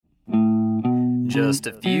Just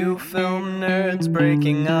a few film nerds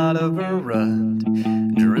breaking out of a rut,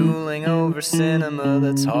 drooling over cinema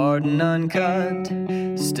that's hard and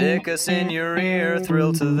uncut. Stick us in your ear,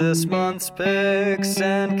 thrill to this month's picks,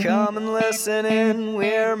 and come and listen in,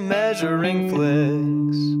 we're Measuring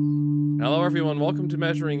Flicks. Hello, everyone. Welcome to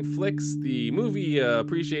Measuring Flicks, the movie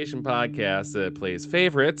appreciation podcast that plays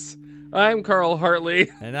favorites. I'm Carl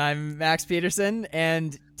Hartley. And I'm Max Peterson,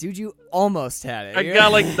 and dude, you almost had it. I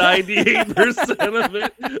got like 98% of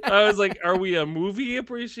it. I was like, are we a movie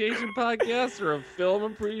appreciation podcast or a film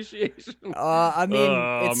appreciation?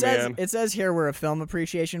 It says here we're a film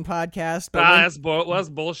appreciation podcast. But that's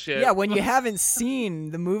bullshit. Yeah, when you haven't seen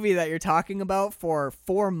the movie that you're talking about for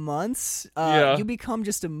 4 months, you become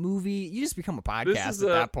just a movie. You just become a podcast at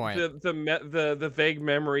that point. The vague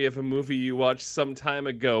memory of a movie you watched some time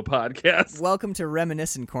ago podcast. Welcome to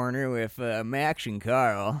Reminiscent Corner with Max and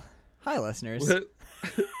Carl. Hi, listeners.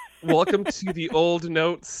 Welcome to the Old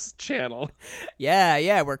Notes channel.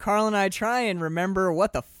 Yeah, where Carl and I try and remember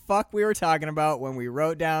what the fuck we were talking about when we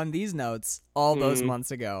wrote down these notes all those months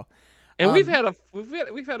ago. And we've had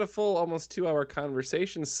a full almost 2-hour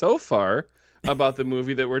conversation so far about the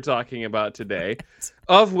movie that we're talking about today,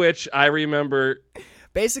 of which I remember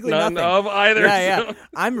basically none nothing of either. Yeah.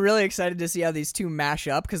 I'm really excited to see how these two mash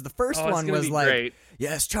up, because the first one was like, great.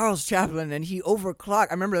 Yes, Charles Chaplin, and he overclocked.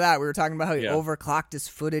 I remember that. We were talking about how he overclocked his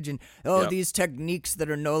footage and, these techniques that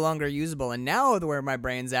are no longer usable. And now where my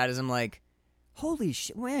brain's at is I'm like, holy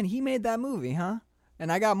shit, man, he made that movie, huh?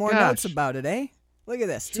 And I got more notes about it, eh? Look at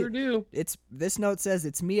this. Sure do. This note says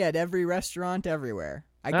it's me at every restaurant everywhere.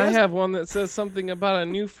 I have one that says something about a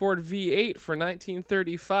new Ford V8 for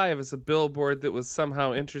 1935 as a billboard that was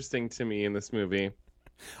somehow interesting to me in this movie.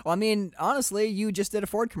 Well, I mean, honestly, you just did a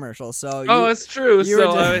Ford commercial, so it's true.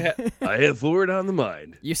 So I have Ford on the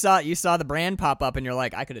mind. You saw the brand pop up, and you're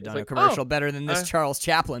like, I could have done a commercial better than this Charles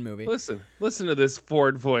Chaplin movie. Listen to this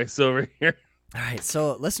Ford voice over here. All right,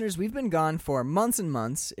 so listeners, we've been gone for months and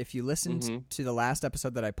months. If you listened to the last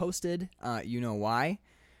episode that I posted, you know why.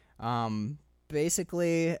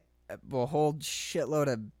 Basically, a whole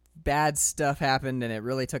shitload of bad stuff happened, and it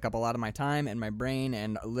really took up a lot of my time and my brain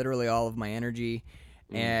and literally all of my energy.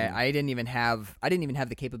 And I didn't even have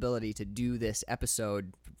the capability to do this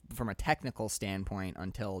episode from a technical standpoint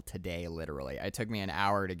until today. Literally, it took me an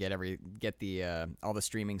hour to get all the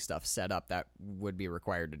streaming stuff set up that would be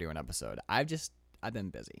required to do an episode. I've been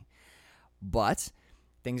busy, but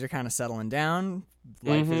things are kind of settling down.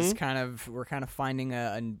 Life is we're kind of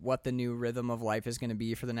finding what the new rhythm of life is going to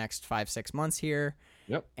be for the next 5-6 months here.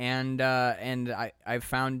 Yep. And I've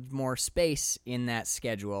found more space in that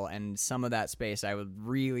schedule, and some of that space I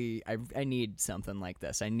need something like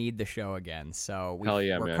this. I need the show again. So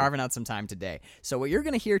we're carving out some time today. So what you're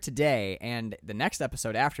going to hear today and the next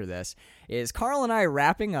episode after this is Carl and I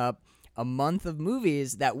wrapping up a month of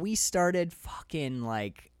movies that we started fucking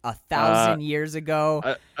like 1,000 years ago.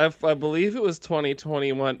 I believe it was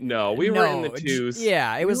 2021. No, we were in the twos.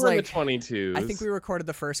 Yeah, it was like in the 22s. I think we recorded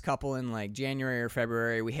the first couple in like January or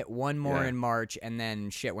February. We hit one more in March, and then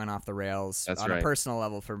shit went off the rails on a personal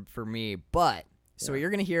level for me. But so what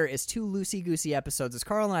you're gonna hear is 2 loosey-goosey episodes as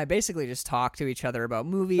Carl and I basically just talk to each other about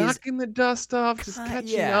movies, knocking the dust off, just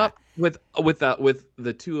catching up with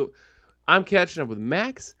the two. I'm catching up with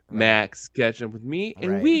Max. Max catching up with me,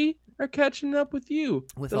 and we are catching up with you,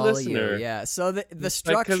 with the all listener. of you. Yeah. So the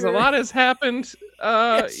structure, because a lot has happened,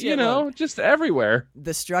 just everywhere.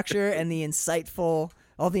 The structure and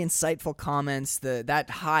all the insightful comments, that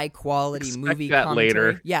high quality movie that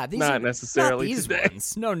commentary. Later. Yeah, these not are necessarily not these today.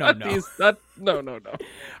 ones. No. No.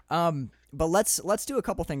 But let's do a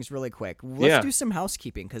couple things really quick. Let's do some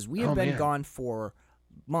housekeeping, because we have been gone for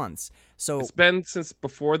months. So it's been since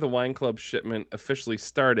before the Wine Club shipment officially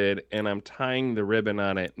started, and I'm tying the ribbon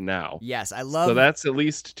on it now. Yes, so that's at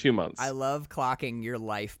least 2 months. I love clocking your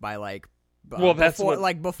life by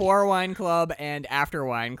before Wine Club and after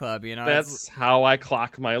Wine Club. That's how I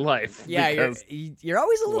clock my life. Yeah, you're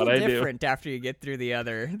always a little different after you get through the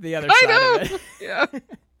other side of it. Yeah.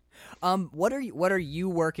 What are you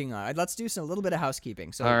working on? Let's do a little bit of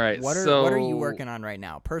housekeeping. So, all right. What are you working on right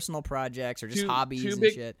now? Personal projects or just hobbies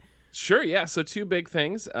and shit? Sure. Yeah. So 2 big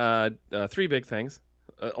things. 3 big things.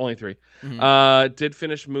 Only 3. Did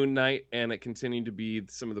finish Moon Knight, and it continued to be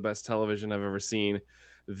some of the best television I've ever seen.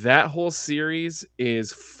 That whole series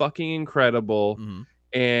is fucking incredible,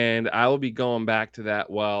 and I will be going back to that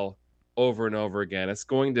over and over again. It's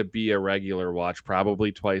going to be a regular watch,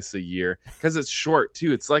 probably twice a year, because it's short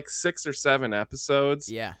too. It's like 6 or 7 episodes.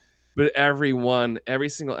 Yeah. But every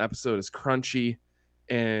single episode is crunchy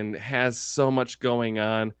and has so much going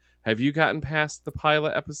on. Have you gotten past the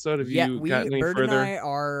pilot episode? Have Yeah, you gotten any Bird further? and I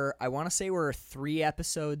are. I want to say we're 3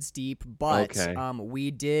 episodes deep, but Okay.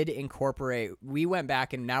 we did incorporate. We went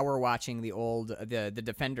back and now we're watching the old the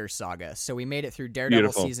Defenders saga. So we made it through Daredevil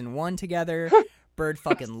Beautiful. season 1 together. Bird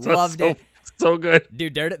fucking So- loved so- it. So good.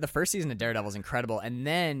 Dude, the first season of Daredevil is incredible, and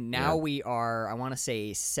then now we are, I want to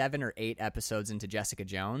say, 7 or 8 episodes into Jessica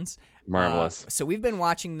Jones. Marvelous. So we've been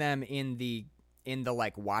watching them in the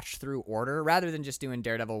like watch through order rather than just doing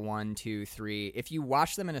Daredevil 1, 2, 3. If you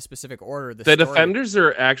watch them in a specific order, the story, Defenders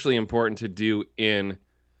are actually important to do in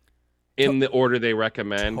the order they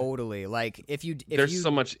recommend. totally like if There's you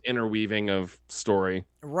so much interweaving of story.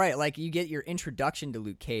 right, like you get your introduction to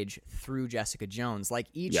Luke Cage through Jessica Jones. Like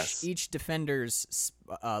each Defenders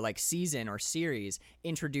like season or series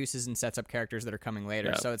introduces and sets up characters that are coming later.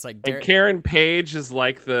 Yeah. So it's like And Karen Page is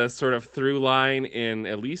like the sort of through line in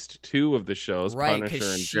at least 2 of the shows, right, Punisher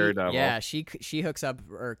and she, Daredevil. yeah, she hooks up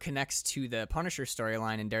or connects to the Punisher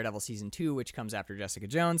storyline in Daredevil season 2, which comes after Jessica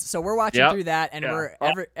Jones. So we're watching Yep. through that, and Yeah.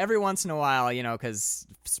 we're every once in a while, you know, because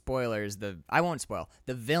spoilers, I won't spoil.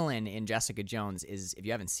 The villain in Jessica Jones is, if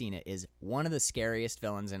you haven't seen it, is one of the scariest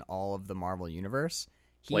villains in all of the Marvel universe.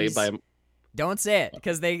 Played by Don't say it,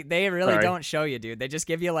 because they really Sorry. don't show you, dude. They just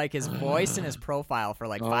give you like his voice and his profile for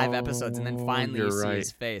like 5 episodes, and then finally you you're see right.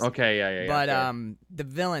 his face. Okay, yeah. But fair. the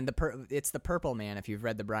villain, it's the Purple Man. If you've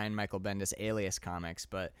read the Brian Michael Bendis Alias comics,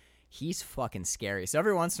 but he's fucking scary. So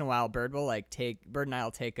every once in a while, Bird and I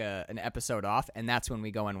will take an episode off, and that's when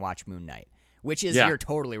we go and watch Moon Knight, which is, you're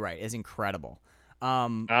totally right, is incredible.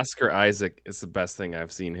 Oscar Isaac is the best thing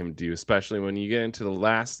I've seen him do, especially when you get into the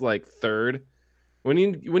last like third. When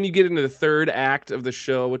you get into the third act of the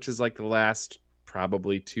show, which is like the last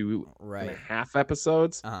probably 2.5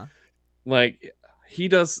 episodes, like he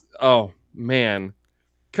does. Oh man,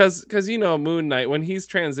 because Moon Knight, when he's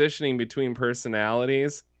transitioning between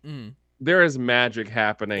personalities, there is magic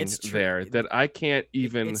happening there that I can't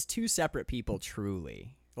even. It's 2 separate people,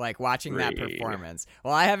 truly. Like watching that performance.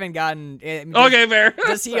 Well, I haven't gotten. Okay, fair.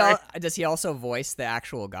 Does he also voice the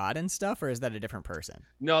actual god and stuff, or is that a different person?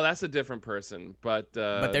 No, that's a different person. But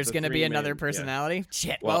there's going to be another personality. Yeah.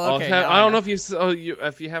 Shit. Well, okay. I don't know if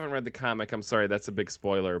if you haven't read the comic. I'm sorry, that's a big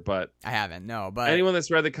spoiler. But I haven't. No, but anyone that's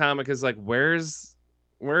read the comic is like, where's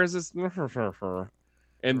this?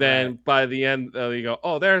 And then by the end, you go,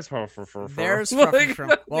 oh, there's there's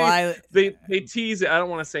like, well, they tease it. I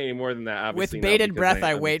don't want to say any more than that. Obviously, with bated breath,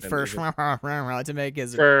 I wait for to make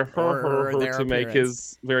his to make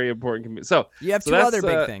his very important. So you have 2 other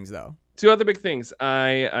big things though. 2 other big things.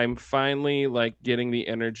 I'm finally like getting the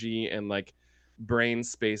energy and like brain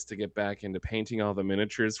space to get back into painting all the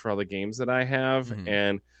miniatures for all the games that I have,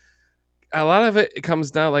 and a lot of it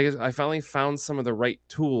comes down like I finally found some of the right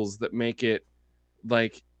tools that make it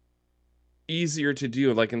like easier to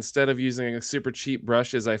do. Like instead of using super cheap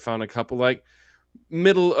brushes, I found a couple like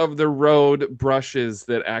middle of the road brushes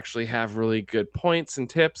that actually have really good points and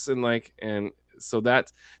tips, and so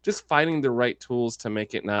that's just finding the right tools to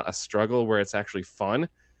make it not a struggle where it's actually fun.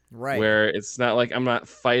 Right. Where it's not like I'm not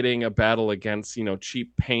fighting a battle against,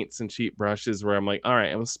 cheap paints and cheap brushes where I'm like, all right,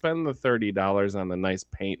 I'm going to spend the $30 on the nice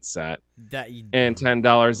paint set and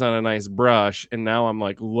 $10 on a nice brush. And now I'm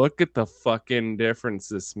like, look at the fucking difference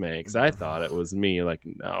this makes. I thought it was me. Like,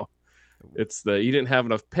 no, it's you didn't have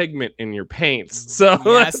enough pigment in your paints. So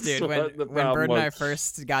yes, dude. When was. Bird and I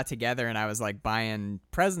first got together and I was like buying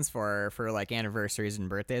presents for her for like anniversaries and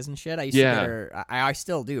birthdays and shit, I used to get her. I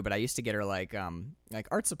still do, but I used to get her like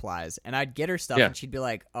art supplies, and I'd get her stuff, and she'd be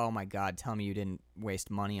like, "Oh my god, tell me you didn't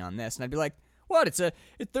waste money on this," and I'd be like, "What?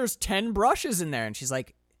 There's 10 brushes in there," and she's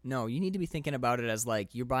like, "No, you need to be thinking about it as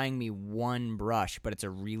like you're buying me 1 brush, but it's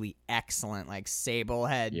a really excellent like sable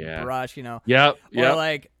head brush, you know?" Yep. Or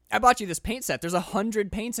like, I bought you this paint set. There's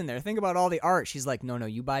 100 paints in there. Think about all the art. She's like, no,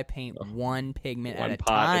 you buy paint 1 pigment at a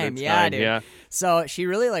time. Yeah, dude. Yeah. So she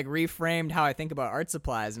really like reframed how I think about art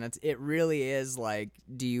supplies, and it really is like,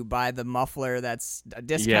 do you buy the muffler that's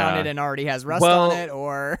discounted and already has rust on it,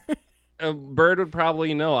 or? Bird would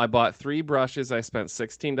probably know. I bought 3 brushes. I spent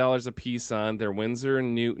 $16 a piece on. They're Winsor &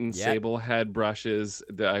 Newton sable head brushes,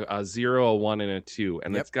 a 0, a 1, and a 2,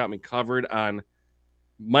 and it's got me covered on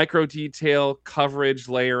micro detail, coverage,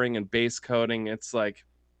 layering, and base coating. It's like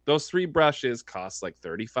those 3 brushes cost like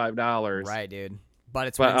 $35. Right, dude. But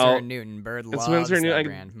it's Winsor & Newton. Bird loves that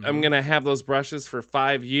brand. I'm gonna have those brushes for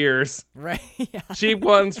 5 years. Right. Yeah. Cheap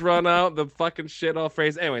ones run out. The fucking shit all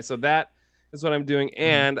phrase. Anyway, so that is what I'm doing,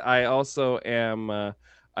 and I also am.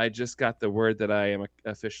 I just got the word that I am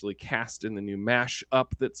officially cast in the new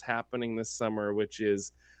mashup that's happening this summer, which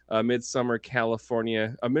is. Midsummer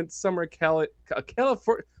California.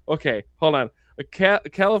 Okay, hold on.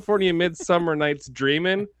 California Midsummer Night's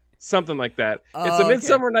Dreamin', something like that. It's a Oh, okay.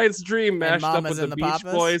 Midsummer Night's Dream mashed up Mamas with the and the Beach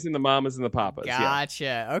Papas? Boys and the Mamas and the Papas. Yeah.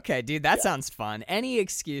 Gotcha. Okay, dude, that sounds fun. Any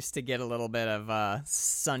excuse to get a little bit of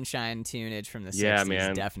sunshine tunage from the 60s, Yeah,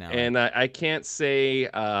 man. definitely. And I can't say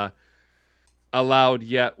aloud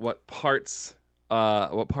yet what part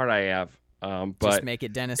I have. But just make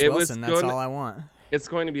it Dennis it was Wilson. That's going- all I want. it's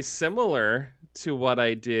going to be similar to what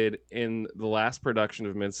I did in the last production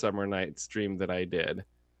of Midsummer Night's Dream that I did.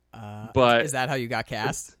 But Is that how you got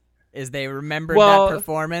cast? Is they remembered Well, that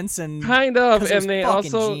performance and kind of, 'cause it was and they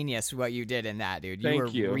fucking also genius what you did in that, dude. Thank were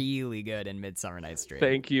you. really good in Midsummer Night's Dream.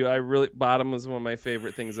 Thank you. Bottom was one of my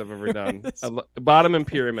favorite things I've ever done. Bottom and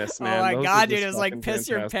Pyramus, man. Oh my Those god, are dude! just It was like fucking piss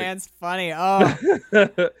your fantastic. pants funny.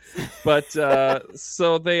 Oh, But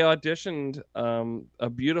so they auditioned a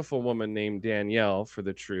beautiful woman named Danielle for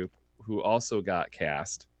the troupe, who also got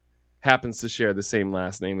cast. Happens to share the same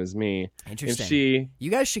last name as me, interesting. and You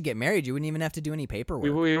guys should get married. You wouldn't even have to do any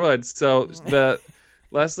paperwork. we would. So the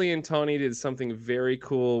Leslie and Tony did something very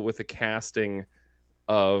cool with the casting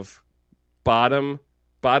of Bottom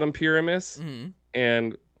Pyramus Mhm.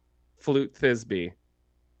 and Flute Thisbe.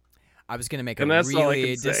 I was gonna make And a that's all I really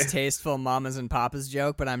can say. distasteful mamas and papas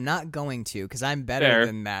joke, but I'm not going to because I'm better Fair.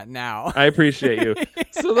 than that now. I appreciate you.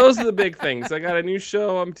 So those are the big things. I got a new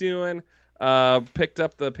show I'm doing. Picked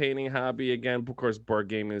up the painting hobby again. Of course, board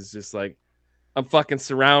game is just like I'm fucking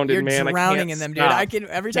surrounded, You're man. I drowning can't in them, stop. dude. I can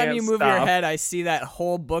every time Can't you move your stop. head, I see that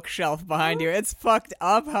whole bookshelf behind you. It's fucked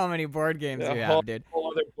up how many board games A you whole, have, dude.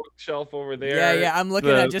 whole other bookshelf over there. Yeah. I'm looking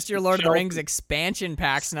The at just your Lord of the shelf- Rings expansion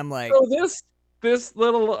packs, and I'm like, So this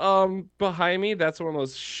little behind me, that's one of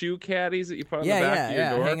those shoe caddies that you put on the back of your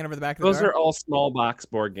door. hanging over the back of the Those door. are all small box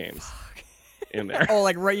board games in there. Oh,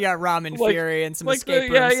 like you got Ramen Like- Fury and some Like escape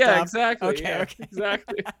room yeah, stuff. exactly. Okay, yeah, okay.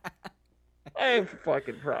 exactly. I have a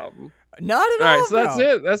fucking problem. Not at All all. right, so that's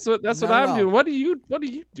bro. it. That's what Not at I'm all. doing. What are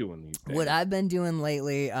you doing these days? What I've been doing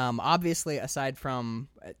lately, obviously, aside from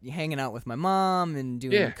hanging out with my mom and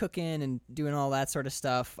doing Yeah. cooking and doing all that sort of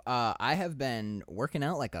stuff, I have been working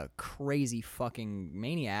out like a crazy fucking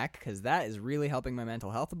maniac because that is really helping my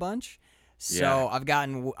mental health a bunch. So Yeah. I've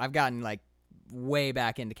gotten like way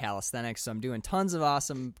back into calisthenics. So I'm doing tons of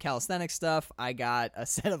awesome calisthenics stuff. I got a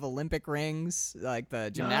set of Olympic rings, like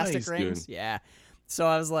the gymnastic Nice, rings. dude. Yeah. So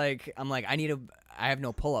I have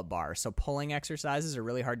no pull-up bar, so pulling exercises are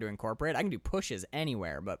really hard to incorporate. I can do pushes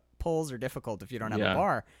anywhere, but pulls are difficult if you don't have Yeah. a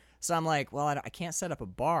bar. So I'm like, well, I can't set up a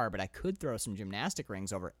bar, but I could throw some gymnastic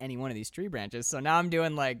rings over any one of these tree branches. So now I'm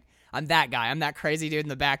doing I'm that guy. I'm that crazy dude in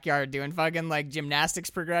the backyard doing fucking like gymnastics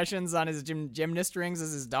progressions on his gymnast rings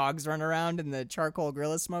as his dogs run around and the charcoal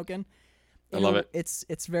grill is smoking. I love it.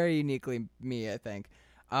 It's very uniquely me, I think.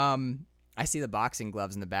 I see the boxing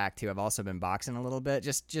gloves in the back too. I've also been boxing a little bit,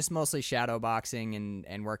 just mostly shadow boxing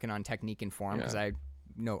and working on technique and form because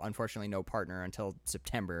unfortunately no partner until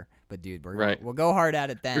September. But dude, we'll go hard at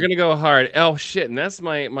it then. We're gonna go hard. Oh shit! And that's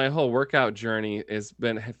my whole workout journey has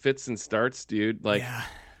been fits and starts, dude. Like, yeah.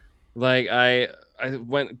 like I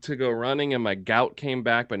went to go running and my gout came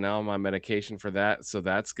back, but now I'm on medication for that, so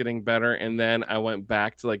that's getting better. And then I went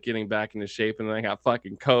back to like getting back into shape, and then I got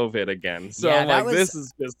fucking COVID again. So Yeah, I'm that like, this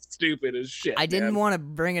is just stupid as shit. I didn't man. want to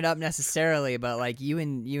bring it up necessarily, but like you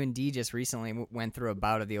and D just recently went through a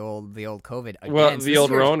bout of the old COVID again. Well, So the this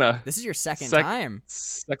old is your- Rona. This is your second Sec- time.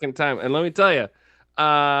 Second time, and let me tell you,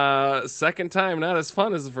 second time not as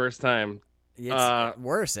fun as the first time. It's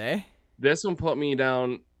worse, eh? This one put me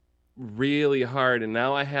down really hard, and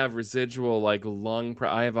now I have residual like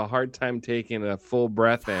I have a hard time taking a full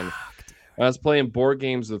breath in. Fuck, dude. I was playing board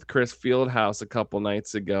games with Chris Fieldhouse a couple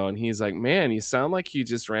nights ago, and he's like, "Man, you sound like you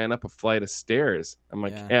just ran up a flight of stairs." I'm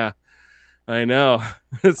like, Yeah. "Yeah, I know."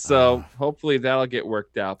 So hopefully that'll get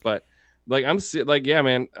worked out. But like yeah,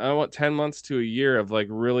 man, I want 10 months to a year of like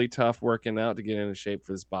really tough working out to get into shape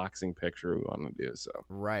for this boxing picture we want to do. So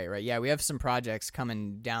Right. Yeah, we have some projects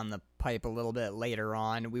coming down the pipe a little bit later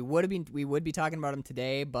on. We would be talking about them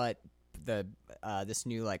today, but this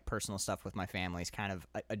new like personal stuff with my family's kind of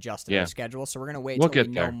adjusted our schedule, so we're gonna wait We'll till we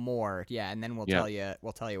get know there. more. Yeah, and then we'll tell you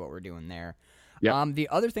what we're doing there. Yeah. The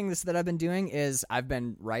other thing that I've been doing is I've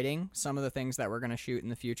been writing some of the things that we're gonna shoot in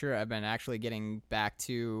the future. I've been actually getting back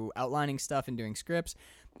to outlining stuff and doing scripts.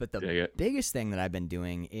 But the biggest thing that I've been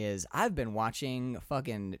doing is I've been watching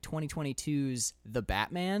fucking 2022's The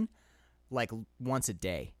Batman like once a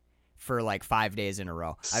day for like 5 days in a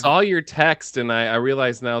row. Saw your text, and I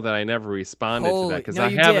realized now that I never responded to that because No, I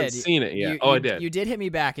you haven't did. seen it yet. You I did. You did hit me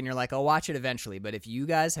back, and you're like, I'll watch it eventually. But if you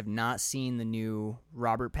guys have not seen the new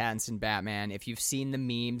Robert Pattinson Batman, if you've seen the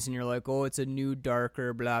memes and you're like, oh, it's a new,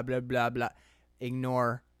 darker, blah, blah, blah, blah,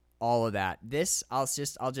 ignore all of that. This, I'll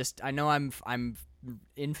just. I know I'm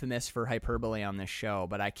infamous for hyperbole on this show,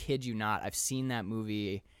 but I kid you not. I've seen that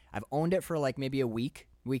movie. I've owned it for like maybe a week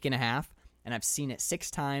and a half, and I've seen it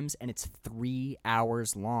 6 times, and it's 3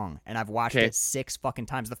 hours long, and I've watched it 6 fucking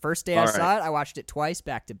times. The first day I saw it, I watched it twice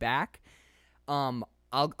back to back.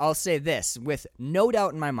 I'll say this with no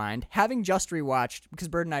doubt in my mind, having just rewatched, because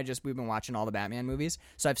Bird and I we've been watching all the Batman movies,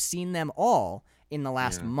 so I've seen them all in the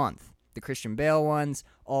last month. The Christian Bale ones,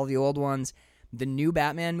 all the old ones. The new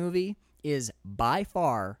Batman movie is by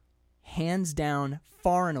far, hands down,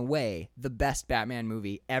 far and away, the best Batman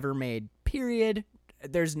movie ever made, period.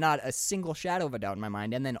 There's not a single shadow of a doubt in my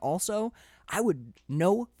mind. And then also, I would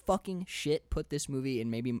no fucking shit put this movie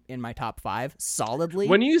in my top 5 solidly.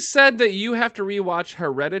 When you said that you have to rewatch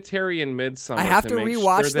Hereditary and Midsommar, I have to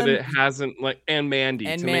rewatch sure them. That it hasn't and Mandy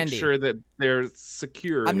make sure that they're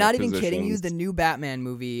secure. I'm not even kidding you. The new Batman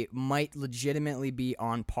movie might legitimately be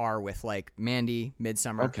on par with like Mandy,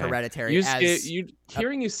 Midsommar, Hereditary.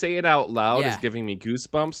 Hearing you say it out loud is giving me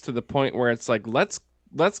goosebumps to the point where it's like let's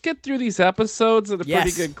get through these episodes at a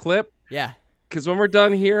pretty good clip. Yeah. Because when we're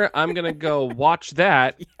done here, I'm going to go watch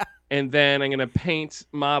that, and then I'm going to paint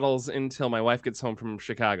models until my wife gets home from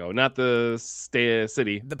Chicago. Not the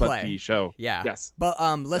city, but the show. Yeah. Yes. But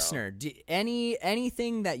listener,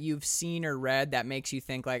 anything that you've seen or read that makes you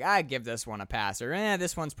think like, I give this one a pass, or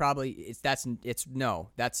this one's probably, that's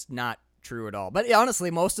not true at all. But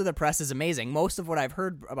honestly, most of the press is amazing. Most of what I've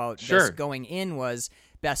heard about this going in was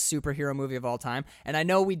best superhero movie of all time. And I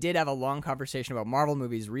know we did have a long conversation about Marvel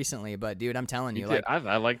movies recently, but dude, I'm telling you, like,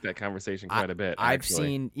 I like that conversation quite a bit. I've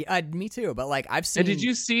seen, me too, but like I've seen. And did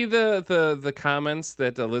you see the comments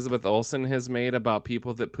that Elizabeth Olsen has made about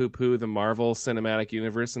people that poo-poo the Marvel Cinematic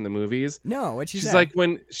Universe in the movies? No, what she's like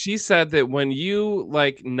when she said that when you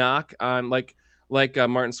like knock on like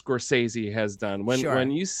Martin Scorsese has done,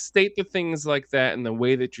 when you state the things like that in the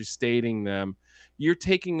way that you're stating them, you're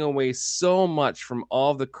taking away so much from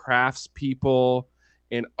all the craftspeople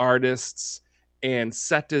and artists and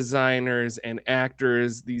set designers and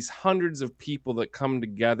actors, these hundreds of people that come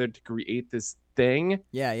together to create this thing.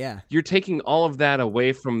 Yeah. You're taking all of that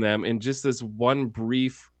away from them in just this one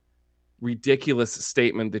brief, ridiculous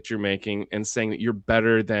statement that you're making and saying that you're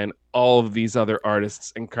better than all of these other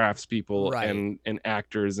artists and craftspeople and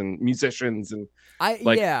actors and musicians and I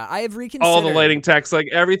have reconsidered all the lighting techs, like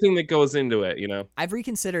everything that goes into it, I've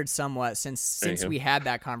reconsidered somewhat since we had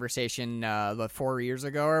that conversation 4 years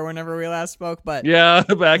ago or whenever we last spoke, but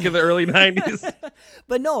back in the early 90s.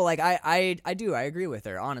 But no, like I agree with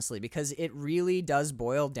her, honestly, because it really does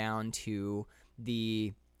boil down to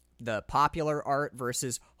the popular art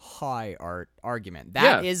versus high art argument.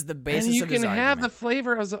 That is the basis of his argument. And you can have the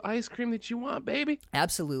flavor of the ice cream that you want, baby.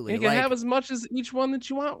 Absolutely. You can have as much as each one that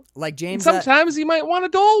you want. Like James. And sometimes you might want a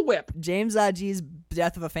Dole Whip. James Ajee's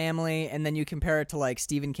Death of a Family, and then you compare it to like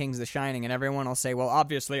Stephen King's The Shining, and everyone will say, well,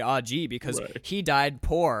 obviously Ajee, because he died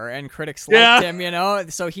poor and critics liked him,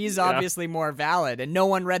 so he's obviously more valid. And no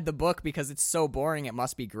one read the book because it's so boring, it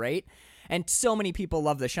must be great. And so many people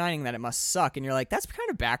love The Shining that it must suck. And you're like, that's kind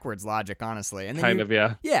of backwards logic, honestly. And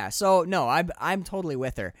then Yeah. So, no, I'm totally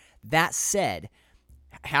with her. That said,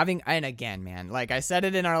 and again, man, like I said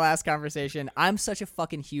it in our last conversation, I'm such a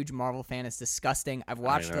fucking huge Marvel fan. It's disgusting. I've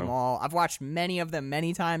watched them all. I've watched many of them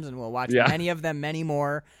many times and will watch many of them many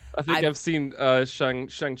more. I think I've seen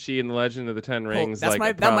Shang-Chi and the Legend of the Ten Rings. That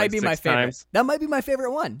might be my favorite. Times. That might be my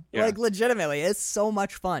favorite one. Yeah. Like, legitimately, it's so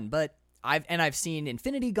much fun. But I've seen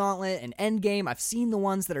Infinity Gauntlet and Endgame. I've seen the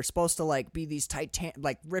ones that are supposed to like be these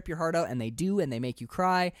like rip your heart out, and they do, and they make you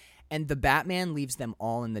cry. And the Batman leaves them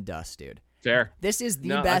all in the dust, dude. Fair. This is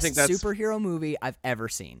the best superhero movie I've ever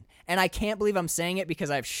seen, and I can't believe I'm saying it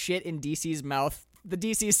because I've shit in DC's mouth. The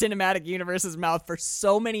DC Cinematic Universe's mouth for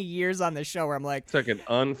so many years on this show where I'm like... It's like an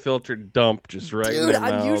unfiltered dump just right in their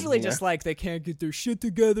mouth. I'm usually just like, they can't get their shit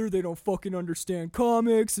together, they don't fucking understand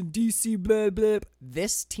comics and DC blah blah.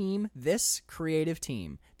 This team, this creative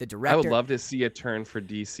team, the director... I would love to see a turn for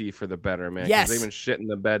DC for the better, man. Yes. Because they've been shitting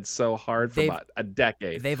the bed so hard for about a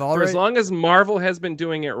decade. They've already... For as long as Marvel has been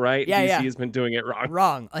doing it right, DC has been doing it wrong.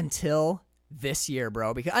 Wrong. Until this year,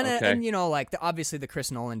 bro. Because, and like, obviously the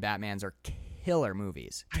Chris Nolan Batmans are... killer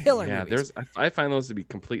movies. Movies. I find those to be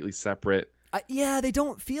completely separate. They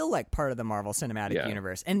don't feel like part of the Marvel Cinematic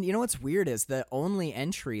Universe. And you know what's weird is the only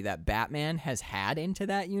entry that Batman has had into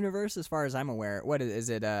that universe, as far as I'm aware. What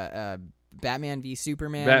is it? Batman v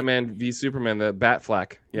Superman. Batman v Superman, the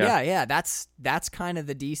Batfleck. Yeah. That's kind of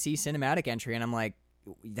the DC Cinematic entry, and I'm like,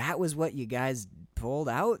 that was what you guys pulled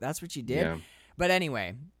out. That's what you did. Yeah. But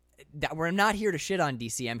anyway. We're not here to shit on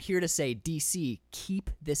DC. I'm here to say, DC, keep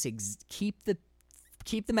the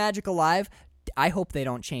keep the magic alive. I hope they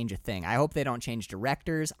don't change a thing. I hope they don't change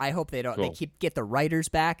directors. I hope they don't. Cool. They get the writers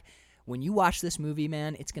back. When you watch this movie,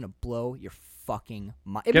 man, it's gonna blow your fucking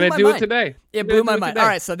mind. Can I do it today? It blew my mind. All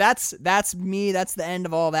right, so that's me. That's the end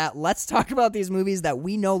of all that. Let's talk about these movies that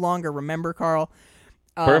we no longer remember, Carl.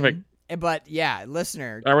 Perfect. But yeah,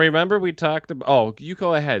 listener. I remember we talked about. Oh, you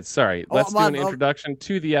go ahead. Sorry. Let's do an well, introduction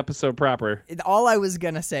to the episode proper. All I was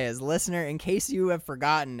gonna say is, listener, in case you have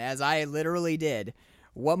forgotten, as I literally did,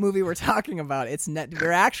 what movie we're talking about.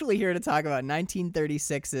 We're actually here to talk about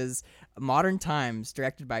 1936's Modern Times,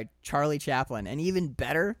 directed by Charlie Chaplin. And even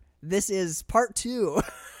better, this is part 2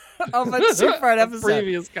 of a 2-part episode.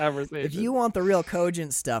 Previous conversation. If you want the real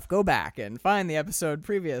cogent stuff, go back and find the episode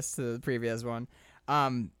previous to the previous one.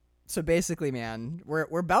 So basically, man,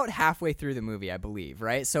 we're about halfway through the movie, I believe,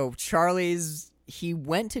 right? So he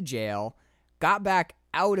went to jail, got back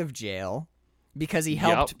out of jail because he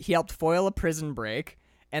helped foil a prison break.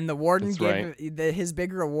 And the warden his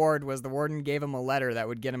big reward was the warden gave him a letter that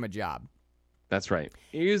would get him a job. That's right.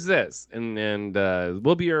 Use this, and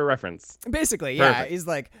we'll be your reference. Basically, Perfect. yeah. He's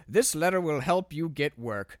like, this letter will help you get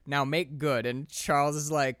work. Now make good. And Charles is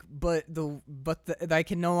like, but I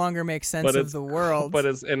can no longer make sense of the world. But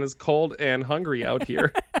it's cold and hungry out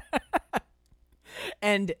here.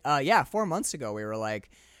 And 4 months ago we were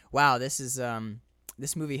like, wow, this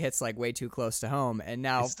movie hits like way too close to home, and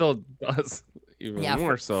now it still does. Even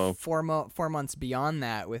more so. 4 months beyond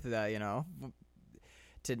that, with not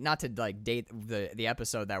to like date the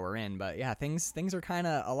episode that we're in, but yeah, things are kind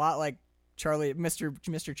of a lot like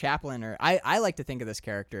Mr. Chaplin, or I like to think of this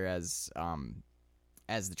character as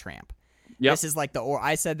the Tramp. Yep. This is like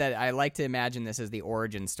I said that I like to imagine this as the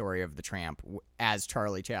origin story of the Tramp as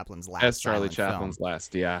Charlie Chaplin's last. As Charlie silent Chaplin's film.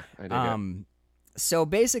 last, yeah, I dig it. So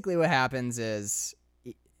basically, what happens is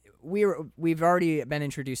we've already been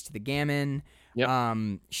introduced to the gammon.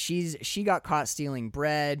 Yep. She got caught stealing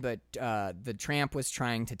bread, but the Tramp was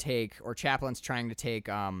trying to Chaplin's trying to take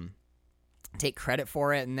credit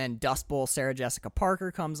for it, and then Dust Bowl Sarah Jessica Parker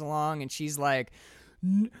comes along, and she's like,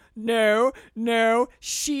 no,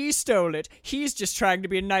 she stole it. He's just trying to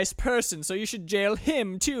be a nice person, so you should jail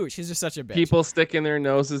him too. She's just such a bitch. People sticking their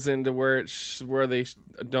noses into where they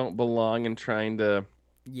don't belong and trying to.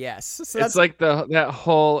 Yes, so it's like that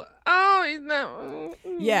whole. Oh, he's not.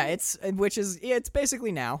 Yeah, it's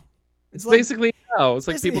basically now. It's basically now. It's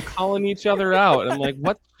like people calling each other out. And I'm like,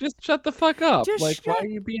 what? Just shut the fuck up. Why are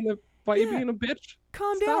you being a bitch?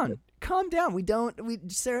 Calm down.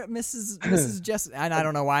 Mrs. Jessica, and I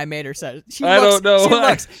don't know why I made her say. She does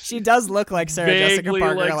look like Sarah Jessica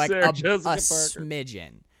Parker, like a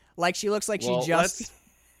smidgen. Like she looks like she just.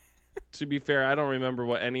 To be fair, I don't remember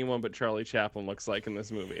what anyone but Charlie Chaplin looks like in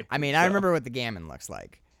this movie. I mean, I remember what the gammon looks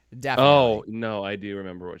like. Definitely. Oh no, I do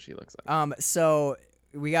remember what she looks like. So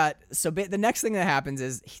the next thing that happens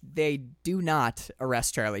is they do not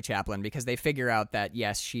arrest Charlie Chaplin because they figure out that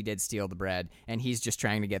yes, she did steal the bread, and he's just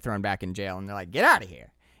trying to get thrown back in jail, and they're like, get out of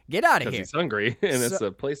here. Get out of here. Because he's hungry, and it's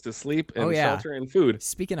a place to sleep and shelter and food.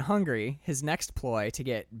 Speaking of hungry, his next ploy to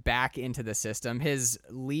get back into the system, his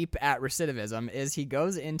leap at recidivism, is he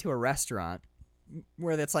goes into a restaurant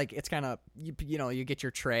where it's kind of, you get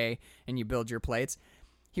your tray and you build your plates.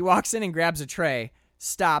 He walks in and grabs a tray,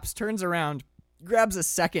 stops, turns around, grabs a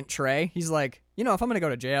second tray. He's like, if I'm going to go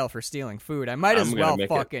to jail for stealing food, I might as well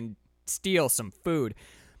fucking steal some food.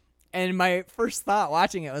 And my first thought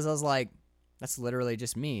watching it was, I was like, that's literally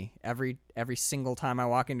just me. Every single time I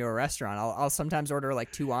walk into a restaurant, I'll sometimes order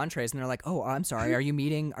like 2 entrees, and they're like, "Oh, I'm sorry. Are you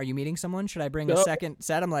meeting someone? Should I bring a second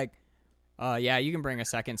set?" I'm like, yeah, you can bring a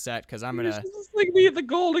second set because I'm gonna." It's like me at the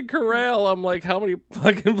Golden Corral. I'm like, how many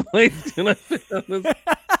fucking plates can I fit on this?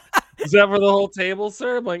 Is that for the whole table,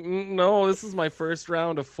 sir? I'm like, no, this is my first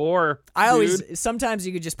round of 4. Sometimes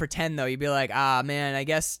you could just pretend though. You'd be like, man, I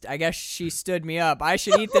guess she stood me up. I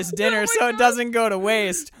should eat this dinner so it doesn't go to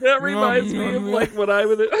waste. That reminds me of like when I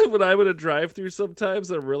would a drive through sometimes.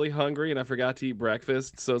 I'm really hungry and I forgot to eat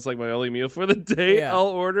breakfast, so it's like my only meal for the day. Yeah. I'll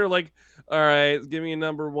order like, all right, give me a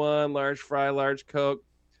number 1, large fry, large Coke.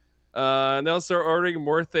 And they'll start ordering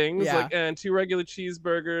more things and 2 regular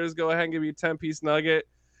cheeseburgers. Go ahead and give me a 10-piece nugget.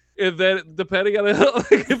 And then, depending on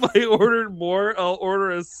if I ordered more, I'll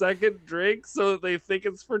order a second drink so that they think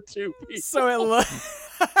it's for 2 people. So it looks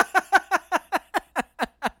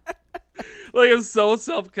like I'm so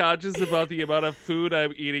self-conscious about the amount of food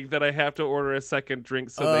I'm eating that I have to order a second drink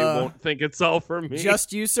so they won't think it's all for me.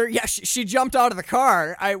 Just you, sir? Yeah, she jumped out of the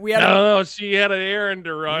car. No, she had an errand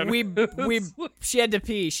to run. She had to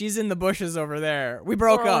pee. She's in the bushes over there. We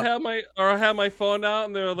broke up. I'll have my phone out,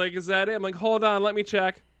 and they're like, "Is that it?" I'm like, "Hold on, let me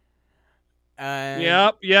check."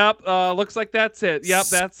 Yep. Looks like that's it. Yep,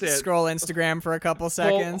 that's it. Scroll Instagram for a couple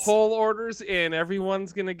seconds. Whole orders in.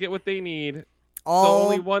 Everyone's gonna get what they need. All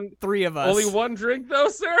so only three of us. Only one drink though,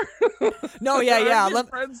 sir. No, yeah.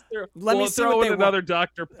 Let me see throw what in they another want.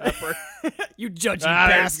 Dr. Pepper. You judgy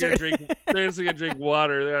bastard. They're just gonna drink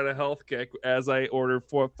water. They're on a health kick as I order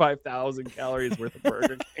 5,000 calories worth of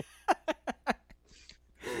Burger King.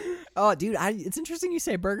 Oh, dude, it's interesting you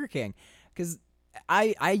say Burger King because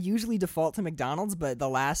I usually default to McDonald's, but the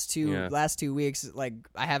last two weeks, like,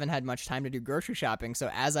 I haven't had much time to do grocery shopping. So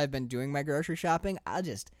as I've been doing my grocery shopping,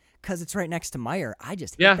 because it's right next to Meijer, I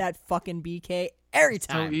just hit that fucking BK every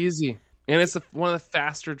time. So easy. And it's one of the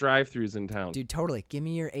faster drive-thrus in town. Dude, totally. Give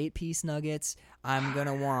me your 8-piece nuggets. I'm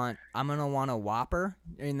gonna want a Whopper.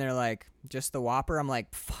 And they're like, just the Whopper? I'm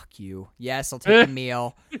like, fuck you. Yes, I'll take the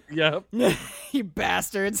meal. Yep. You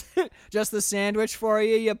bastards. Just the sandwich for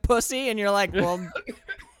you, you pussy. And you're like, well,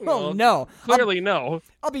 no. Clearly no.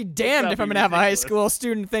 I'll be damned if I'm gonna have a high school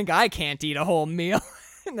student think I can't eat a whole meal.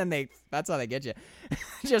 And then that's how they get you.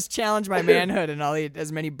 Just challenge my manhood and I'll eat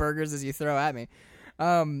as many burgers as you throw at me.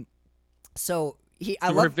 We're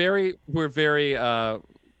very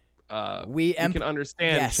we can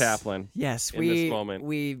understand Chaplin. Yes, in this moment.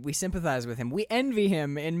 We sympathize with him. We envy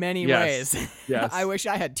him in many ways. Yes. I wish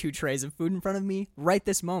I had 2 trays of food in front of me right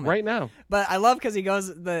this moment. Right now. But I love because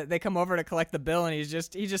they come over to collect the bill and he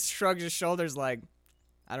just shrugs his shoulders like,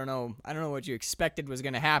 I don't know what you expected was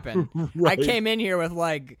going to happen. Right. I came in here with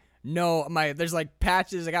like there's like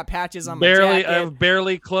patches. I got patches on my jacket. I have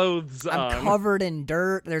barely clothes on. I'm covered in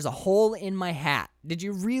dirt. There's a hole in my hat. Did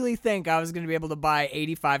you really think I was going to be able to buy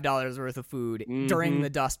 $85 worth of food during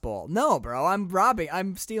the Dust Bowl? No, bro.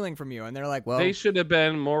 I'm stealing from you. And they're like, well, they should have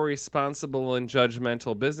been more responsible and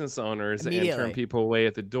judgmental business owners and turn people away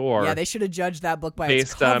at the door. Yeah, they should have judged that book by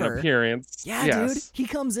its cover. Based on appearance. Yeah, dude. He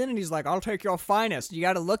comes in and he's like, I'll take your finest. You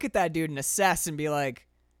got to look at that dude and assess and be like,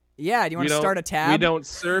 yeah, do you want to start a tab? We don't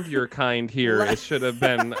serve your kind here. It should have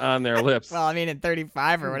been on their lips. Well, I mean, in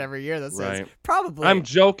 35 or whatever year that says. Probably. I'm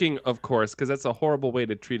joking, of course, because that's a horrible way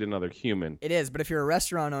to treat another human. It is, but if you're a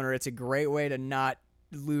restaurant owner, it's a great way to not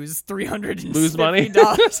lose $350. Lose money?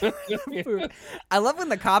 Food. I love when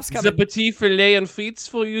the cops come The petit filet and frites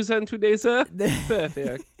for you then today, sir?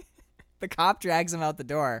 Perfect. The cop drags him out the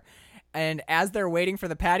door. And as they're waiting for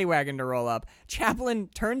the paddy wagon to roll up, Chaplin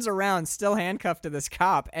turns around, still handcuffed to this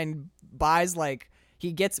cop, and buys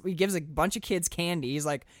he gives a bunch of kids candy. He's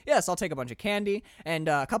like, yes, I'll take a bunch of candy and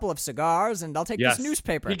a couple of cigars, and I'll take this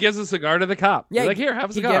newspaper. He gives a cigar to the cop. Yeah, he's like, here, have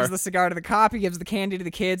a cigar. He gives the cigar to the cop. He gives the candy to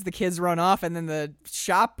the kids. The kids run off, and then the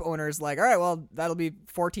shop owner's like, all right, well, that'll be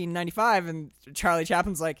 $14.95. And Charlie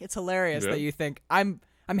Chaplin's like, it's hilarious that you think I'm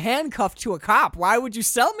handcuffed to a cop. Why would you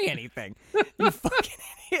sell me anything? You fucking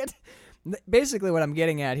idiot. Basically, what I'm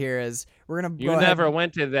getting at here is we're gonna. You never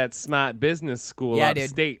went to that smart business school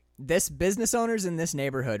upstate. This business owners in this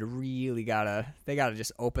neighborhood really gotta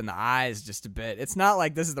just open the eyes just a bit. It's not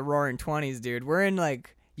like this is the Roaring '20s, dude. We're in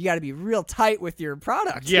you got to be real tight with your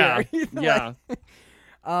product. Yeah, here. yeah.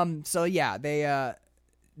 So yeah,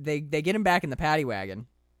 they get him back in the paddy wagon,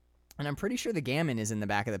 and I'm pretty sure the gammon is in the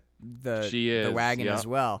back of the wagon as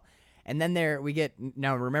well. And then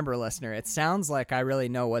now remember, listener, it sounds like I really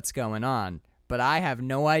know what's going on, but I have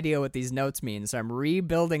no idea what these notes mean, so I'm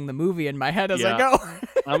rebuilding the movie in my head as I go.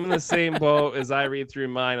 I'm in the same boat as I read through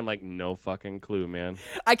mine. I'm like, no fucking clue, man.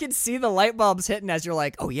 I can see the light bulbs hitting as you're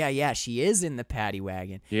like, oh, yeah, she is in the paddy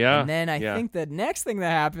wagon. Yeah. And then I think the next thing that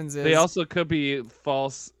happens is... They also could be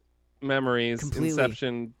false memories, completely.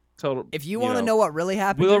 Inception, total... If you want to know what really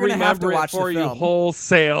happened, we'll you're going to have to watch the film. for you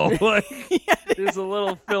wholesale. There's a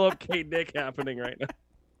little Philip K. Dick happening right now.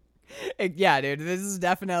 Yeah, dude, this is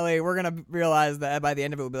definitely... We're going to realize that by the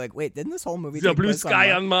end of it, we'll be like, wait, didn't this whole movie... The blue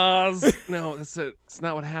sky on Mars. No, it's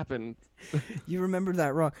not what happened. You remember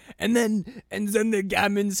that wrong. And then the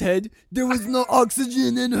gammon's head, there was no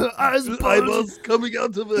oxygen in her eyes. Eyeballs coming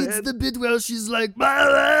out of her head. It's the bit where she's like... Blah,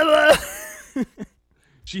 blah, blah.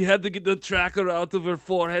 She had to get the tracker out of her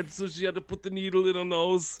forehead, so she had to put the needle in her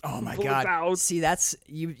nose. Oh my God! See, that's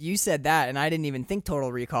you said that, and I didn't even think Total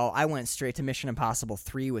Recall. I went straight to Mission Impossible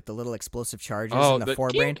 3 with the little explosive charges in the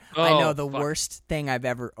forebrain. I know the worst thing I've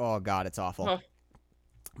ever. Oh God, it's awful.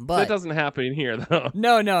 But that doesn't happen in here, though.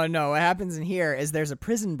 No. What happens in here is there's a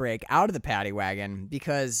prison break out of the paddy wagon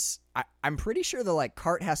because I'm pretty sure the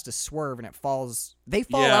cart has to swerve and it falls. They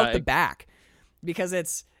fall out the back because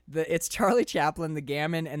it's Charlie Chaplin, the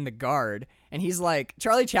gammon, and the guard. And he's like,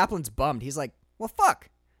 Charlie Chaplin's bummed. He's like, well, fuck,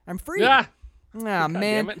 I'm free. Yeah. Oh,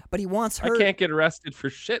 man. But he wants her. I can't get arrested for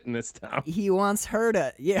shit in this town. He wants her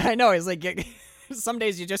to. Yeah, I know. He's like, Some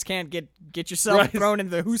days you just can't get yourself thrown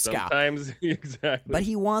into the hooska. Sometimes, exactly. But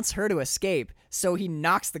he wants her to escape, so he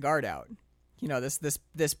knocks the guard out. You know,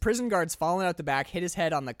 this prison guard's fallen out the back, hit his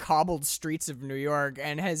head on the cobbled streets of New York,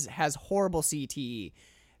 and has horrible CTE.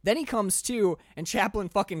 Then he comes to, and Chaplin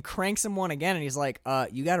fucking cranks him one again, and he's like,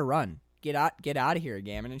 you gotta run. Get out of here,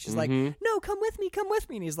 Gammon. And she's like, no, come with me.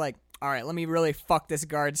 And he's like, all right, let me really fuck this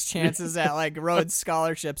guard's chances at like Rhodes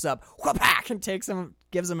scholarships up. Whack, and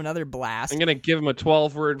gives him another blast. I'm gonna give him a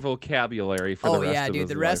 12-word vocabulary for the rest of his life. Oh yeah, dude.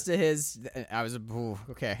 The rest of his,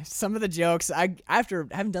 okay. Some of the jokes, I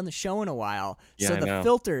haven't done the show in a while, so the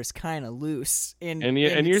filter's kind of loose. And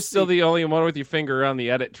you're still the only one with your finger on the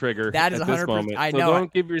edit trigger. That is 100%. I know. So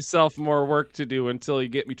don't give yourself more work to do until you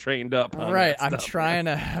get me trained up. Right. I'm trying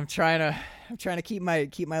to keep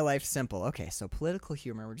my life simple. Okay, so political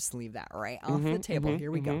humor, we'll just leave that right off the table.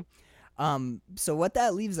 Here we go. So what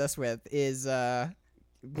that leaves us with is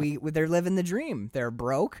they're living the dream. They're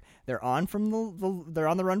broke. They're on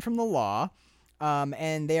the run from the law,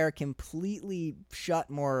 and they are completely shut,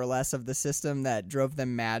 more or less, of the system that drove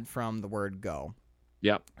them mad from the word go.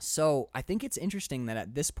 Yep. So I think it's interesting that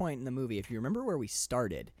at this point in the movie, if you remember where we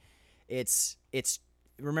started, it's.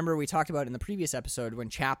 Remember we talked about in the previous episode when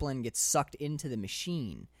Chaplin gets sucked into the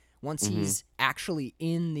machine. Once he's actually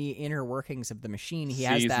in the inner workings of the machine, he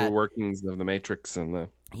has that... sees the workings of the Matrix and the...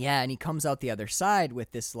 Yeah, and he comes out the other side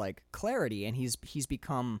with this like clarity, and he's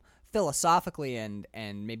become philosophically and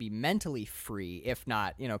maybe mentally free, if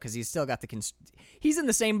not, because he's still got he's in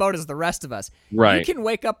the same boat as the rest of us. Right. You can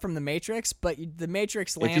wake up from the Matrix, but the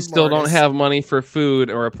Matrix landlord... If you still don't have money for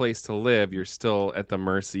food or a place to live, you're still at the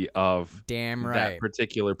mercy of that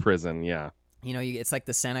particular prison, yeah. It's like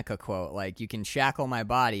the Seneca quote, like, you can shackle my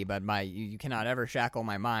body, but you cannot ever shackle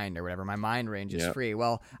my mind, or whatever. My mind range is free.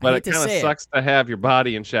 Well, but it kind of sucks to have your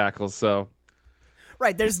body in shackles, so...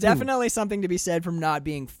 Right, there's definitely something to be said from not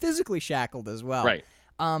being physically shackled as well. Right.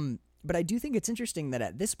 But I do think it's interesting that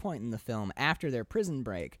at this point in the film, after their prison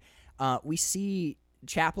break, we see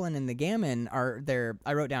Chaplin and the Gammon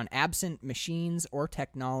I wrote down, absent machines or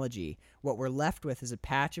technology. What we're left with is a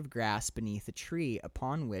patch of grass beneath a tree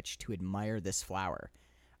upon which to admire this flower.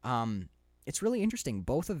 It's really interesting.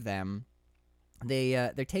 Both of them, they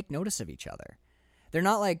take notice of each other. They're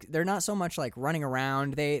not so much like running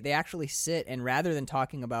around. They actually sit, and rather than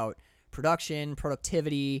talking about production,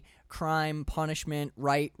 productivity, crime, punishment,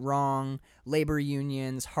 right, wrong, labor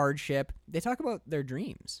unions, hardship, they talk about their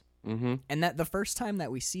dreams. Mm-hmm. And that the first time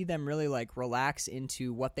that we see them really like relax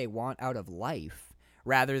into what they want out of life,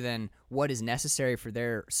 rather than what is necessary for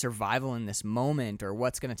their survival in this moment, or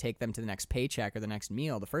what's going to take them to the next paycheck or the next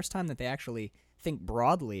meal, the first time that they actually think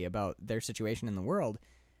broadly about their situation in the world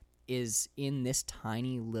is in this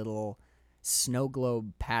tiny little snow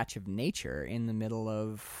globe patch of nature in the middle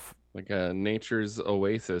of... like a nature's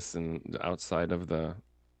oasis and outside of the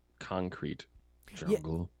concrete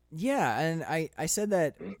jungle. Yeah, and I said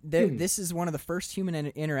that this is one of the first human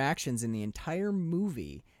interactions in the entire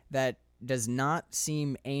movie that does not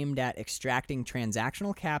seem aimed at extracting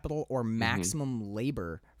transactional capital or maximum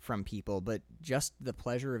labor from people, but just the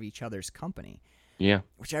pleasure of each other's company. Yeah.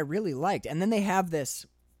 Which I really liked. And then they have there's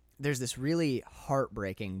this really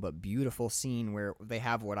heartbreaking but beautiful scene where they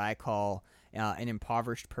have what I call an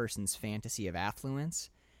impoverished person's fantasy of affluence.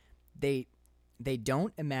 They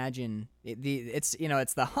don't imagine it's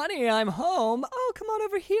the honey, I'm home. Oh, come on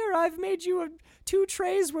over here. I've made you 2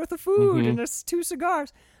 trays worth of food and 2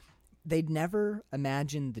 cigars. They'd never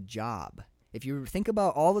imagine the job. If you think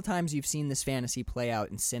about all the times you've seen this fantasy play out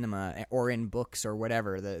in cinema or in books or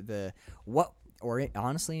whatever,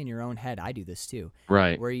 honestly, in your own head, I do this too.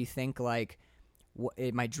 Right. Where you think like,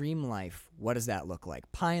 my dream life, what does that look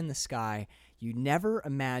like? Pie in the sky. You never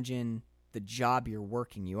imagine the job you're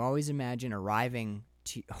working. You always imagine arriving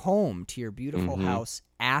home to your beautiful house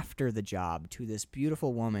after the job, to this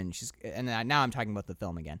beautiful woman. Now I'm talking about the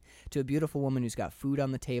film again. To a beautiful woman who's got food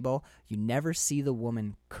on the table. You never see the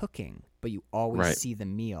woman cooking, but you always see the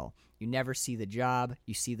meal. You never see the job.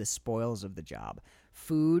 You see the spoils of the job.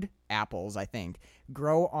 Food, apples, I think,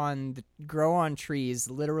 grow on trees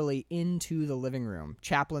literally into the living room.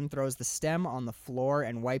 Chaplin throws the stem on the floor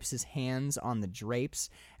and wipes his hands on the drapes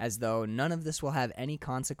as though none of this will have any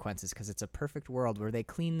consequences because it's a perfect world where they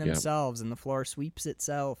clean themselves and the floor sweeps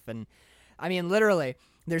itself. And I mean, literally,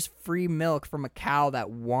 there's free milk from a cow that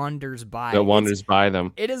wanders by. By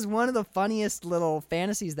them. It is one of the funniest little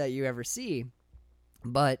fantasies that you ever see,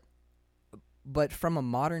 but from a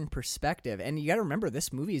modern perspective, and you got to remember,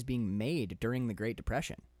 this movie is being made during the Great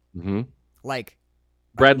Depression. Mm-hmm. Like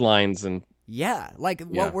bread lines and Yeah, like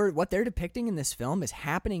Yeah. what they're depicting in this film is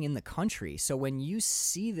happening in the country. So when you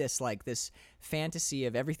see this like this fantasy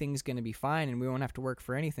of everything's going to be fine and we won't have to work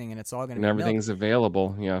for anything and it's all going to And be milk, everything's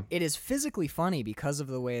available. Yeah. it is physically funny because of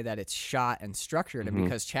the way that it's shot and structured, and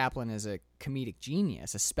because Chaplin is a comedic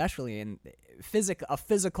genius, especially in a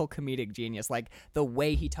physical comedic genius, like the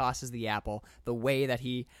way he tosses the apple, the way that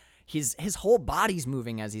his whole body's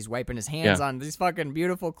moving as he's wiping his hands on these fucking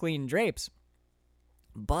beautiful clean drapes.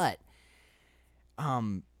 But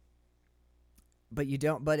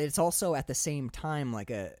it's also at the same time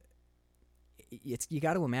like you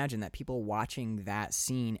got to imagine that people watching that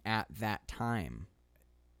scene at that time,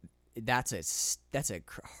 that's a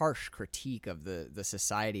harsh critique of the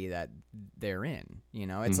society that they're in. You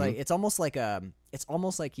know, it's like it's almost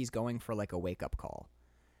like he's going for like a wake up call.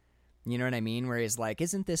 You know what I mean? Where he's like,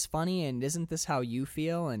 "Isn't this funny? And isn't this how you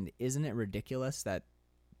feel? And isn't it ridiculous that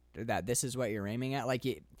this is what you're aiming at?" Like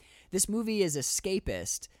this movie is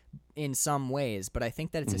escapist in some ways, but I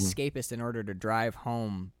think that it's escapist in order to drive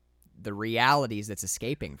home the realities that's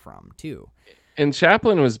escaping from too. And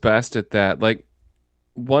Chaplin was best at that. Like,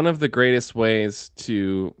 one of the greatest ways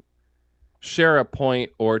to share a point,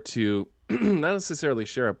 or to not necessarily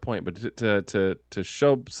share a point, but to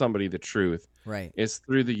show somebody the truth, Right. is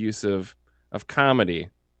through the use of comedy,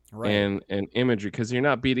 Right. and imagery, because you're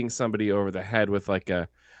not beating somebody over the head with like a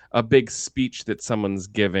big speech that someone's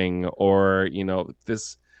giving, or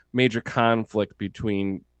this major conflict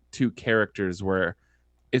between two characters where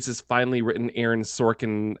it's this finely written Aaron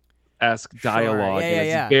Sorkin-esque dialogue, and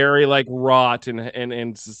it's very like wrought and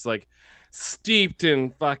it's just like steeped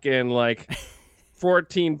in fucking like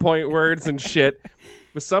 14-point words and shit.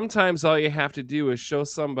 But sometimes all you have to do is show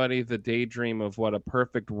somebody the daydream of what a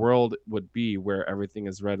perfect world would be, where everything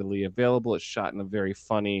is readily available. It's shot in a very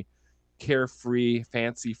funny, carefree,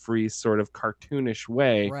 fancy-free, sort of cartoonish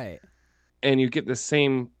way. Right. And you get the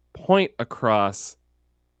same point across,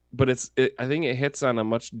 but I think it hits on a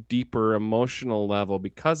much deeper emotional level,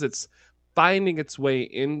 because it's finding its way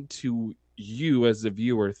into you as a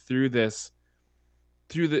viewer through the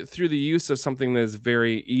use of something that is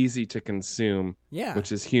very easy to consume,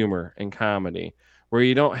 which is humor and comedy, where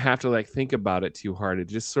you don't have to like think about it too hard. It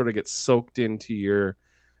just sort of gets soaked into your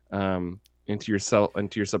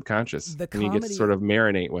subconscious, and you get to sort of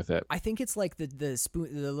marinate with it. I think it's like the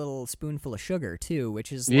little spoonful of sugar too,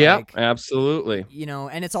 which is absolutely.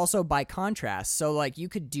 And it's also by contrast. So like you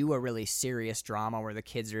could do a really serious drama where the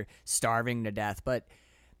kids are starving to death, but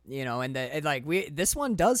this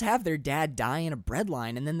one does have their dad die in a bread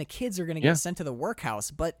line, and then the kids are going to get sent to the workhouse.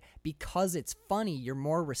 But because it's funny, you're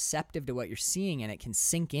more receptive to what you're seeing, and it can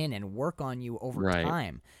sink in and work on you over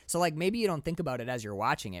time. So like maybe you don't think about it as you're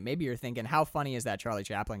watching it. Maybe you're thinking, how funny is that Charlie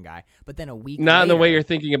Chaplin guy? But then a week not later, in the way you're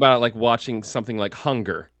thinking about it, like watching something like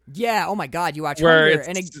Hunger. Yeah. Oh my God, you watch Where Hunger,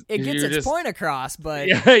 and it gets its point across, but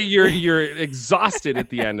you're exhausted at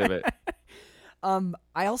the end of it.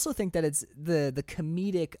 I also think that it's the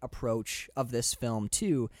comedic approach of this film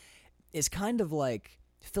too is kind of like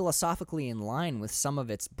philosophically in line with some of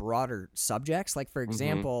its broader subjects. Like for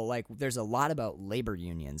example, like there's a lot about labor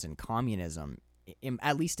unions and communism,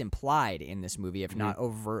 at least implied in this movie, if not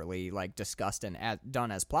overtly like discussed and done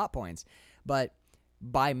as plot points. But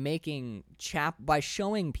by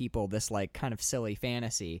showing people this like kind of silly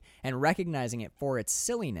fantasy and recognizing it for its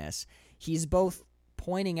silliness, he's both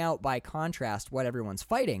pointing out by contrast what everyone's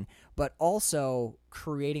fighting, but also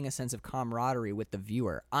creating a sense of camaraderie with the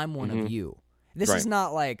viewer. I'm one of you. This is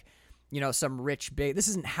not like, some rich big. This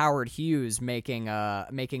isn't Howard Hughes making a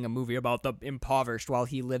movie about the impoverished while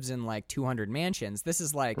he lives in like 200 mansions. This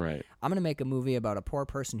is like, I'm going to make a movie about a poor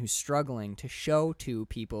person who's struggling to show to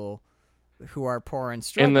people who are poor and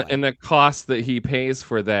struggling. And the cost that he pays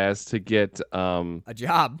for that is to get a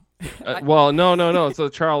job. Well, no. So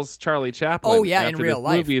Charlie Chaplin. Oh yeah, after in real this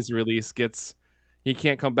life, movie's release he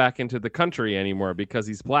can't come back into the country anymore because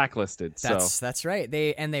he's blacklisted. That's right.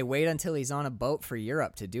 They wait until he's on a boat for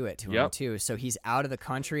Europe to do it to him too. So he's out of the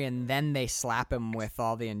country, and then they slap him with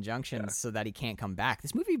all the injunctions so that he can't come back.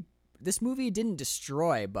 This movie didn't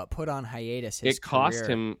destroy, but put on hiatus his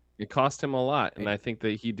career. It cost him a lot, and I think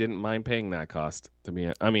that he didn't mind paying that cost.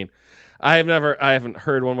 I haven't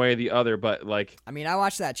heard one way or the other, but like, I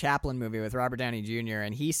watched that Chaplin movie with Robert Downey Jr.,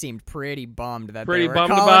 and he seemed pretty bummed that pretty they were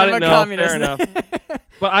bummed calling about him it. a No, communist. fair enough.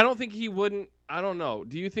 But I don't think he wouldn't. I don't know.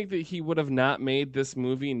 Do you think that he would have not made this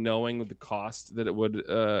movie knowing the cost that it would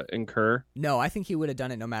incur? No, I think he would have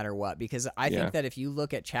done it no matter what, because I think that if you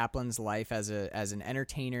look at Chaplin's life as an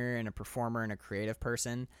entertainer and a performer and a creative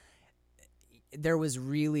person, there was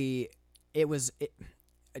really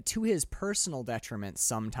to his personal detriment,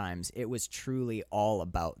 sometimes it was truly all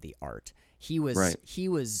about the art. He was Right. he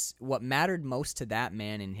was what mattered most to that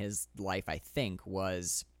man in his life, I think,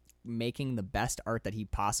 was making the best art that he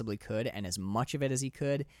possibly could and as much of it as he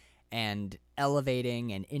could, and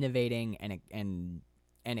elevating and innovating and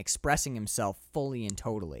expressing himself fully and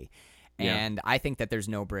totally. Yeah. And I think that there's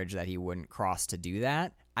no bridge that he wouldn't cross to do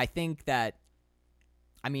that. I think that,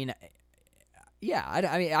 I mean, yeah,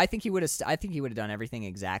 I think he would have. I think he would have done everything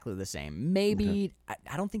exactly the same. Maybe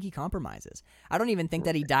I don't think he compromises. I don't even think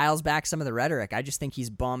that he dials back some of the rhetoric. I just think he's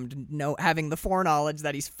bummed having the foreknowledge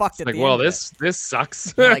that he's fucked at Like, the well, end. this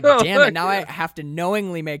sucks. Like, damn it! Now I have to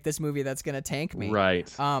knowingly make this movie that's gonna tank me.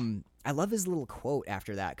 Right. I love his little quote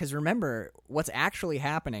after that, because remember, what's actually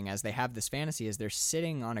happening as they have this fantasy is they're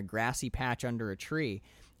sitting on a grassy patch under a tree,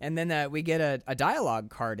 and then we get a dialogue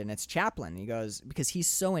card, and it's Chaplin. He goes, because he's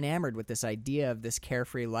so enamored with this idea of this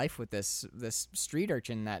carefree life with this street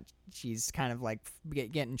urchin that she's kind of like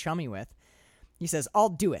getting chummy with. He says, "I'll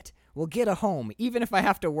do it. We'll get a home, even if I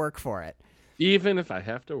have to work for it." Even if I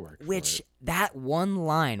have to work. Which, for it. that one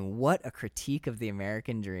line, what a critique of the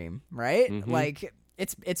American dream, right? Mhm. Like,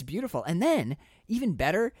 it's beautiful. And then, even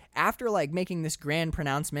better, after like making this grand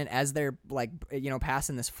pronouncement as they're like,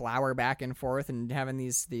 passing this flower back and forth and having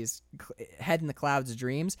these head in the clouds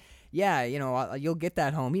dreams, yeah, you'll get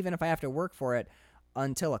that home even if I have to work for it,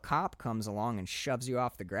 until a cop comes along and shoves you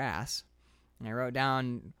off the grass. And I wrote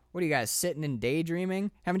down, what are you guys, sitting and daydreaming?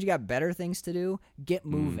 Haven't you got better things to do? Get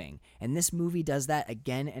moving. And this movie does that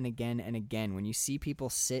again and again and again. When you see people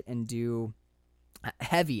sit and do,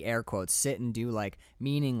 heavy air quotes, sit and do like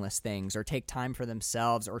meaningless things, or take time for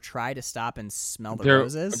themselves, or try to stop and smell the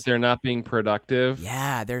roses. They're not being productive.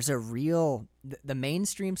 Yeah, there's a real, the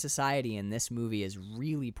mainstream society in this movie is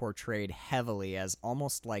really portrayed heavily as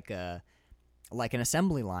almost like an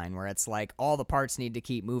assembly line, where it's like all the parts need to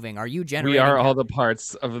keep moving. Are you generating? We are all the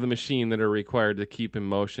parts of the machine that are required to keep in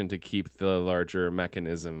motion, to keep the larger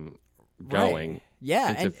mechanism going. Right.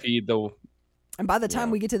 Yeah, and to feed the. And by the time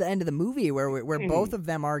we get to the end of the movie, where both of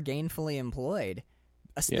them are gainfully employed,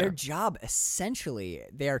 their job, essentially,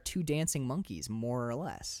 they are two dancing monkeys, more or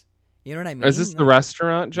less. You know what I mean? Is this the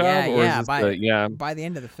restaurant job? Yeah, yeah. By the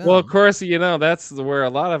end of the film. Well, of course, that's where a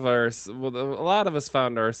lot of us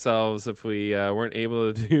found ourselves if we weren't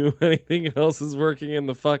able to do anything else, is working in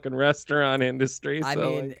the fucking restaurant industry. I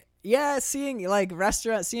mean, yeah, seeing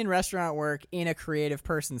restaurant work in a creative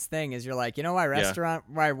person's thing is, you're like,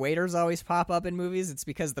 why waiters always pop up in movies? It's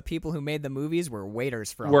because the people who made the movies were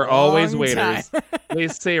waiters for a long always time. waiters. They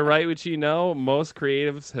say, right, which most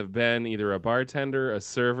creatives have been either a bartender, a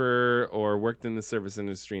server, or worked in the service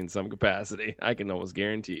industry in some capacity. I can almost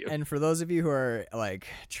guarantee you. And for those of you who are like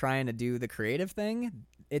trying to do the creative thing,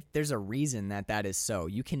 there's a reason that is so.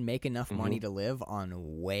 You can make enough money to live on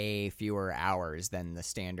way fewer hours than the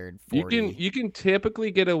standard 40. You can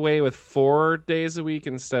typically get away with 4 days a week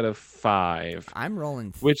instead of 5. I'm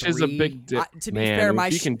rolling 3. Which is a big to be fair,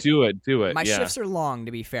 if you can do it. My shifts are long,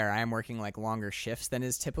 to be fair. I am working like longer shifts than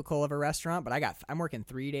is typical of a restaurant, but I'm working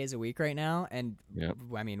 3 days a week right now, and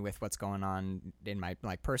I mean, with what's going on in my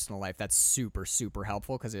like personal life, that's super, super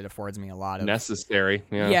helpful, because it affords me a lot of necessary.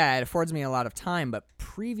 Yeah, it affords me a lot of time. But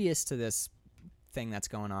previous to this thing that's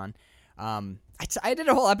going on, I did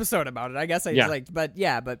a whole episode about it. I guess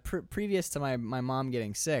but previous to my mom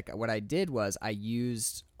getting sick, what I did was I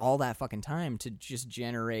used all that fucking time to just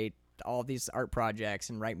generate all these art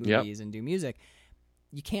projects and write movies and do music.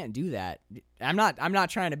 You can't do that. I'm not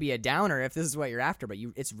trying to be a downer if this is what you're after, but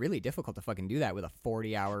it's really difficult to fucking do that with a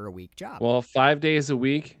 40-hour-a-week job. Well, 5 days a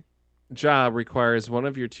week job requires one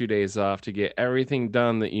of your 2 days off to get everything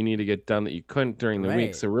done that you need to get done that you couldn't during the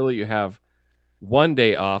week. So really, you have 1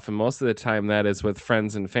 day off, and most of the time that is with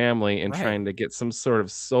friends and family, and trying to get some sort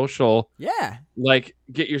of social, like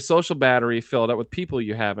get your social battery filled up with people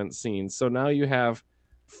you haven't seen. So now you have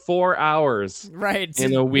 4 hours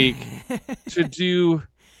in a week to do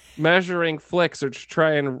measuring flicks, or to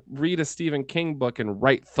try and read a Stephen King book and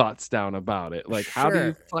write thoughts down about it. Like, how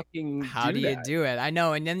do you do it? I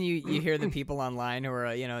know. And then you hear the people online who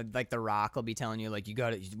are, like The Rock will be telling you, like,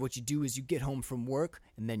 what you do is you get home from work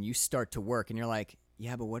and then you start to work, and you're like,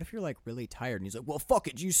 yeah, but what if you're like really tired? And he's like, well, fuck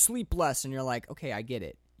it, you sleep less. And you're like, okay, I get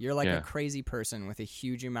it. You're like a crazy person with a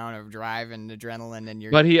huge amount of drive and adrenaline, and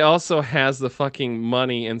But he also has the fucking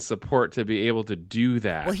money and support to be able to do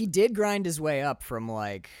that. Well, he did grind his way up from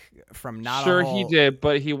not. Sure, he did,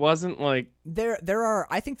 but he wasn't like.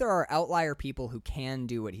 I think there are outlier people who can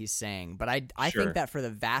do what he's saying, but I think that for the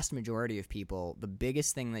vast majority of people, the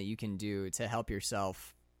biggest thing that you can do to help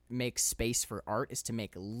yourself make space for art is to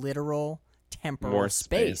make literal temporal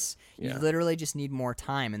space. You literally just need more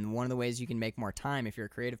time, and one of the ways you can make more time if you're a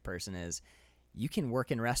creative person is you can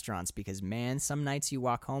work in restaurants because, man, some nights you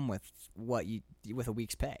walk home with with a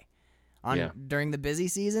week's pay. During the busy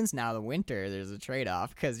seasons, now the winter, there's a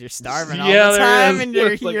trade-off because you're starving all the time, and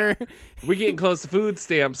you're we getting close to food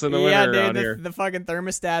stamps in the winter around here. The fucking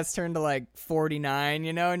thermostats turn to like 49,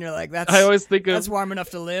 and you're like, I always think that's warm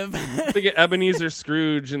enough to live. I think of Ebenezer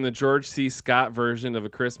Scrooge in the George C. Scott version of A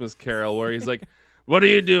Christmas Carol, where he's like, "What are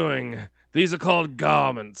you doing? These are called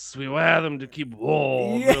garments. We wear them to keep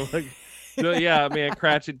warm." Yeah. Like, so, yeah, man,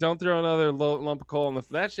 Cratchit, don't throw another lump of coal in the.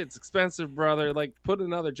 That shit's expensive, brother. Like, put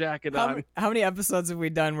another jacket on. How many episodes have we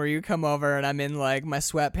done where you come over and I'm in like my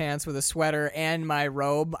sweatpants with a sweater and my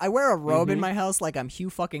robe? I wear a robe in my house like I'm Hugh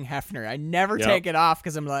fucking Hefner. I never take it off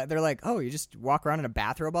because I'm like, they're like, oh, you just walk around in a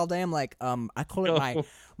bathrobe all day. I'm like, I call it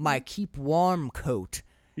my keep warm coat.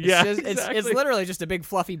 It's literally just a big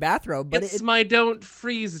fluffy bathrobe, but it's my don't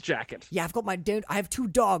freeze jacket. Yeah, I have 2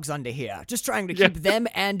 dogs under here, just trying to keep them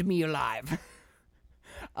and me alive.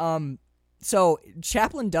 So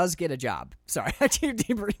Chaplin does get a job. Sorry, I keep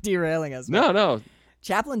derailing us. No.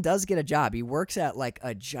 Chaplin does get a job. He works at like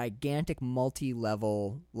a gigantic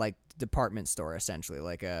multi-level like department store, essentially,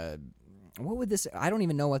 like a. What would this? I don't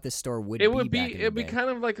even know what this store would be. It'd be kind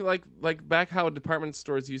of like back how department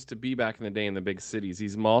stores used to be back in the day in the big cities.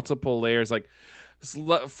 These multiple layers, like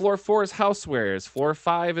floor 4 is housewares, floor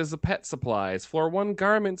 5 is the pet supplies, floor 1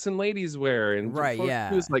 garments and ladies wear, and floor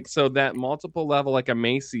 2 is like so that multiple level like a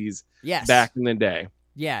Macy's. Back in the day.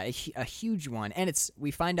 Yeah, a huge one, and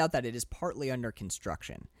we find out that it is partly under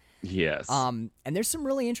construction. Yes. And there's some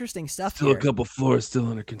really interesting stuff here. Still a couple floors still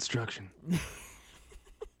under construction.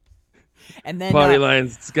 And then Party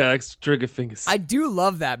lines, it's got extra trigger fingers. I do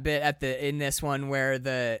love that bit in this one where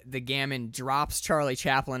the gammon drops Charlie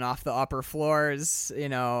Chaplin off the upper floors,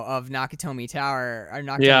 of Nakatomi Tower or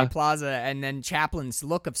Nakatomi Plaza, and then Chaplin's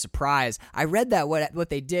look of surprise. I read that what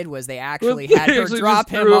they did was they actually had her drop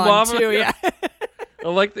him on too. Yeah.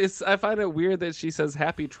 Like this, I find it weird that she says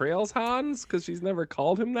 "Happy Trails, Hans," because she's never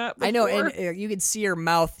called him that before. I know, and you can see her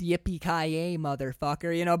mouth, "Yippee-ki-yay,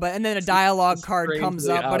 motherfucker," But and then a dialogue card comes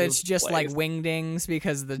up, but it's just like wingdings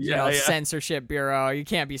because the censorship bureau. You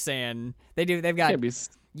can't be saying they've got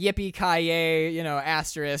 "Yippee-ki-yay,"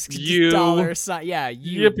 asterisk, dollar sign. Yeah,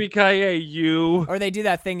 you. Yippee-ki-yay, you. Or they do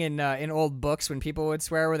that thing in old books when people would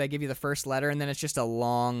swear, where they give you the first letter and then it's just a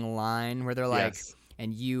long line where they're like. Yes.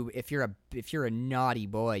 And if you're a naughty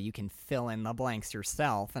boy, you can fill in the blanks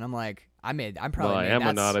yourself. And I'm like, I am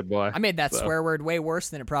a naughty boy. I made that swear word way worse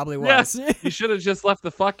than it probably was. Yes, you should have just left the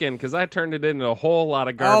fuck in because I turned it into a whole lot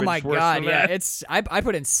of garbage. Oh my god, yeah. I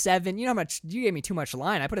put in 7. You know how much you gave me too much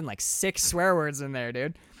line. I put in like 6 swear words in there,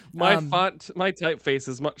 dude. My my typeface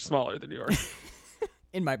is much smaller than yours.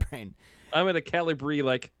 In my brain, I'm at a Calibri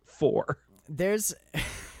like 4. There's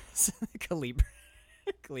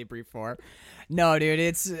Calibri 4. No, dude,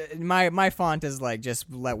 it's my font is like just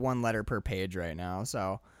one letter per page right now.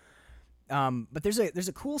 So, but there's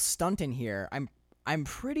a cool stunt in here. I'm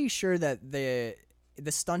pretty sure that the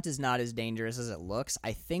stunt is not as dangerous as it looks.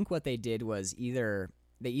 I think what they did was they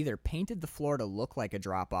either painted the floor to look like a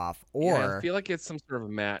drop off, or I feel like it's some sort of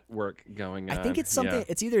matte work going on. I think it's something. Yeah.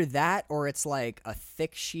 It's either that or it's like a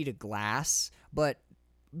thick sheet of glass, but.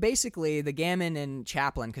 Basically, the gammon and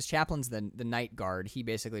Chaplin, because Chaplin's the night guard, he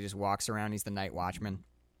basically just walks around. He's the night watchman,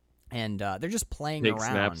 and they're just playing around.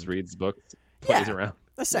 Snaps, reads books, plays around.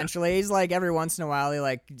 Essentially, he's like every once in a while he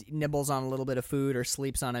like nibbles on a little bit of food or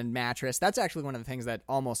sleeps on a mattress. That's actually one of the things that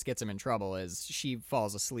almost gets him in trouble. Is she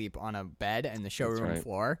falls asleep on a bed in the showroom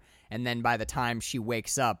floor, and then by the time she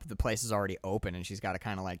wakes up, the place is already open, and she's got to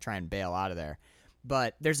kind of like try and bail out of there.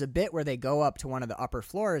 But there's a bit where they go up to one of the upper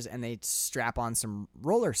floors and they strap on some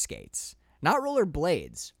roller skates. Not roller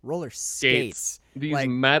blades, roller skates. These like,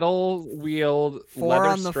 metal wheeled 4 leather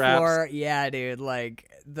on the straps. Floor. Yeah, dude.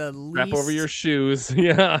 Like the strap least... over your shoes.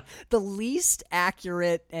 Yeah. The least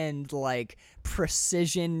accurate and like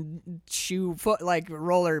precision foot like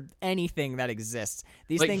roller anything that exists.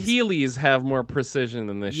 These like things... Heelys have more precision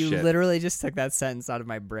than this shit. You literally just took that sentence out of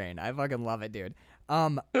my brain. I fucking love it, dude.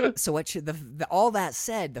 So all that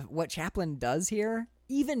said, what Chaplin does here,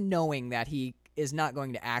 even knowing that he is not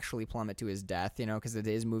going to actually plummet to his death, because it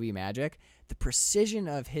is movie magic, the precision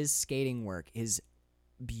of his skating work is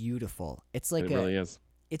beautiful. It's like it really is.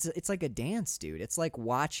 It's like a dance, dude. It's like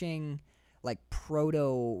watching like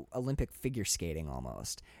proto Olympic figure skating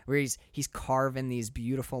almost, where he's carving these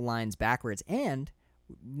beautiful lines backwards. And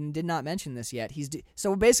did not mention this yet.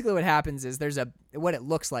 So basically what happens is what it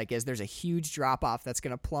looks like is there's a huge drop off that's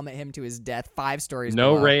going to plummet him to his death 5 stories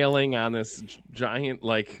no below. Railing on this giant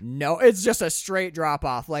no, it's just a straight drop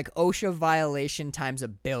off, like OSHA violation times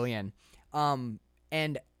 1 billion.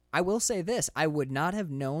 And I will say this: I would not have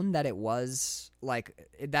known that it was like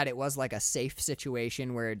a safe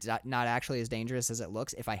situation where it's not actually as dangerous as it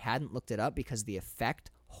looks if I hadn't looked it up, because the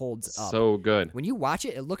effect holds up. So good. When you watch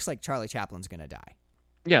it, it looks like Charlie Chaplin's gonna die.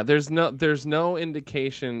 Yeah, there's no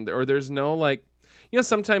indication, or there's no like,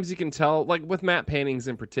 sometimes you can tell, like with matte paintings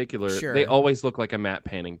in particular, Sure. they always look like a matte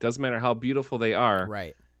painting. Doesn't matter how beautiful they are.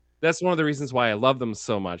 Right. That's one of the reasons why I love them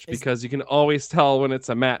so much, because you can always tell when it's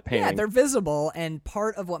a matte painting. Yeah, they're visible, and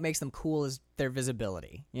part of what makes them cool is their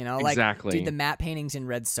visibility. Like, Exactly. dude, the matte paintings in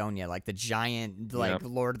Red Sonja, like the giant, like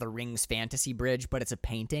Lord of the Rings fantasy bridge, but it's a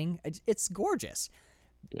painting. It's gorgeous.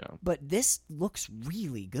 Yeah. But this looks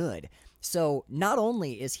really good. So not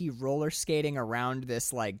only is he roller skating around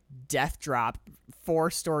this like death drop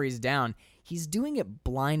 4 stories down, he's doing it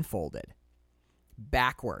blindfolded,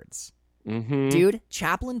 backwards. Mm-hmm. Dude,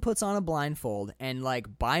 Chaplin puts on a blindfold, and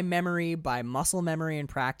like by muscle memory and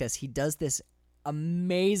practice, he does this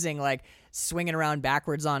amazing like swinging around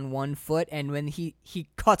backwards on one foot, and when he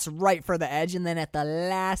cuts right for the edge, and then at the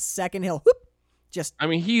last second he'll whoop.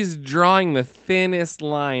 He's drawing the thinnest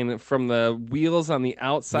line from the wheels on the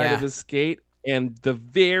outside of his skate and the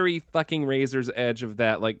very fucking razor's edge of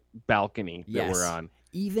that like balcony that we're on.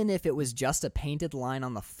 Even if it was just a painted line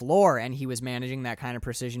on the floor and he was managing that kind of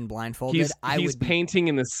precision blindfolded, he's painting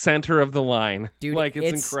in the center of the line. Dude, like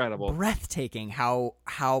it's incredible. Breathtaking how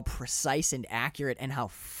precise and accurate and how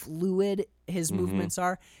fluid his movements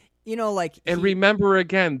are. Remember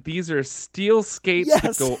again, these are steel skates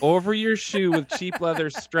that go over your shoe with cheap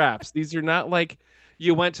leather straps. These are not like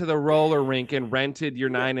you went to the roller rink and rented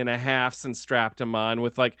your 9.5s and strapped them on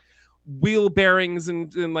with like wheel bearings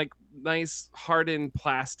and like nice hardened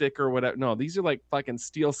plastic or whatever. No, these are like fucking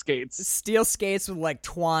steel skates. Steel skates with like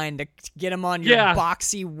twine to get them on your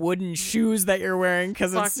boxy wooden shoes that you're wearing,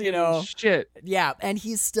 because it's shit. Yeah, and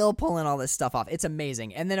he's still pulling all this stuff off. It's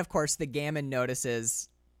amazing. And then of course the Gammon notices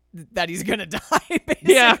that he's gonna die,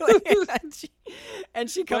 basically. Yeah. and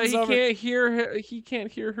she comes over. He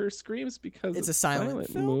can't hear her screams because it's a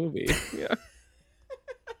silent movie. Yeah.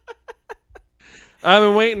 I've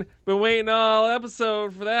been waiting all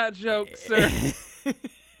episode for that joke, sir.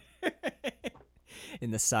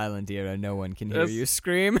 In the silent era, no one can hear you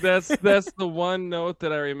scream. That's the one note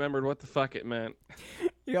that I remembered what the fuck it meant.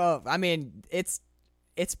 It's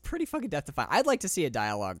pretty fucking death-defying. I'd like to see a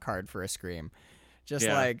dialogue card for a scream. All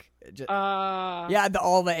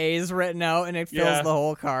the A's written out, and it fills the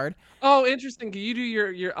whole card. Oh, interesting. You do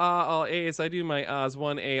your all A's. I do my A's,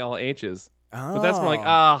 1 A, all H's. Oh. But that's more like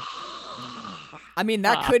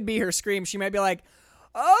that could be her scream. She might be like,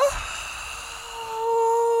 oh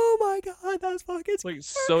my god, that's fucking scary. Like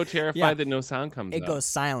so terrified that no sound comes out. It goes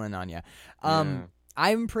silent on you.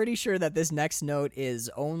 I'm pretty sure that this next note is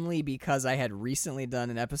only because I had recently done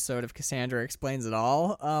an episode of Cassandra Explains It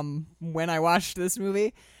All when I watched this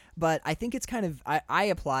movie. But I think it's kind of I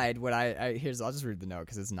applied what I'll just read the note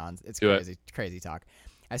because it's crazy talk.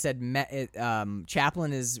 I said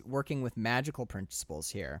Chaplin is working with magical principles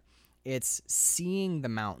here. It's seeing the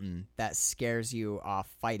mountain that scares you off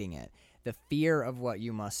fighting it. The fear of what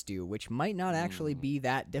you must do, which might not actually be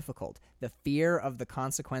that difficult. The fear of the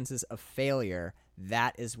consequences of failure,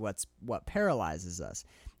 that is what paralyzes us.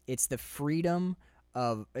 It's the freedom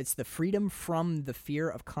from the fear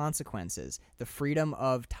of consequences, the freedom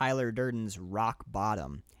of Tyler Durden's rock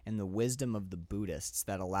bottom, and the wisdom of the Buddhists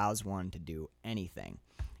that allows one to do anything.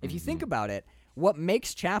 If you think about it, what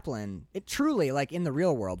makes Chaplin, it truly, like in the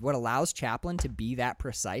real world, what allows Chaplin to be that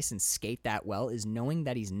precise and skate that well is knowing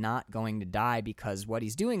that he's not going to die because what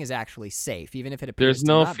he's doing is actually safe, even if it appears there's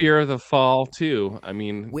no fear of the fall, too. I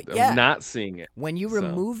mean, of not seeing it. When you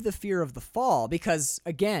remove the fear of the fall, because,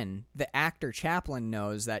 again, the actor Chaplin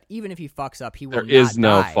knows that even if he fucks up, he will not die. There is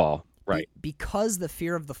no fall, right. Because the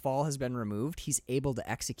fear of the fall has been removed, he's able to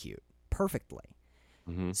execute perfectly.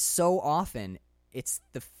 Mm-hmm. So often, it's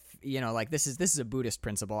this is a Buddhist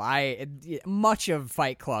principle. Much of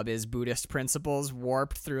Fight Club is Buddhist principles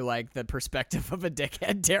warped through like the perspective of a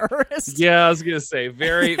dickhead terrorist. Yeah, I was gonna say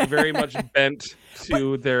very, very much bent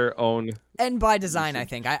to their own. And by design, I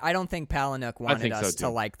think. I don't think Palahniuk wanted us to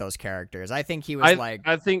like those characters. I think he was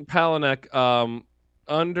I think Palahniuk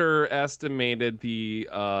underestimated the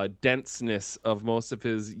denseness of most of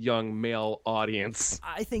his young male audience.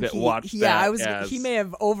 I think he may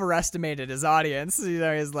have overestimated his audience.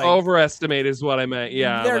 He's like overestimate is what I meant.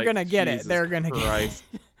 Yeah, they're gonna get it. They're gonna get it.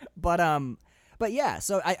 But yeah.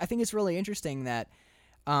 So I think it's really interesting that,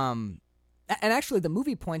 and actually the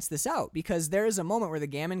movie points this out because there is a moment where the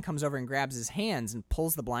Gammon comes over and grabs his hands and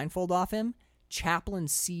pulls the blindfold off him. Chaplin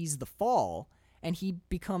sees the fall. and he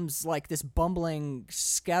becomes like this bumbling,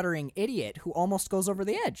 scattering idiot who almost goes over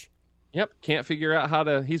the edge. Yep, can't figure out how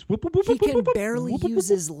to. He's He can barely use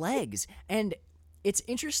his legs, and it's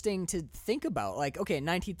interesting to think about. Like, okay, in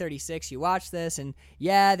 1936, you watch this, and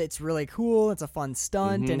yeah, it's really cool. It's a fun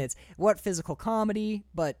stunt, and it's what physical comedy,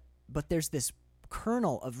 but there's this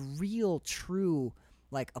kernel of real, true,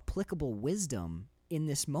 like applicable wisdom in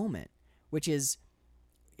this moment, which is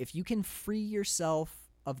if you can free yourself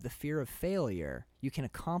of the fear of failure, you can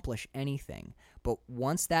accomplish anything. But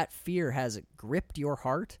once that fear has gripped your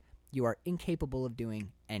heart, you are incapable of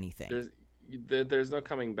doing anything. There's no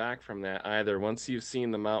coming back from that either. Once you've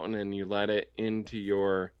seen the mountain and you let it into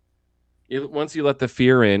your, once you let the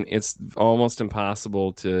fear in, it's almost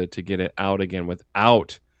impossible to get it out again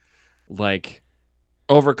without like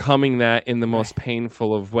overcoming that in the most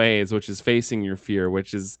painful of ways, which is facing your fear,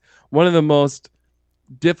 which is one of the most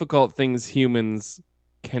difficult things humans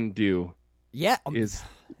can do. Yeah. Is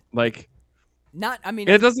like, and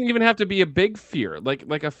it doesn't even have to be a big fear,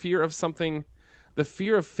 like a fear of something. The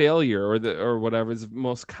fear of failure or whatever is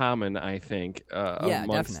most common, I think,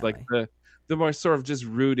 amongst definitely. like the more sort of just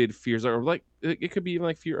rooted fears, or like it could be even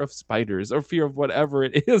like fear of spiders or fear of whatever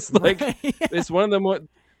it is. Like it's one of the more.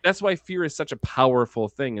 That's why fear is such a powerful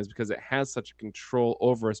thing, is because it has such a control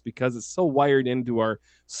over us, because it's so wired into our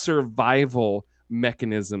survival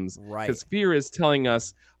mechanisms. Right. Because fear is telling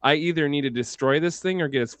us, I either need to destroy this thing or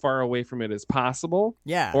get as far away from it as possible.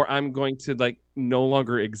 Yeah. Or I'm going to like no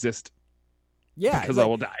longer exist. Yeah. Because I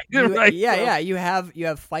will die. Right? Yeah. You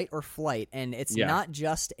have fight or flight, and it's Yeah. not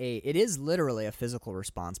just it is literally a physical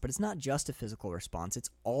response, but it's not just a physical response. It's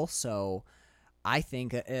also, I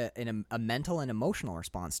think, a mental and emotional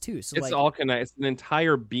response too. So it's like, all connected. It's an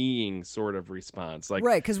entire being sort of response. Like,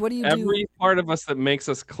 right? Because what do you every do? part of us that makes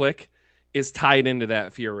us click is tied into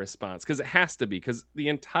that fear response, because it has to be, because the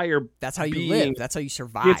entire That's how you being, live. That's how you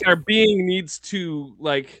survive. the entire being needs to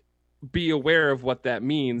like be aware of what that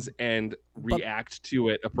means and react to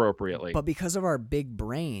it appropriately. But because of our big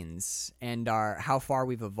brains and how far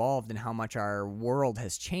we've evolved and how much our world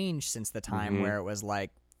has changed since the time where it was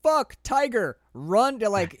like, fuck, tiger, run, to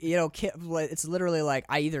like, it's literally like,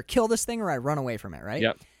 I either kill this thing or I run away from it, right?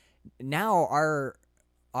 Yep. Now our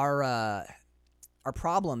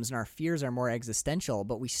problems and our fears are more existential,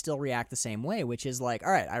 but we still react the same way, which is like,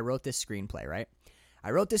 all right, I wrote this screenplay, right?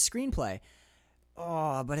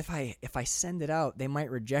 Oh, but if I send it out, they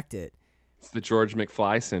might reject it. It's the George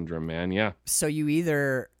McFly syndrome, man. Yeah. So you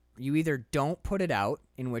either don't put it out,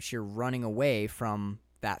 in which you're running away from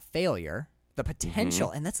that failure, the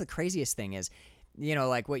potential, and that's the craziest thing is,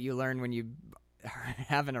 like what you learn when you are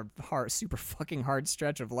having a super fucking hard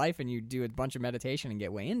stretch of life and you do a bunch of meditation and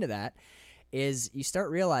get way into that, is you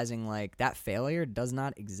start realizing like that failure does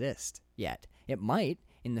not exist yet. It might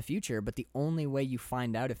in the future, but the only way you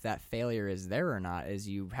find out if that failure is there or not is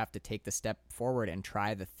you have to take the step forward and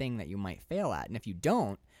try the thing that you might fail at. And if you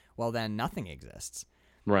don't, well, then nothing exists.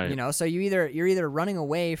 Right. So you're either running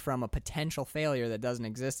away from a potential failure that doesn't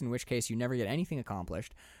exist, in which case you never get anything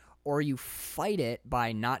accomplished, or you fight it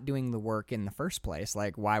by not doing the work in the first place.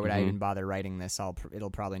 Like, why would I even bother writing this?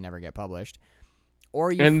 It'll probably never get published.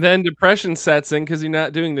 And then depression sets in because you're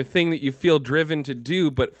not doing the thing that you feel driven to do,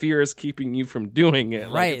 but fear is keeping you from doing it.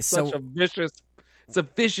 Right. Like, it's a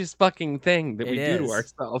vicious fucking thing that we do to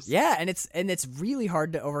ourselves. Yeah, and it's really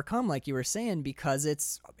hard to overcome, like you were saying, because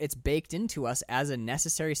it's baked into us as a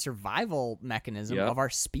necessary survival mechanism of our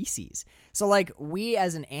species. So like, we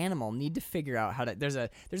as an animal need to figure out how to. There's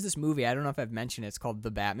this movie, I don't know if I've mentioned it, it's called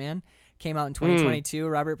The Batman. Came out in 2022,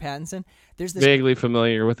 Robert Pattinson. There's this vaguely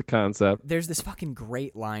familiar with the concept. There's this fucking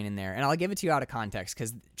great line in there, and I'll give it to you out of context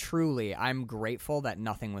because truly, I'm grateful that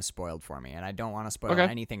nothing was spoiled for me, and I don't want to spoil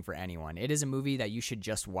anything for anyone. It is a movie that you should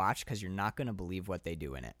just watch because you're not going to believe what they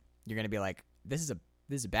do in it. You're going to be like, this is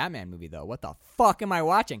a Batman movie though. What the fuck am I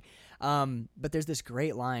watching? But there's this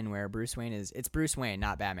great line where it's Bruce Wayne,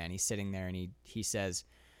 not Batman. He's sitting there and he says,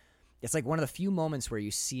 it's like one of the few moments where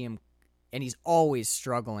you see him, and he's always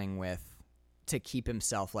struggling to keep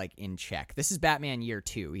himself like in check. This is Batman year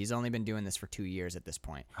 2. He's only been doing this for 2 years at this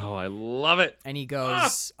point. Oh, I love it. And he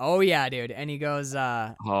goes, oh yeah, dude. And he goes,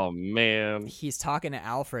 oh man. He's talking to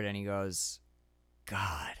Alfred and he goes,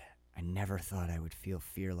 God, I never thought I would feel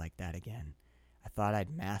fear like that again. I thought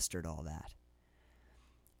I'd mastered all that.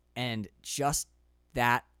 And just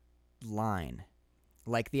that line,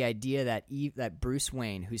 like the idea that Bruce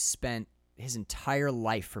Wayne, who's spent his entire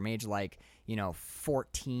life from age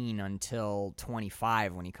 14 until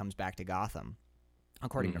 25 when he comes back to Gotham,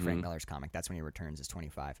 according to Frank Miller's comic. That's when he returns as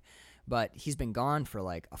 25. but he's been gone for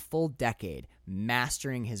like a full decade,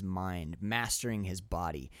 mastering his mind, mastering his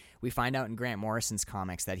body. We find out in Grant Morrison's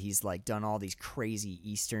comics that he's like done all these crazy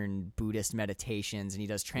Eastern Buddhist meditations, and he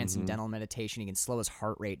does transcendental meditation. He can slow his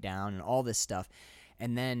heart rate down and all this stuff.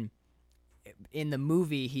 And then in the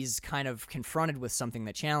movie, he's kind of confronted with something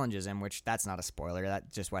that challenges him, which that's not a spoiler.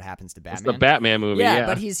 That's just what happens to Batman. It's the Batman movie. Yeah,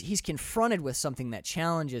 but he's confronted with something that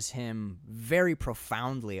challenges him very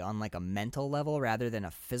profoundly on like a mental level rather than a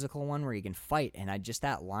physical one where he can fight. And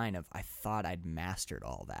that line of, I thought I'd mastered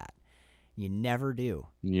all that. You never do.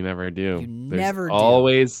 You never do.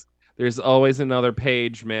 There's always another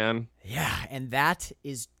page, man. Yeah, and that's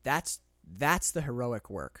the heroic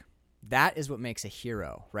work. That is what makes a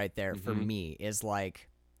hero right there for me, is like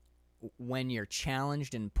when you're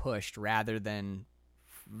challenged and pushed rather than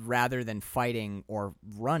fighting or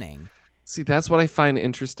running. See, that's what I find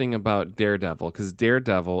interesting about Daredevil, because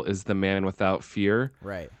Daredevil is the man without fear.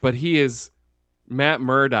 Right. But Matt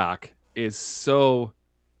Murdock is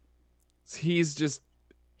he's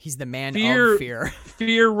the man of fear.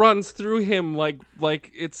 Fear runs through him like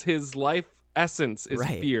it's his life essence is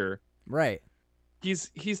fear. Right.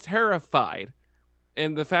 He's terrified,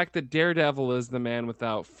 and the fact that Daredevil is the man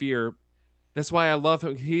without fear, that's why I love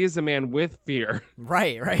him. He is a man with fear,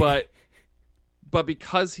 right. But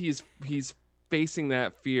because he's facing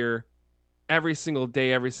that fear every single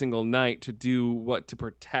day, every single night to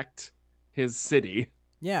protect his city,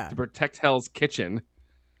 to protect Hell's Kitchen,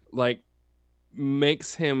 like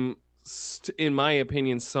makes him, in my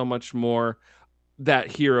opinion, so much more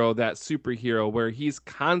that hero, that superhero, where he's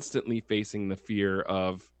constantly facing the fear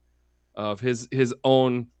of his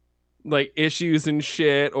own like issues and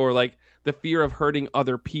shit, or like the fear of hurting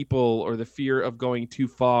other people, or the fear of going too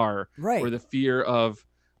far, right, or the fear of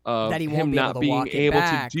that he him not being able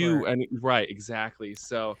to do any right, exactly.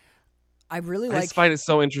 So I just find it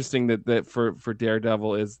so interesting that for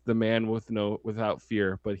Daredevil is the man without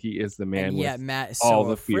fear, but he is the man with Matt is all so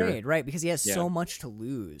the afraid, fear, right? Because he has so much to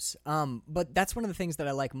lose. But that's one of the things that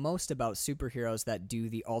I like most about superheroes that do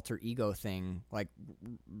the alter ego thing, like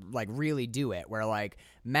really do it. Where like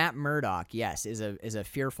Matt Murdock, yes, is a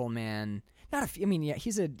fearful man.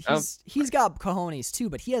 He's got cojones too,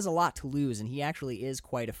 but he has a lot to lose, and he actually is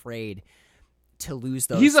quite afraid to lose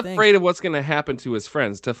those He's things. afraid of what's going to happen to his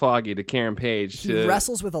friends, to Foggy, to Karen Page. He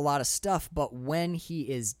wrestles with a lot of stuff, but when he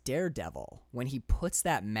is Daredevil, when he puts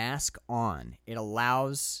that mask on, it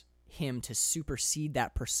allows him to supersede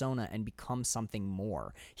that persona and become something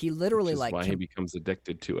more. He literally he becomes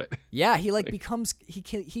addicted to it. Yeah, he becomes he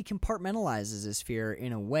compartmentalizes his fear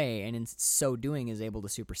in a way, and in so doing is able to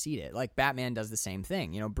supersede it. Like Batman does the same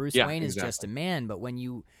thing. Bruce Wayne is just a man, but when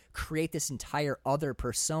you create this entire other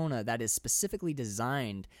persona that is specifically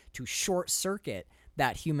designed to short circuit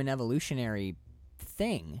that human evolutionary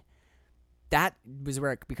thing, that was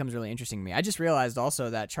where it becomes really interesting to me. I just realized also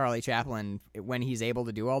that Charlie Chaplin, when he's able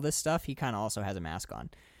to do all this stuff, he kind of also has a mask on.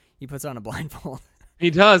 He puts on a blindfold. He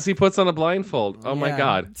does. He puts on a blindfold. Oh my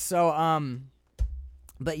God. So,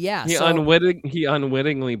 but yeah. He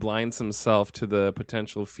unwittingly blinds himself to the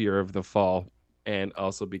potential fear of the fall, and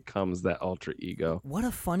also becomes that alter ego. What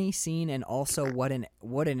a funny scene, and also what an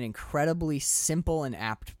incredibly simple and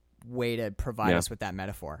apt way to provide us with that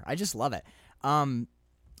metaphor. I just love it.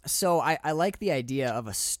 So I like the idea of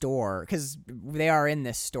a store, because they are in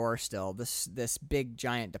this store still, this big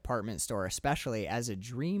giant department store, especially as a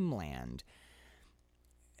dreamland.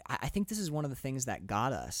 I think this is one of the things that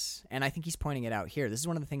got us, and I think he's pointing it out here. This is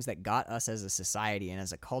one of the things that got us as a society and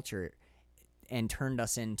as a culture and turned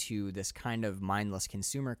us into this kind of mindless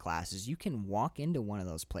consumer class. Is you can walk into one of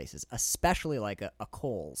those places, especially like a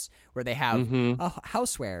Kohl's, where they have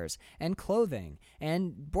housewares and clothing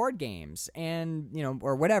and board games and,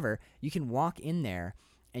 or whatever. You can walk in there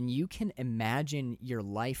and you can imagine your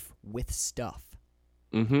life with stuff.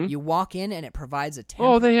 Mm-hmm. You walk in and it provides a template.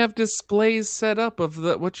 Oh, they have displays set up of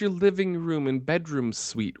what your living room and bedroom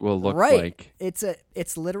suite will look like.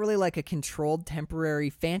 It's literally like a controlled temporary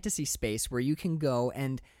fantasy space where you can go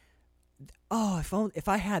and, if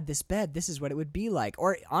I had this bed, this is what it would be like.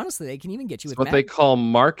 Or honestly, they can even get you with what they call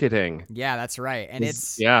marketing. Yeah, that's right. And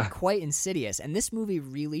it's quite insidious. And this movie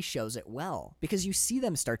really shows it well, because you see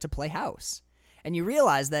them start to play house. And you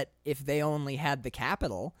realize that if they only had the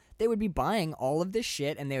capital, they would be buying all of this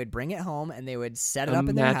shit, and they would bring it home, and they would set it up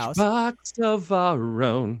in their house. A matchbox of our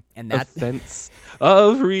own, a fence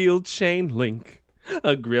of real chain link,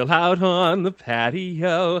 a grill out on the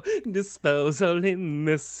patio, disposal in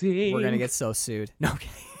the sink. We're gonna get so sued. No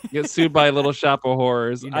kidding. Get sued by Little Shop of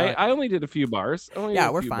Horrors. I only did a few bars.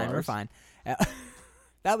 We're fine.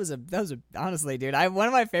 That was honestly, dude. One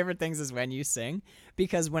of my favorite things is when you sing,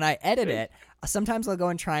 because when I edit it, sometimes I'll go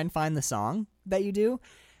and try and find the song that you do.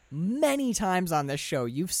 Many times on this show,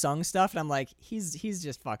 you've sung stuff, and I'm like, he's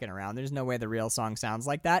just fucking around. There's no way the real song sounds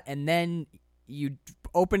like that. And then you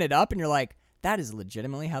open it up, and you're like, that is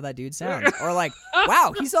legitimately how that dude sounds. Or like,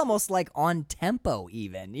 wow, he's almost like on tempo.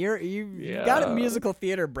 Even you've got a musical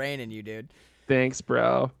theater brain in you, dude. Thanks,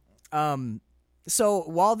 bro. So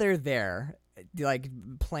while they're there, like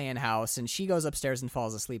playing house, and she goes upstairs and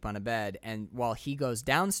falls asleep on a bed, and while he goes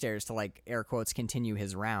downstairs to, like, air quotes, continue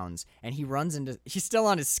his rounds, and he's still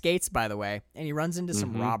on his skates, by the way, and he runs into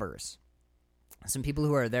some robbers, some people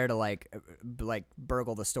who are there to like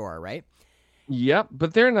burgle the store, right? Yep,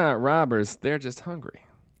 but they're not robbers, they're just hungry.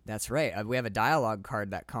 That's right. We have a dialogue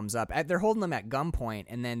card that comes up. They're holding them at gunpoint,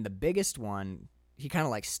 and then the biggest one, he kind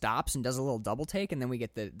of like stops and does a little double take, and then we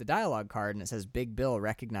get the dialogue card, and it says Big Bill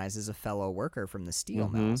recognizes a fellow worker from the steel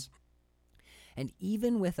mills. And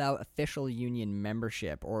even without official union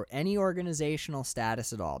membership or any organizational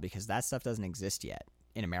status at all, because that stuff doesn't exist yet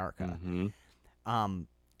in America,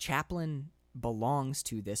 Chaplin belongs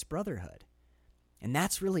to this brotherhood. And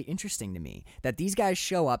that's really interesting to me, that these guys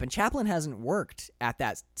show up, and Chaplin hasn't worked at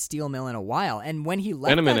that steel mill in a while. And when he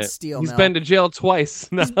left that steel mill... He's been to jail twice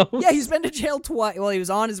now. He's been to jail twice. Well, he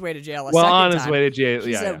was on his way to jail a second time. His way to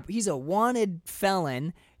jail, He's a wanted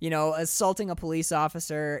felon, assaulting a police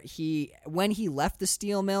officer. When he left the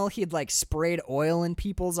steel mill, he had, like, sprayed oil in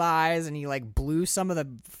people's eyes, and he, like, blew some of the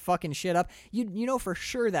fucking shit up. You know for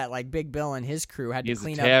sure that, like, Big Bill and his crew had to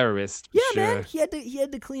clean up... He's a terrorist, man. He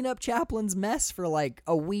had to clean up Chaplin's mess for, like,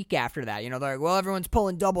 a week after that. They're like, well, everyone's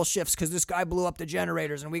pulling double shifts because this guy blew up the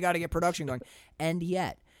generators, and we got to get production going. And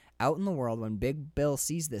yet, out in the world, when Big Bill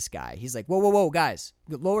sees this guy, he's like, whoa, guys,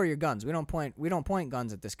 lower your guns. We don't point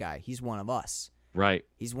guns at this guy. He's one of us. Right.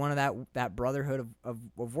 He's one of that brotherhood of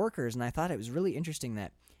workers, and I thought it was really interesting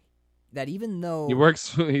that even though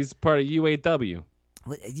he's part of UAW.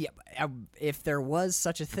 Yeah, if there was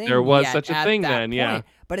such a thing, then.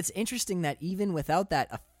 But it's interesting that even without that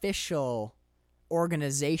official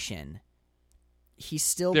organization, he's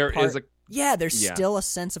still there's still a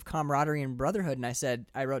sense of camaraderie and brotherhood. And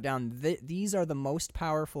I wrote down these are the most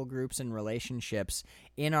powerful groups and relationships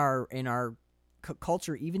in our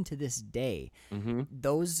culture, even to this day.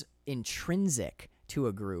 Those intrinsic to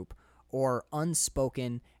a group or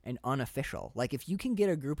unspoken and unofficial. Like, if you can get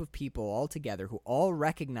a group of people all together who all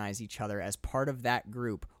recognize each other as part of that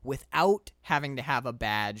group without having to have a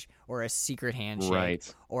badge or a secret handshake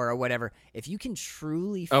or whatever, if you can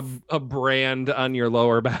truly a brand on your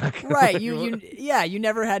lower back, right? You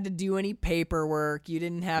never had to do any paperwork. You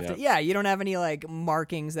didn't have to. Yeah, you don't have any, like,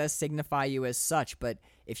 markings that signify you as such. But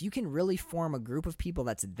if you can really form a group of people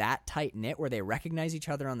that's that tight knit, where they recognize each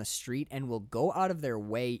other on the street and will go out of their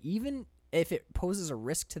way, even if it poses a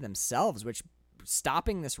risk to themselves, which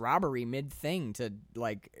stopping this robbery mid-thing to,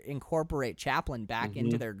 like, incorporate Chaplin back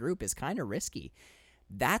into their group is kind of risky.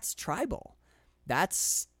 That's tribal.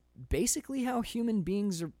 That's basically how human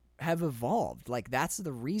beings have evolved. Like, that's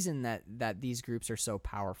the reason that these groups are so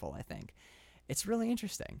powerful, I think. It's really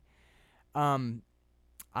interesting.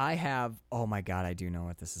 I have... Oh, my God, I do know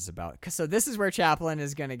what this is about. So this is where Chaplin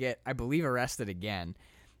is going to get, I believe, arrested again,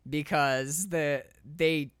 because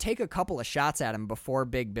they take a couple of shots at him before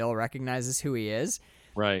Big Bill recognizes who he is.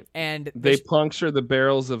 Right. And they puncture the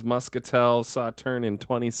barrels of Muscatel Sauterne in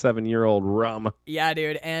 27-year-old rum. Yeah,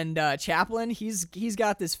 dude. And Chaplin, he's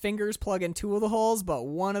got his fingers plugging two of the holes, but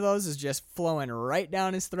one of those is just flowing right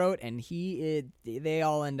down his throat, and they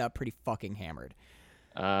all end up pretty fucking hammered.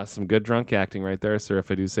 Some good drunk acting right there, sir,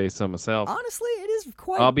 if I do say so myself. Honestly, it is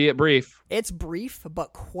quite... Albeit brief. It's brief,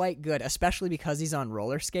 but quite good, especially because he's on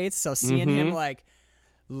roller skates. So seeing him, like...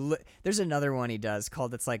 There's another one he does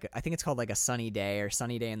called, I think it's called, like, A Sunny Day or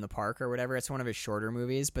Sunny Day in the Park or whatever. It's one of his shorter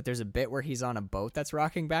movies, but there's a bit where he's on a boat that's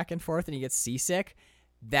rocking back and forth and he gets seasick.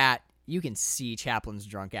 That... You can see Chaplin's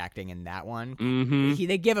drunk acting in that one.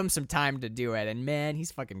 They give him some time to do it, and man,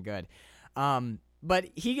 he's fucking good. But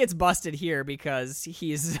he gets busted here because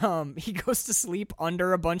he goes to sleep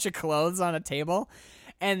under a bunch of clothes on a table,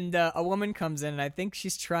 and a woman comes in, and I think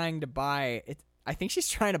she's trying to buy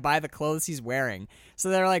the clothes he's wearing. So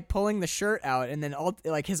they're, like, pulling the shirt out, and then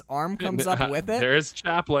his arm comes up with it. There's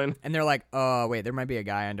Chaplin, and they're like, "Oh wait, there might be a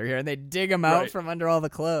guy under here," and they dig him out from under all the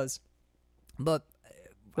clothes. But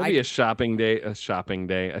it'd be a shocking shopping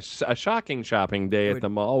day at the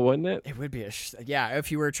mall, wouldn't it? It would be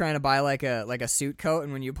if you were trying to buy like a suit coat,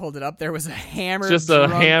 and when you pulled it up, there was a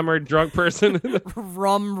hammered drunk person,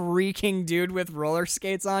 rum reeking dude with roller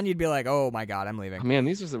skates on. You'd be like, oh my God, I'm leaving. Man,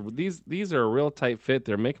 these are a real tight fit.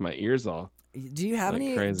 They're making my ears all. Do you have Like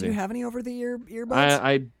any? crazy. Do you have any over the earbuds?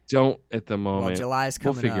 I don't at the Well, moment. July's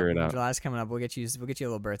coming We'll figure up. it out. July's coming up. We'll get you a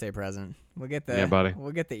little birthday present. We'll get the Yeah, buddy.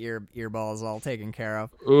 We'll get the earballs all taken care of.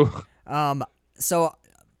 Ooh. So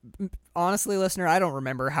honestly, listener, I don't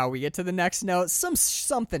remember how we get to the next note.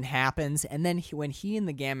 Something happens, and then when he and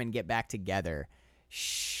the gammon get back together,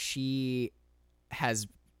 she has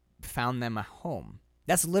found them a home.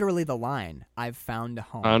 That's literally the line. I've found a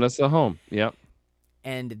home. Found us a home. Yep.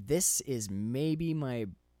 And this might be my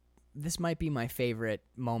favorite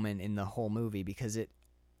moment in the whole movie because it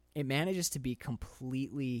manages to be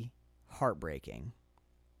completely heartbreaking.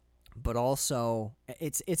 But also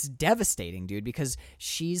it's devastating, dude, because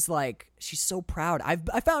she's so proud. I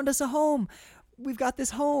found us a home. We've got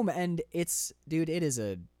this home, and it's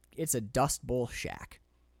a dust bowl shack.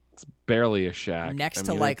 It's barely a shack. Next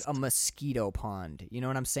to a mosquito pond. You know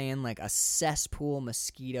what I'm saying? Like a cesspool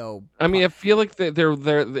mosquito. I mean, I feel like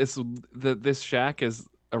this shack is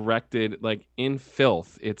erected like in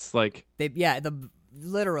filth. It's like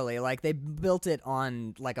literally, like, they built it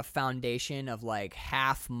on, like, a foundation of, like,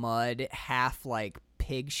 half mud, half, like,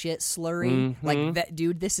 pig shit slurry. Mm-hmm. Like, that,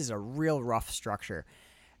 dude, this is a real rough structure.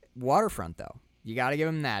 Waterfront, though. You gotta give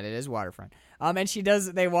him that. It is waterfront. And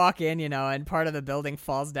they walk in, and part of the building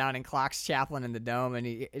falls down and clocks Chaplin in the dome,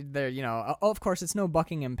 and they're, of course, it's no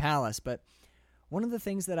Buckingham Palace, but one of the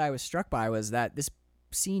things that I was struck by was that this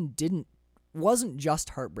scene wasn't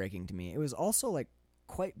just heartbreaking to me. It was also, like,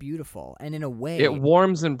 quite beautiful, and in a way it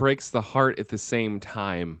warms and breaks the heart at the same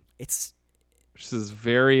time. Which is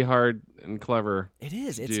very hard and clever. It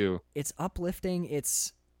is. It's uplifting.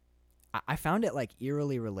 I found it, like,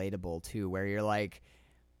 eerily relatable too, where you're like,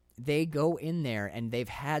 they go in there and they've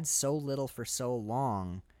had so little for so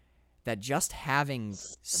long that just having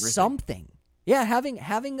something,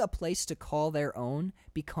 having a place to call their own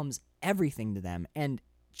becomes everything to them. And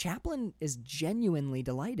Chaplin is genuinely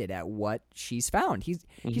delighted at what she's found.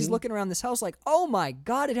 He's looking around this house like, oh my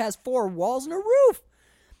God, it has 4 walls and a roof.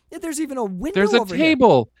 There's even a window. There's a over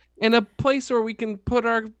table and a place where we can put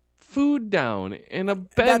our food down and a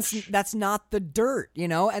bench. That's not the dirt,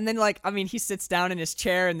 And then, like, I mean, he sits down in his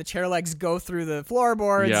chair and the chair legs go through the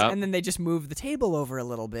floorboards, and then they just move the table over a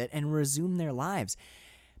little bit and resume their lives.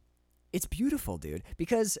 It's beautiful, dude.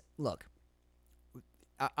 Because look,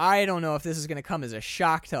 I don't know if this is going to come as a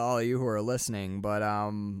shock to all of you who are listening, but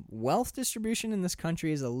wealth distribution in this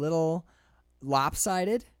country is a little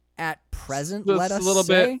lopsided at present, Just let us a little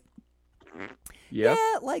say. bit. Yep.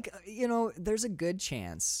 Yeah, like, there's a good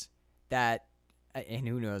chance that, and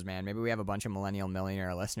who knows, man, maybe we have a bunch of millennial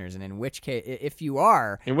millionaire listeners, and in which case, if you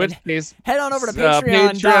are, head on over to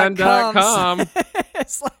patreon.com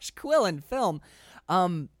 /QuillinFilm.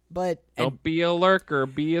 But don't be a lurker,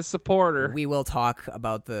 be a supporter. We will talk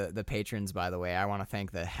about the patrons, by the way. I want to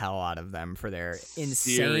thank the hell out of them for their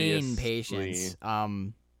insane patience.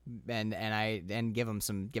 And give them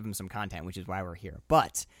some content, which is why we're here.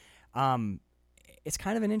 But it's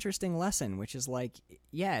kind of an interesting lesson, which is like,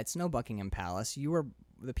 yeah, it's no Buckingham Palace.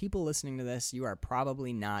 The people listening to this, you are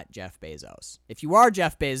probably not Jeff Bezos. If you are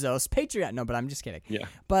Jeff Bezos, Patreon. No, but I'm just kidding. Yeah.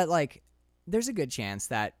 But, like, there's a good chance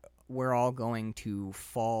that we're all going to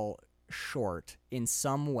fall short in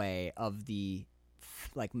some way of the,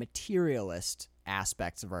 like, materialist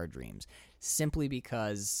aspects of our dreams, simply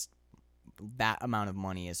because that amount of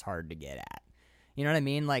money is hard to get at. You know what I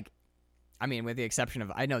mean? Like, with the exception of,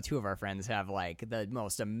 I know 2 of our friends have, like, the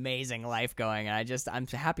most amazing life going, and I'm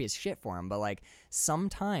happy as shit for them. But, like,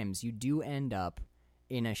 sometimes you do end up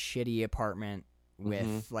in a shitty apartment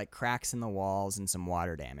with like cracks in the walls and some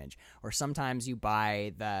water damage, or sometimes you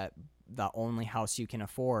buy the only house you can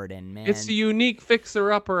afford, and man, it's a unique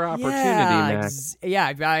fixer-upper opportunity, Max.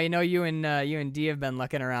 I know you and Dee have been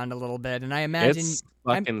looking around a little bit, and I imagine it's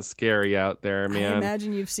fucking scary out there, man. I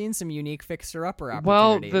imagine you've seen some unique fixer-upper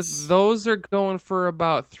opportunities. Well, those are going for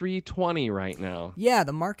about $320 right now. Yeah,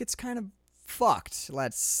 the market's kind of fucked.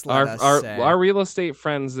 Let us say. Our real estate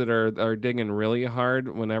friends that are digging really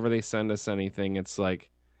hard, whenever they send us anything, it's like,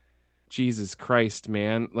 Jesus Christ,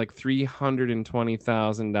 man, like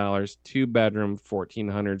 $320,000, 2-bedroom,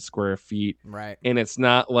 1,400 square feet, right? And it's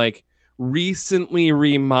not like recently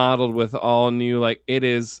remodeled with all new, like, it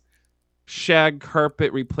is shag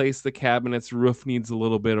carpet, replace the cabinets, roof needs a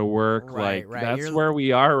little bit of work, right? That's where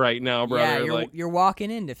we are right now, brother. Yeah, you're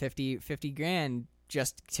walking into 50 grand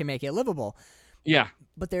just to make it livable. Yeah.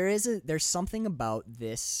 But there's something about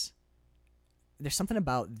this. There's something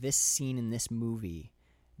about this scene in this movie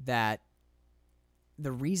that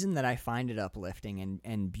the reason that I find it uplifting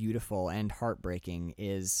and beautiful and heartbreaking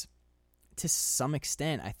is to some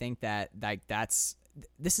extent, I think that like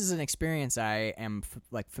this is an experience I am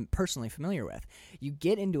personally familiar with. You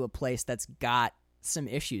get into a place that's got some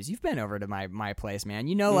issues. You've been over to my place, man.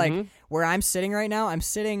 You know, like where I'm sitting right now, I'm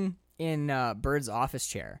sitting in Bird's office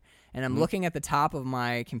chair, and I'm looking at the top of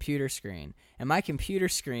my computer screen, and my computer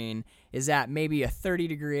screen is at maybe a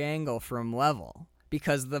 30-degree angle from level.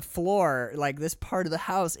 Because the floor, like this part of the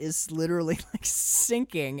house, is literally like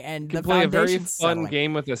sinking, and the play a very foundation's fun settling.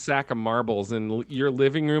 game with a sack of marbles in your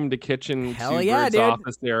living room to kitchen Hell to yeah, Bird's dude.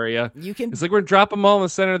 office area. You can, It's like we're drop them all in the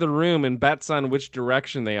center of the room and bets on which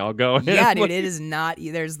direction they all go. yeah, dude. It is not.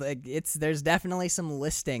 There's definitely some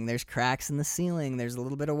listing. There's cracks in the ceiling. There's a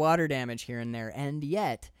little bit of water damage here and there, and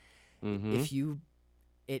yet,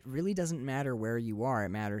 it really doesn't matter where you are. It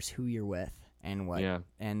matters who you're with and what. Yeah,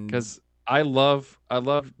 and because I love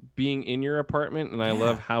being in your apartment, and I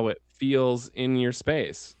love how it feels in your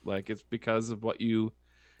space. Like it's because of what you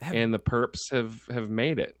and the perps have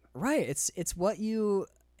made it. Right. It's what you.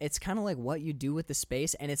 It's kind of like what you do with the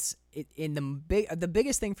space, and the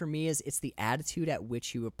biggest thing for me is it's the attitude at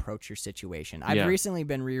which you approach your situation. I've recently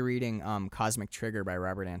been rereading Cosmic Trigger by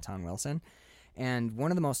Robert Anton Wilson, and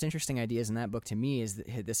one of the most interesting ideas in that book to me is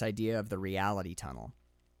this idea of the reality tunnel.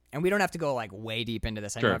 And we don't have to go like way deep into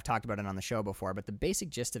this. I know I've talked about it on the show before, but the basic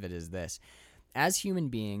gist of it is this. As human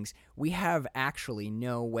beings, we have actually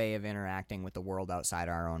no way of interacting with the world outside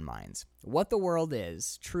our own minds. What the world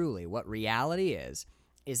is, truly, what reality is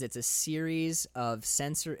it's a series of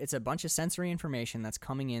it's a bunch of sensory information that's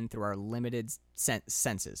coming in through our limited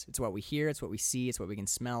senses. It's what we hear, it's what we see, it's what we can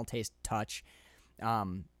smell, taste, touch.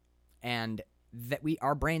 And that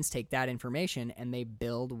our brains take that information and they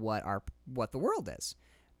build what the world is.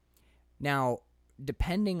 Now,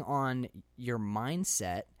 depending on your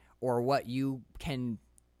mindset or what you can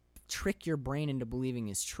trick your brain into believing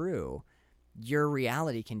is true, your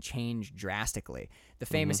reality can change drastically. The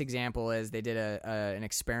famous example is they did an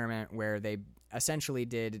experiment where they essentially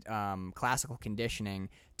did classical conditioning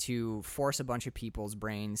to force a bunch of people's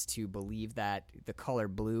brains to believe that the color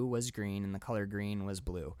blue was green and the color green was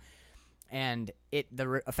blue. And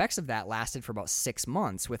the effects of that lasted for about 6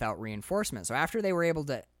 months without reinforcement. So after they were able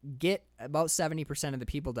to get about 70% of the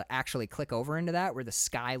people to actually click over into that, where the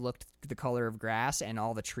sky looked the color of grass and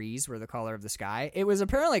all the trees were the color of the sky, it was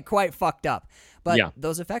apparently quite fucked up. But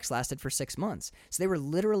those effects lasted for 6 months. So they were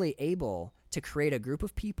literally able to create a group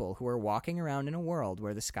of people who were walking around in a world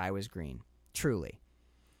where the sky was green. Truly.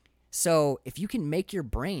 So if you can make your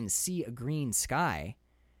brain see a green sky,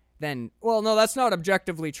 then, well, no, that's not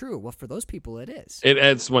objectively true. Well, for those people, it is.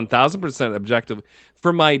 It's 1,000% objective.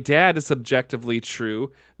 For my dad, it's objectively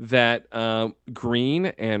true that green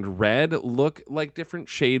and red look like different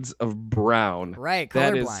shades of brown. Right, colorblind.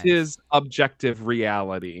 That is his objective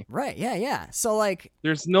reality. Right, yeah. So, like,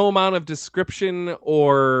 there's no amount of description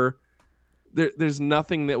or there's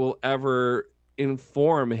nothing that will ever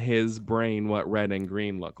inform his brain what red and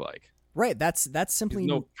green look like. Right, that's simply...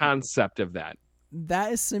 There's no concept of that.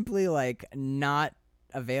 That is simply like not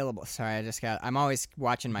available. Sorry, I'm always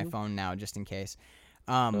watching my phone now just in case.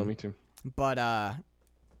 Me too. But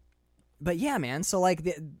yeah, man. So like,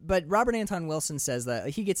 but Robert Anton Wilson says that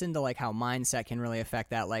he gets into like how mindset can really affect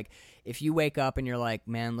that. Like, if you wake up and you're like,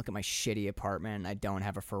 man, look at my shitty apartment, and I don't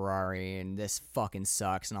have a Ferrari, and this fucking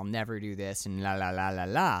sucks, and I'll never do this, and la la la la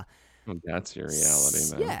la. Well, that's your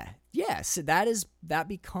reality, man. Yeah. So that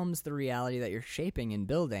becomes the reality that you're shaping and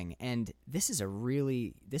building. And this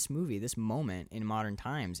moment in modern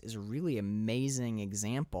times is a really amazing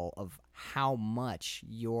example of how much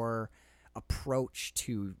your approach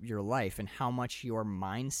to your life and how much your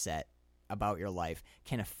mindset about your life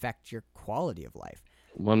can affect your quality of life.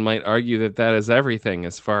 One might argue that is everything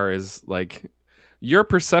as far as like your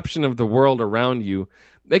perception of the world around you.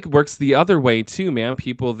 It works the other way too, man.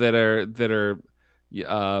 People that are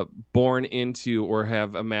born into or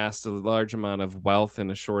have amassed a large amount of wealth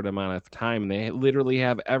in a short amount of time, they literally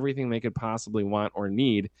have everything they could possibly want or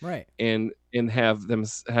need, right? And have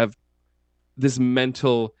this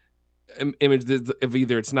mental image of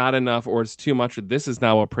either it's not enough or it's too much, or this is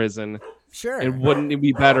now a prison. Sure. And wouldn't it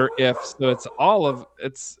be better if? So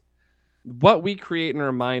it's what we create in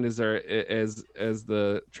our mind as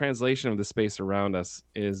the translation of the space around us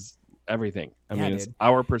is everything. I mean, it's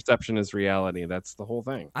our perception is reality. That's the whole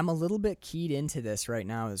thing. I'm a little bit keyed into this right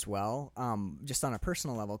now as well, just on a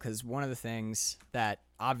personal level, because one of the things that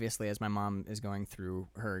obviously, as my mom is going through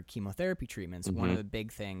her chemotherapy treatments, one of the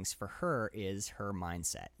big things for her is her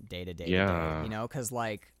mindset day to day. You know, because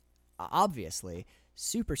like obviously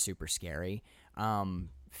super, super scary,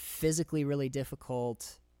 physically really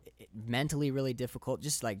difficult. mentally really difficult.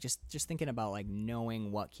 Just thinking about like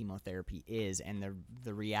knowing what chemotherapy is and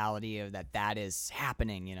the reality of that is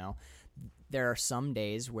happening. You know, there are some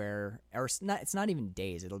days where, or it's not even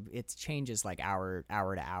days. It changes like hour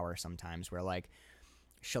to hour sometimes, where like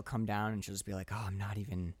she'll come down and she'll just be like, oh, I'm not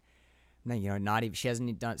even. She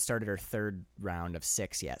hasn't started her third round of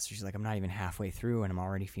 6 yet. So she's like, I'm not even halfway through and I'm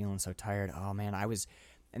already feeling so tired. Oh man,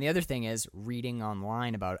 and the other thing is reading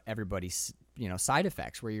online about everybody's, side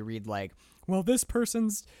effects, where you read like, well, this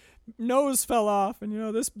person's nose fell off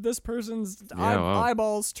and, this person's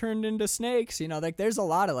eyeballs turned into snakes. Like there's a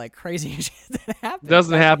lot of like crazy shit that happens.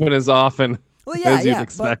 Doesn't happen as often. Well, yeah, as you'd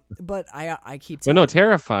expect. But I keep telling. But no,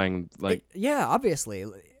 terrifying. Like, yeah, obviously.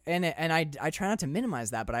 And I try not to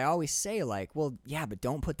minimize that, but I always say like, well, yeah, but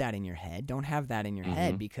don't put that in your head. Don't have that in your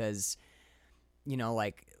head, because,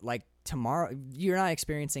 like tomorrow you're not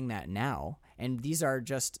experiencing that now. And these are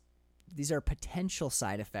potential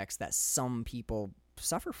side effects that some people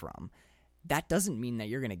suffer from. That doesn't mean that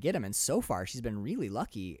you're going to get them. And so far she's been really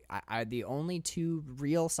lucky. The only 2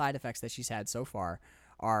 real side effects that she's had so far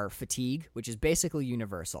are fatigue, which is basically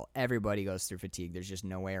universal. Everybody goes through fatigue. There's just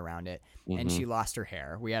no way around it. And she lost her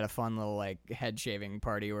hair. We had a fun little like head shaving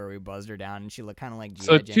party where we buzzed her down, and she looked kind of like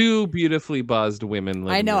G.I. Jane. 2 beautifully buzzed women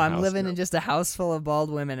live I know. I'm house living now. in just a house full of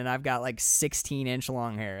bald women, and I've got like 16-inch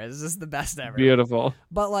long hair. It's just the best ever. Beautiful.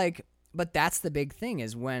 But that's the big thing,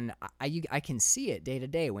 is when I can see it day to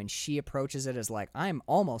day when she approaches it as like, I'm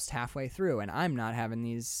almost halfway through and I'm not having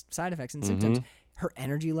these side effects and symptoms. Her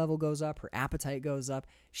energy level goes up. Her appetite goes up.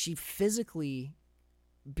 She physically,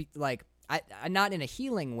 not in a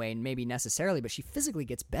healing way, maybe necessarily, but she physically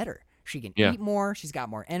gets better. She can eat more. She's got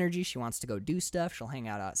more energy. She wants to go do stuff. She'll hang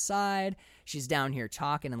out outside. She's down here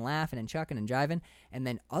talking and laughing and chucking and jiving. And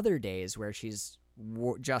then other days where she's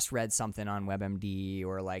just read something on WebMD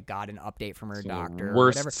or like got an update from her doctor.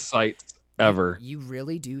 Worst or whatever. sight ever. You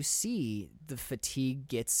really do see the fatigue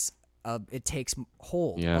gets. It takes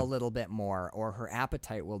hold a little bit more, or her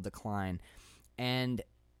appetite will decline. And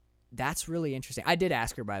that's really interesting. I did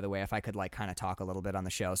ask her, by the way, if I could like kind of talk a little bit on the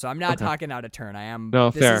show. So I'm not talking out of turn. I am. No,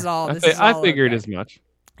 this fair. Is all, I figured as much.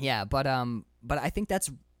 Yeah, but I think that's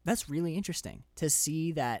really interesting to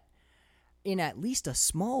see that in at least a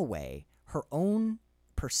small way, her own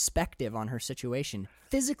perspective on her situation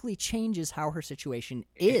physically changes how her situation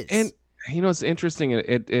is. And it's interesting.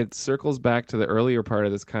 It circles back to the earlier part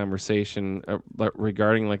of this conversation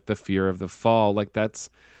regarding like the fear of the fall. Like that's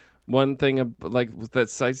one thing like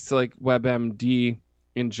that sites like WebMD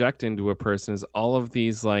inject into a person is all of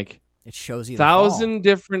these like it shows you 1,000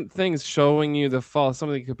 different things showing you the fall.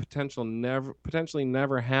 Something that could potentially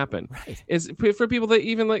never happen. Right. Is for people that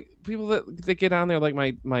even like people that get on there, like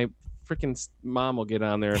my freaking mom will get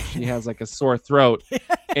on there if she has like a sore throat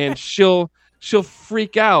and she'll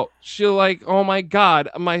freak out. She'll like, oh my God,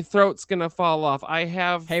 my throat's gonna fall off. I've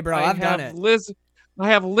done it. I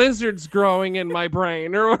have lizards growing in my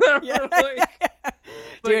brain or whatever. Yeah.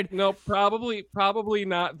 Dude, no, probably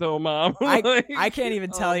not though, Mom. I can't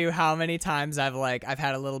even tell you how many times I've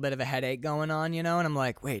had a little bit of a headache going on, and I'm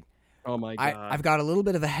like, wait, oh my God, I've got a little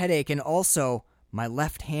bit of a headache, and also my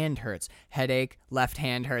left hand hurts. Headache, left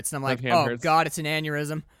hand hurts, and I'm like, oh God, it's an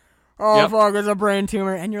aneurysm. Oh, fuck, it's a brain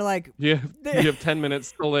tumor. And you're like... you have 10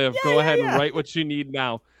 minutes to live. Go ahead and write what you need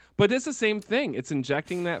now. But it's the same thing. It's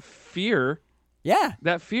injecting that fear. Yeah.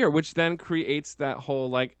 That fear, which then creates that whole,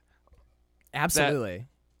 like... Absolutely.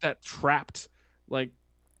 That trapped, like,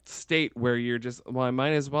 state where you're just, well, I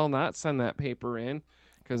might as well not send that paper in,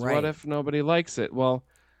 because what if nobody likes it? Well...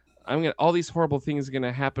 all these horrible things are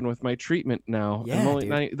gonna happen with my treatment now. Yeah,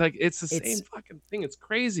 it's the same fucking thing. It's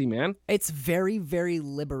crazy, man. It's very, very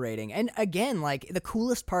liberating. And again, like the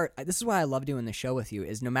coolest part, this is why I love doing the show with you,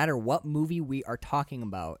 is no matter what movie we are talking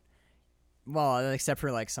about, well, except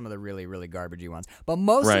for like some of the really, really garbagey ones, but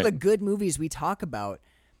most of the good movies we talk about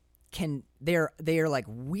they are like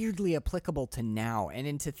weirdly applicable to now and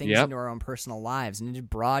into things into our own personal lives and into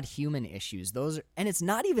broad human issues. And it's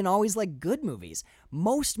not even always like good movies.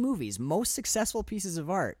 Most movies, most successful pieces of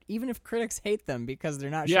art, even if critics hate them because they're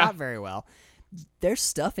not shot very well, there's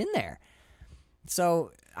stuff in there.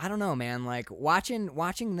 So I don't know, man. Like watching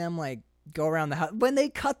them like go around the house when they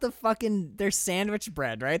cut their sandwich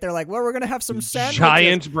bread, right? They're like, well, we're gonna have some sandwiches.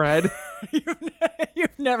 Giant bread.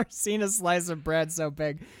 You've never seen a slice of bread so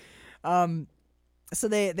big. So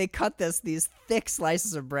they cut these thick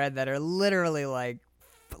slices of bread that are literally like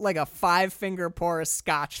a 5-finger pour of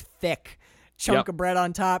scotch thick, chunk of bread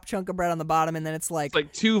on top, chunk of bread on the bottom, and then it's like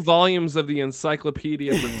 2 volumes of the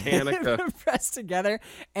Encyclopedia Britannica pressed together.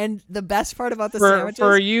 And the best part about the for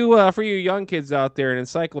sandwiches, for you young kids out there, an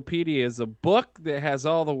encyclopedia is a book that has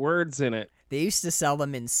all the words in it. they used to sell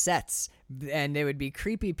them in sets, and they would be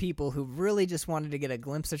creepy people who really just wanted to get a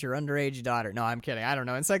glimpse at your underage daughter. No, I'm kidding. I don't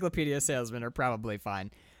know. Encyclopedia salesmen are probably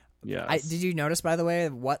fine. Yeah. Did you notice, by the way,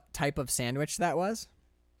 what type of sandwich that was?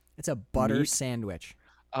 It's a butter Meat? sandwich.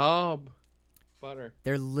 Oh, butter.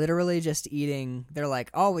 They're literally just eating. They're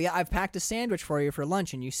like, oh, yeah, I've packed a sandwich for you for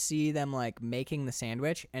lunch. And you see them like making the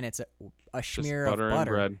sandwich, and it's a smear of butter and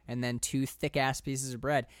butter bread. and then 2 thick-ass pieces of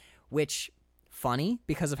bread, which, funny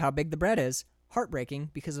because of how big the bread is, heartbreaking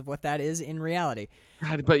because of what that is in reality.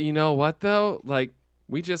 God, but you know what, though? Like,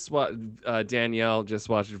 we just Danielle just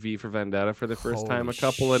watched V for Vendetta for the first time a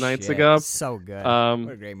couple of nights shit. ago. So good. What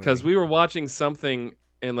a great movie. Because we were watching something,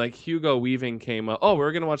 and like Hugo Weaving came up. Oh,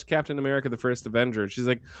 we're gonna watch Captain America: The First Avenger. She's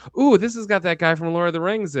like, "Ooh, this has got that guy from Lord of the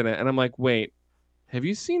Rings in it." And I'm like, "Wait, have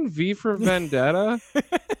you seen V for Vendetta?"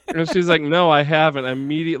 And she's like, "No, I haven't." I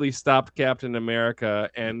immediately stopped Captain America,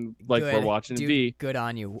 and like Good. we're watching Dude, V. Good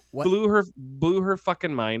on you. What? Blew her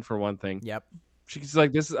fucking mind for one thing. Yep. She's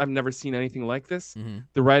like, I've never seen anything like this. Mm-hmm.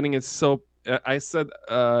 The writing is so. I said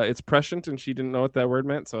it's prescient, and she didn't know what that word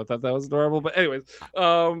meant, so I thought that was adorable. But anyways,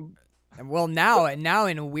 Well, now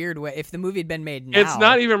in a weird way, if the movie had been made now, it's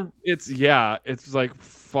not even. It's like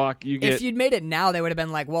fuck. If you'd made it now, they would have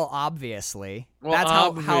been like, well, obviously. Well, That's how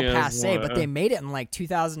obvious, passe. But they made it in like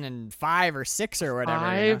 2005 or 6 or whatever.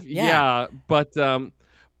 5, you know?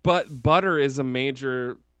 but butter is a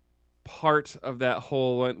major part of that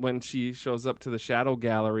whole when she shows up to the Shadow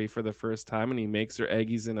Gallery for the first time and he makes her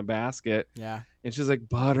eggies in a basket. Yeah. And she's like,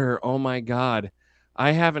 butter, oh my God.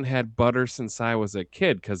 I haven't had butter since I was a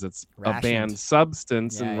kid because it's Rationed. a banned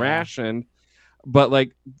substance Yeah, and yeah. rationed. But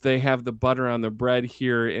like they have the butter on the bread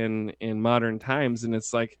here in modern times, and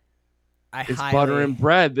it's like it's butter and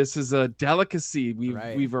bread. This is a delicacy.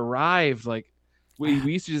 We've arrived. Like we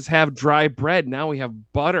used to just have dry bread. Now we have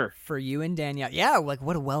butter. For you and Danielle. Yeah, like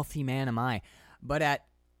what a wealthy man am I. But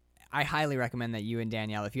I highly recommend that you and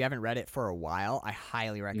Danielle, if you haven't read it for a while, I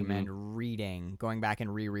highly recommend going back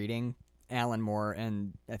and rereading Alan Moore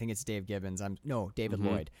and I think it's Dave Gibbons. David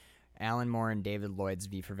Lloyd. Alan Moore and David Lloyd's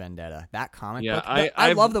V for Vendetta. That comic book.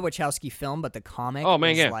 I love the Wachowski film, but the comic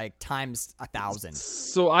is like times 1,000.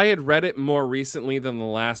 So I had read it more recently than the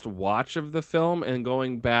last watch of the film, and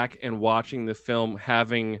going back and watching the film,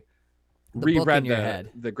 having reread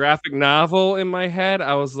the graphic novel in my head,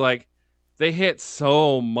 I was like, they hit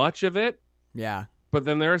so much of it. Yeah. But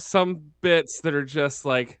then there are some bits that are just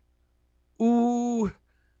like, ooh,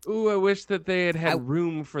 I wish that they had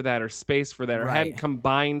room for that or space for that or hadn't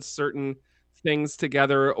combined certain things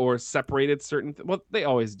together or separated certain well, they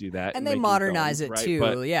always do that. And they modernize it too.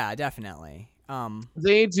 But yeah, definitely.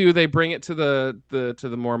 They do. They bring it to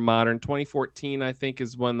the more modern 2014, I think,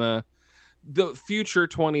 is when the future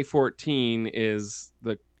 2014 is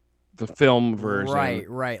the film version.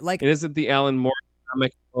 Right. Like, it isn't the Alan Moore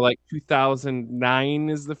comic. Like 2009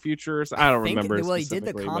 is the future. I don't remember. Well, he did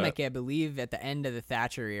the comic, I believe, at the end of the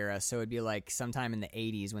Thatcher era, so it'd be like sometime in the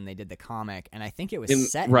 80s when they did the comic, and I think it was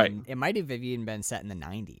set. It might have even been set in the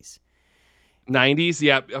 90s. 90s,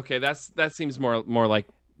 yeah. Okay, that seems more like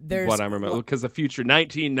what I remember, because the future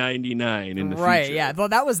 1999 in the future. Right, yeah. Well,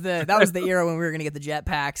 that was the era when we were gonna get the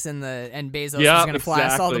jetpacks and Bezos was gonna fly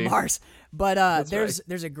us all to Mars. But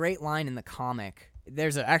there's a great line in the comic.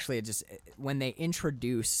 There's when they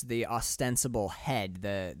introduce the ostensible head,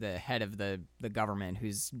 the head of the government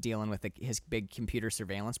who's dealing with his big computer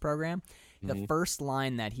surveillance program, the first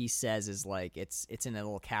line that he says is like it's in a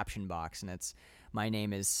little caption box, and it's, "My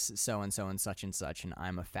name is so and so and such, and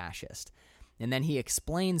I'm a fascist." And then he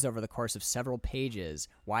explains over the course of several pages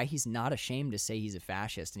why he's not ashamed to say he's a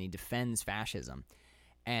fascist, and he defends fascism.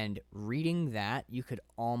 And reading that, you could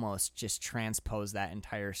almost just transpose that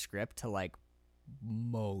entire script to like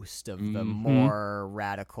most of the more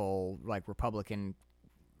radical, like, Republican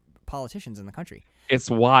politicians in the country. It's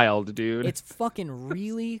wild, dude. It's fucking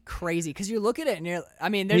really crazy because you look at it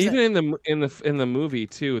and there's even in the movie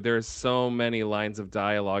too. There's so many lines of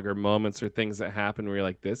dialogue or moments or things that happen where you're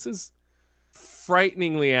like, this is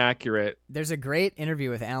frighteningly accurate. There's a great interview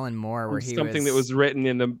with Alan Moore where that was written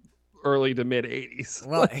in the early to mid 80s.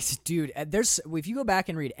 Well, dude, if you go back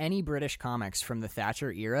and read any British comics from the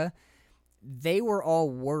Thatcher era, they were all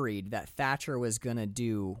worried that Thatcher was going to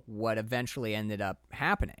do what eventually ended up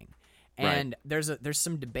happening. And there's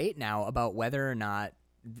some debate now about whether or not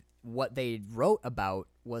what they wrote about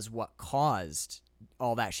was what caused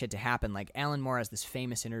all that shit to happen. Like Alan Moore has this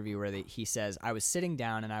famous interview where he says, I was sitting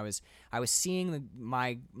down and I was seeing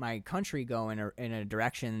my country go in a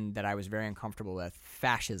direction that I was very uncomfortable with,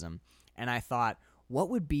 fascism. And I thought, what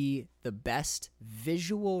would be the best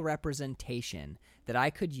visual representation that I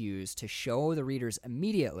could use to show the readers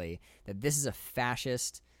immediately that this is a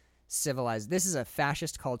fascist this is a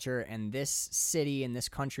fascist culture, and this city and this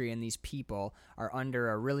country and these people are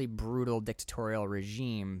under a really brutal dictatorial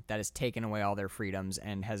regime that has taken away all their freedoms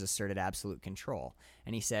and has asserted absolute control.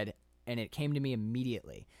 And he said, and it came to me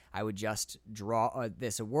immediately, I would just draw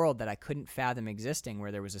a world that I couldn't fathom existing,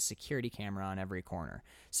 where there was a security camera on every corner.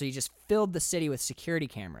 So you just filled the city with security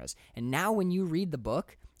cameras. And now when you read the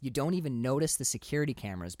book, you don't even notice the security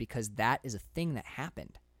cameras, because that is a thing that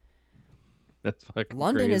happened. That's fucking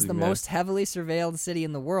London crazy, is the man. most heavily surveilled city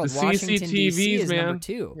in the world. The Washington, D.C. is man. number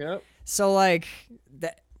 2. Yep. So, like,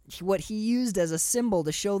 what he used as a symbol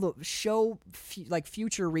to show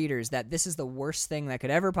future readers that this is the worst thing that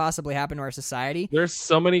could ever possibly happen to our society. There's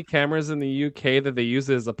so many cameras in the UK that they use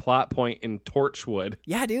as a plot point in Torchwood.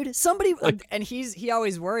 Yeah, dude. Somebody, and he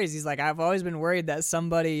always worries. He's like, I've always been worried that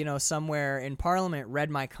somebody, somewhere in Parliament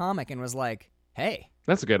read my comic and was like, hey,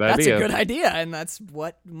 that's a good that's idea. a good idea, and that's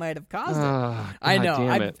what might have caused it. I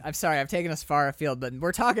know. I'm sorry. I've taken us far afield, but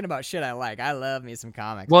we're talking about shit I like. I love me some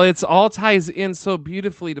comics. Well, it's all ties in so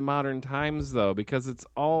beautifully to modern times, though, because it's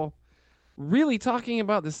all really talking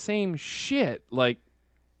about the same shit. Like,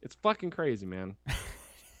 it's fucking crazy, man.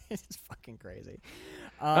 It's fucking crazy.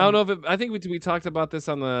 I don't know if I think we talked about this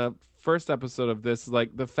on the first episode of this.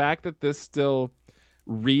 Like, the fact that this still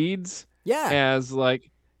reads as like.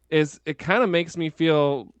 It kind of makes me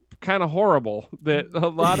feel kind of horrible that a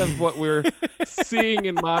lot of what we're seeing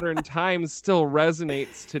in modern times still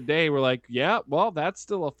resonates today. We're like, yeah, well, that's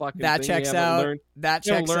still a fucking that thing. Checks out. That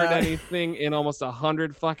checks out. Learned anything in almost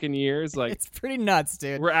 100 fucking years. Like, it's pretty nuts,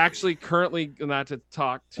 dude. We're actually currently, not to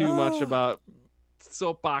talk too much about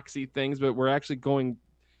soapboxy things, but we're actually going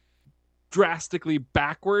drastically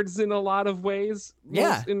backwards in a lot of ways.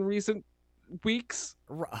 In recent weeks.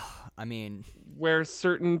 I mean, where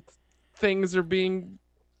certain things are being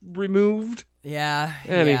removed. Yeah.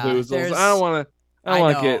 Anyhoozles. I don't want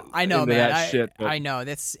to get into that shit. But... I know.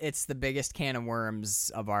 It's the biggest can of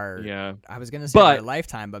worms of our. Yeah. I was gonna say our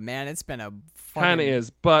lifetime, but man, it's been a kind of is.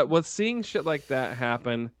 But with seeing shit like that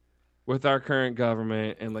happen with our current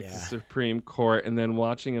government and like the Supreme Court, and then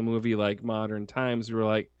watching a movie like Modern Times, we're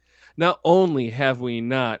like, not only have we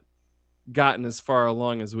not gotten as far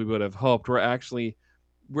along as we would have hoped,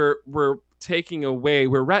 we're taking away,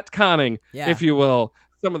 we're retconning, if you will,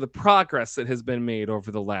 some of the progress that has been made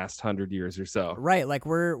over the last 100 years or so. Right, like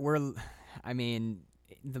we're I mean,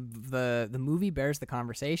 the movie bears the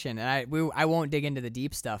conversation, and I won't dig into the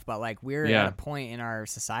deep stuff, but like we're at a point in our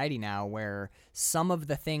society now where some of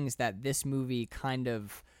the things that this movie kind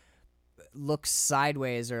of looks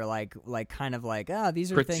sideways or like kind of like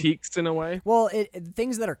these are critiques in a way. Well,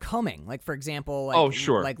 things that are coming, like for example, like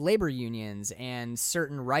like labor unions and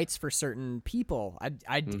certain rights for certain people.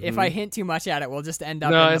 If I hint too much at it, we'll just end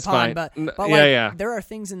up in the pond. But there are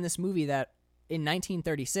things in this movie that in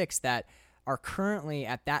 1936 that are currently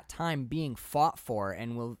at that time being fought for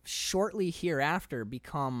and will shortly hereafter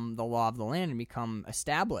become the law of the land and become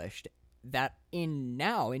established, that in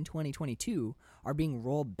 2022 are being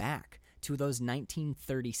rolled back to those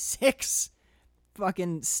 1936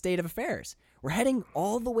 fucking state of affairs. We're heading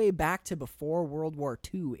all the way back to before World War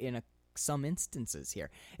II in some instances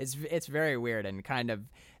here. It's very weird, and kind of,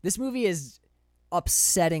 this movie is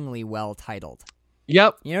upsettingly well titled.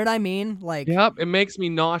 Yep. You know what I mean? Like, yep. It makes me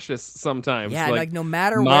nauseous sometimes. Yeah, like no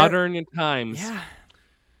matter modern times. Yeah.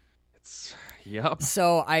 Yep.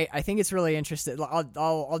 So I think it's really interesting.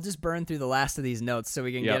 I'll just burn through the last of these notes so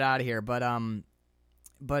we can get out of here.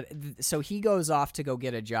 So he goes off to go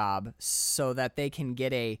get a job so that they can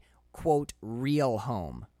get a quote real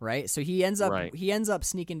home, right? So he ends up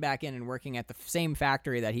sneaking back in and working at the same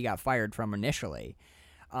factory that he got fired from initially.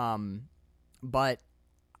 But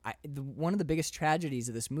one of the biggest tragedies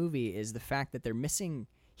of this movie is the fact that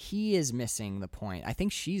he is missing the point. I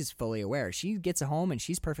think she's fully aware. She gets a home and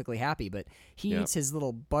she's perfectly happy, but he eats his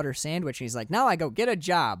little butter sandwich and he's like, now I go get a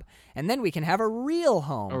job and then we can have a real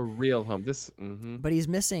home. A real home. But he's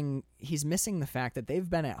missing the fact that they've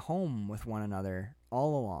been at home with one another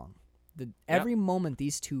all along. Every moment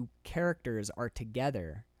these two characters are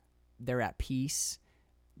together, they're at peace,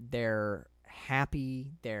 they're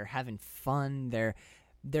happy, they're having fun, they're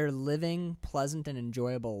living pleasant and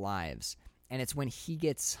enjoyable lives. and it's when he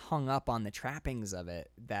gets hung up on the trappings of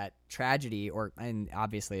it that tragedy, and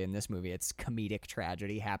obviously in this movie it's comedic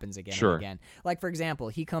tragedy, happens again Sure. and again. Like, for example,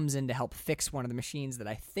 he comes in to help fix one of the machines that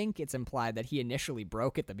I think it's implied that he initially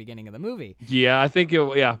broke at the beginning of the movie. Yeah, I think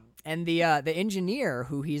yeah. And the engineer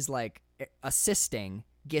who he's like assisting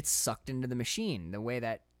gets sucked into the machine the way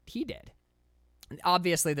that he did. And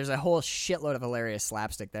obviously, there's a whole shitload of hilarious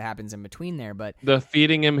slapstick that happens in between there, but The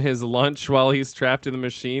feeding him his lunch while he's trapped in the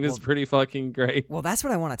machine is pretty fucking great. well, that's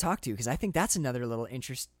what I want to talk to because I think that's another little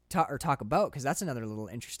talk about because that's another little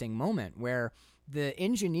interesting moment where the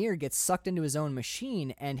engineer gets sucked into his own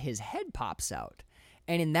machine and his head pops out.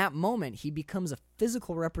 And in that moment, he becomes a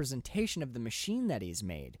physical representation of the machine that he's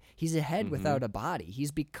made. He's a head without a body.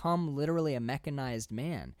 He's become literally a mechanized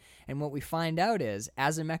man. And what we find out is,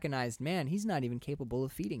 as a mechanized man, he's not even capable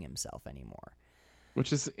of feeding himself anymore.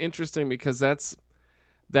 Which is interesting because it's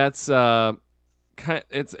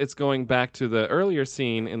going back to the earlier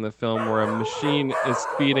scene in the film where a machine is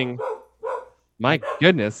feeding. My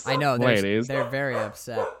goodness, I know, ladies, they're very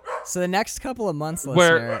upset. So the next couple of months,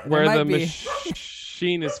 listener, where the be...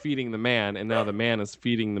 machine is feeding the man, and now the man is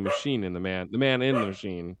feeding the machine in the man in the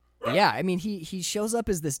machine. Yeah, I mean, he shows up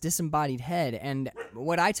as this disembodied head, and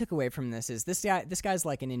what I took away from this is this guy's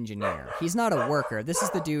like an engineer. He's not a worker. This is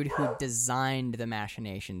the dude who designed the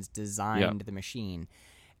machinations, designed the machine,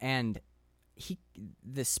 and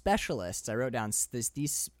the specialists. I wrote down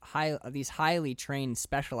these highly trained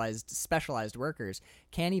specialized workers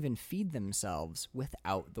can't even feed themselves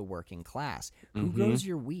without the working class. Who grows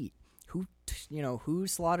your wheat? Who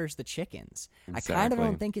slaughters the chickens? Exactly. I kind of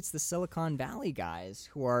don't think it's the Silicon Valley guys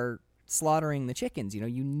who are slaughtering the chickens.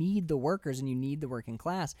 You need the workers and you need the working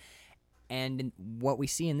class. And what we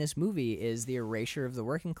see in this movie is the erasure of the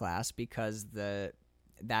working class because the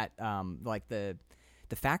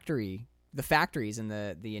factories and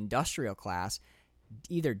the industrial class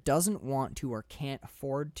either doesn't want to or can't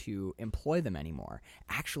afford to employ them anymore.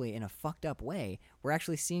 Actually, in a fucked up way, we're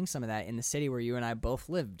actually seeing some of that in the city where you and I both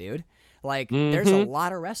live, dude. Like, there's a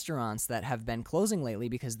lot of restaurants that have been closing lately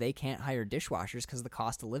because they can't hire dishwashers because the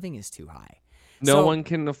cost of living is too high. No one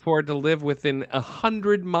can afford to live within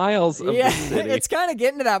 100 miles of the city. It's kind of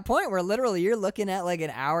getting to that point where literally you're looking at like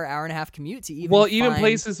an hour and a half commute to even even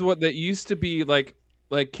places that used to be like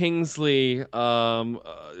Kingsley,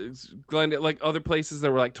 Glendale, like other places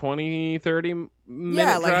that were like 20, 30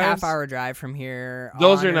 minute like drives. half-hour drive from here.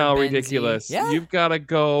 Those are Honor, now Benzie. ridiculous. Yeah. You gotta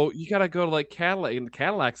go to like Cadillac, and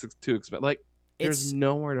Cadillac's too expensive. Like, there's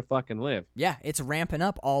nowhere to fucking live. Yeah, it's ramping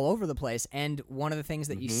up all over the place. And one of the things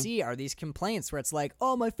that you see are these complaints where it's like,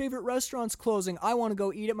 oh, my favorite restaurant's closing. I want to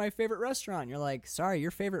go eat at my favorite restaurant. And you're like, sorry,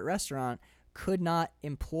 your favorite restaurant could not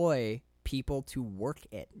employ people to work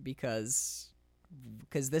it because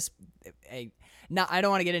this now I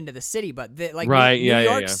don't want to get into the city, but New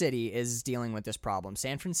York City is dealing with this problem.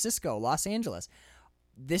 San Francisco, Los Angeles.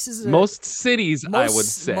 This is most cities, I would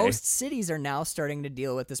say. Most cities are now starting to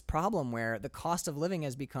deal with this problem where the cost of living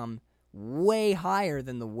has become way higher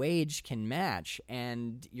than the wage can match,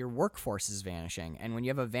 and your workforce is vanishing. And when you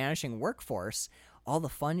have a vanishing workforce, all the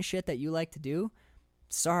fun shit that you like to do,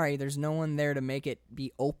 sorry, there's no one there to make it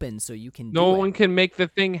be open so you can do it. No one can make the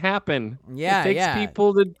thing happen. Yeah, it takes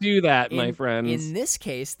people to do that, my friends. In this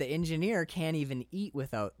case, the engineer can't even eat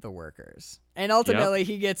without the workers. And ultimately,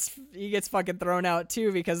 he gets fucking thrown out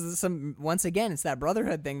too because once again, it's that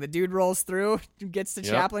brotherhood thing. The dude rolls through, gets to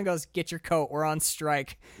Chaplin, goes, "Get your coat. We're on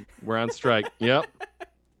strike." We're on strike. Yep.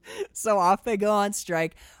 So off they go on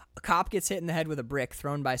strike. A cop gets hit in the head with a brick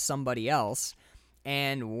thrown by somebody else.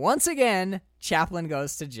 And once again, Chaplin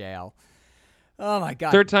goes to jail. Oh my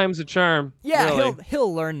god. Third time's a charm. Yeah, really.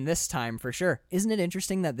 he'll learn this time for sure. Isn't it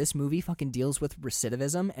interesting that this movie fucking deals with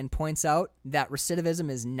recidivism and points out that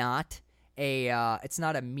recidivism is not it's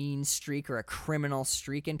not a mean streak or a criminal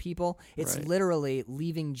streak in people. It's literally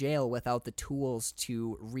leaving jail without the tools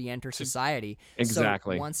to re-enter society.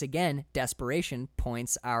 Exactly. So once again, desperation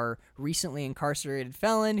points our recently incarcerated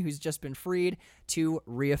felon who's just been freed to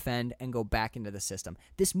reoffend and go back into the system.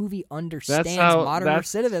 This movie understands modern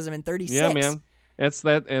recidivism in 36. Yeah, man.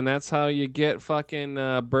 That's how you get fucking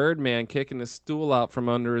Birdman kicking his stool out from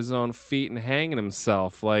under his own feet and hanging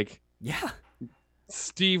himself. Like, yeah.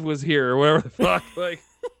 Steve was here or whatever the fuck. Like,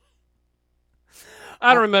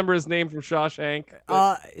 I don't remember his name from Shawshank.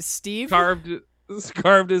 Steve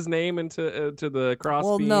carved his name into the crossbeam.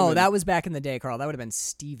 Well, no, that was back in the day, Carl. That would have been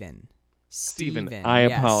Steven. I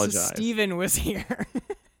apologize. So Steven was here.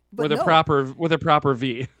 With a proper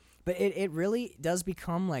V. But it really does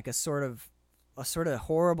become like a sort of a sort of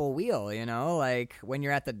horrible wheel, you know, like when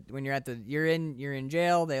you're in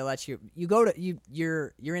jail, they let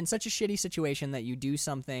you're in such a shitty situation that you do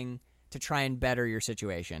something to try and better your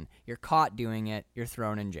situation. You're caught doing it, you're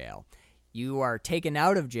thrown in jail. You are taken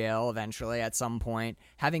out of jail eventually at some point,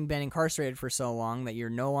 having been incarcerated for so long that you're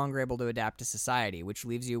no longer able to adapt to society, which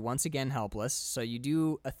leaves you once again helpless. So you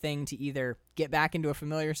do a thing to either get back into a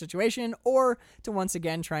familiar situation or to once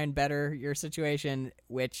again try and better your situation,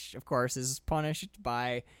 which, of course, is punished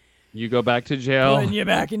by You go back to jail. putting you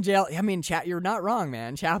back in jail. I mean, you're not wrong,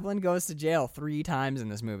 man. Chaplin goes to jail 3 times in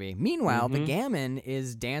this movie. Meanwhile, the gammon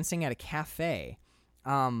is dancing at a cafe.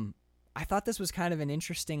 I thought this was kind of an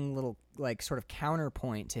interesting little, like, sort of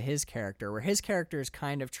counterpoint to his character, where his character is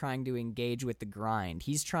kind of trying to engage with the grind.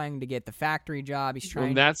 He's trying to get the factory job. He's trying.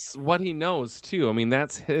 And that's what he knows too. I mean,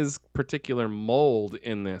 that's his particular mold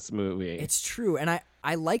in this movie. It's true, and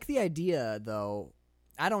I like the idea, though.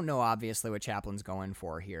 I don't know, obviously, what Chaplin's going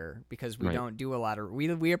for here, because we don't do a lot of...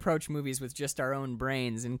 We approach movies with just our own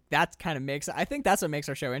brains, and that kind of makes... I think that's what makes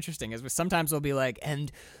our show interesting, is sometimes we'll be like,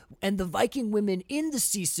 and the Viking women in the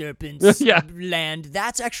sea serpents land,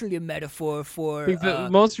 that's actually a metaphor for... I think the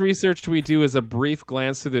most research we do is a brief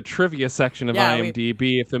glance through the trivia section of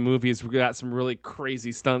IMDb if the movie's got some really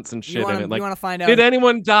crazy stunts and shit in it. Like, you want to find out... Did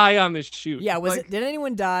anyone die on this shoot? Yeah, did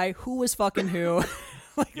anyone die? Who was fucking who?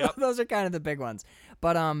 Those are kind of the big ones.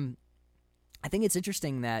 But I think it's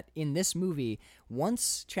interesting that in this movie,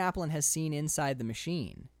 once Chaplin has seen inside the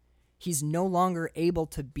machine, he's no longer able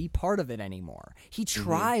to be part of it anymore. He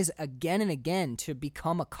tries again and again to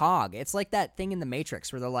become a cog. It's like that thing in The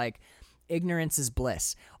Matrix where they're like, ignorance is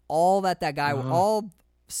bliss. All that guy,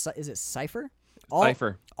 is it Cypher?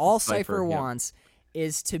 Cypher. All Cypher wants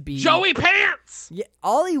is to be... Joey Pants! Yeah,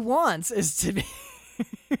 all he wants is to be...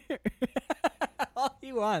 All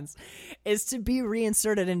he wants is to be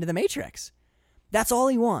reinserted into the Matrix. That's all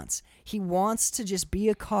he wants. He wants to just be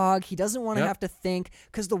a cog. He doesn't want to have to think,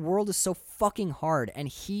 because the world is so fucking hard, and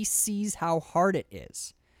he sees how hard it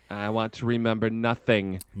is. I want to remember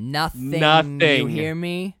nothing. Nothing. You hear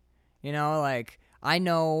me? You know, like, I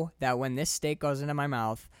know that when this steak goes into my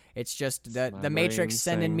mouth, it's just the Matrix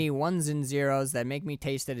sending me ones and zeros that make me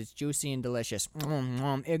taste that it's juicy and delicious.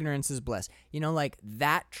 Ignorance is bliss. You know, like,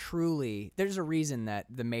 that truly... There's a reason that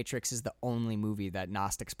the Matrix is the only movie that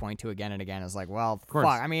Gnostics point to again and again. Is like, well, fuck.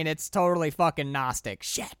 I mean, it's totally fucking Gnostic.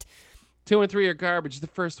 Shit. 2 and 3 are garbage. The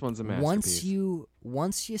first one's a masterpiece.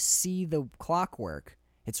 Once you see the clockwork,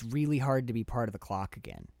 it's really hard to be part of the clock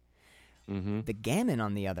again. The gammon,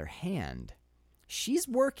 on the other hand, she's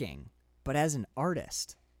working, but as an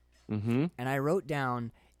artist. And I wrote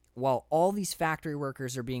down, while all these factory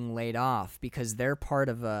workers are being laid off because they're part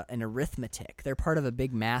of an arithmetic, they're part of a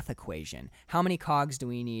big math equation. How many cogs do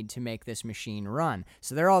we need to make this machine run?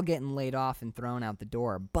 So they're all getting laid off and thrown out the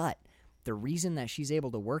door. But the reason that she's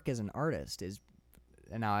able to work as an artist is,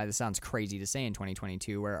 and now this sounds crazy to say in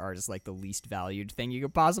 2022, where art is like the least valued thing you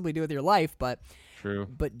could possibly do with your life, but true.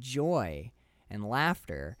 But joy and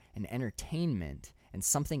laughter and entertainment and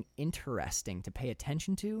something interesting to pay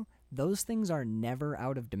attention to, those things are never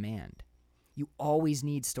out of demand. You always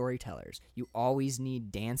need storytellers. You always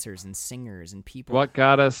need dancers and singers and people. What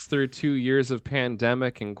got us through 2 years of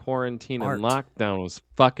pandemic and quarantine and lockdown was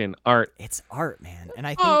fucking art. It's art, man. And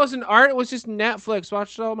I think, it wasn't art. It was just Netflix.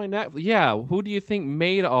 Watched all my Netflix. Yeah, who do you think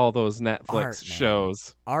made all those Netflix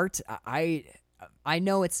shows? Art. I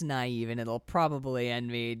know it's naive, and it'll probably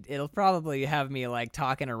have me like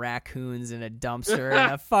talking to raccoons in a dumpster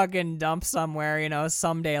in a fucking dump somewhere, you know,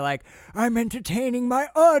 someday, like, I'm entertaining my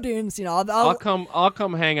audience, you know. I'll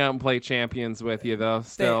come hang out and play Champions with you, though.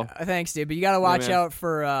 Still, thanks, dude. But you gotta watch out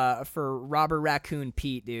for Robert Raccoon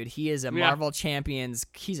Pete, dude. He is a Marvel Champions.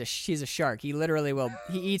 He's a shark. He literally will.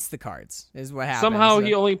 He eats the cards. Is what happens. Somehow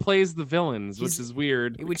he only plays the villains, which is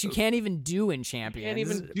weird. Which you can't even do in Champions. You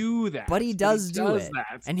can't even do that. But he does do it.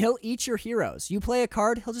 And he'll eat your heroes. You play a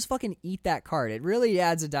card, he'll just fucking eat that card. It really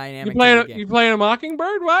adds a dynamic to the game. You playing a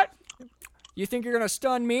Mockingbird? What? You think you're gonna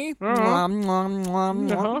stun me?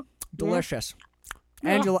 Delicious.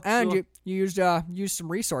 And you used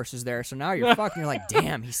some resources there, so now you're fucking. You're like,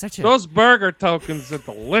 damn, he's such a. Those burger tokens are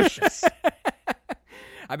delicious.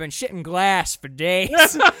 I've been shitting glass for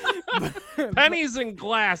days. Pennies and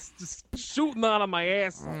glass just shooting out of my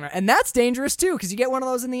ass. And that's dangerous, too, because you get one of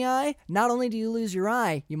those in the eye, not only do you lose your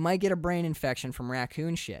eye, you might get a brain infection from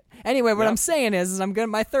raccoon shit. Anyway, what I'm saying is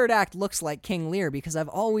my third act looks like King Lear, because I've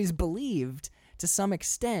always believed, to some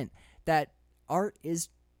extent, that art is,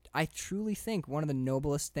 I truly think, one of the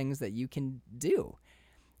noblest things that you can do.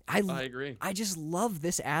 I agree. I just love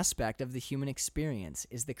this aspect of the human experience,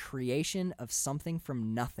 is the creation of something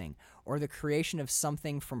from nothing, or the creation of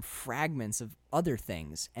something from fragments of other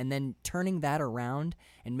things, and then turning that around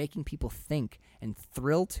and making people think and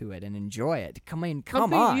thrill to it and enjoy it. Come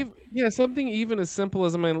on. Something even as simple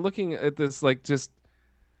as, looking at this, like, just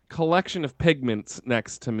collection of pigments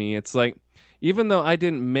next to me. It's like, even though I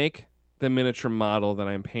didn't make the miniature model that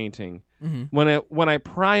I'm painting, when I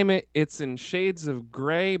prime it, it's in shades of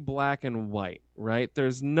gray, black, and white, right?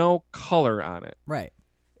 There's no color on it. Right.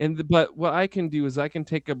 But what I can do is I can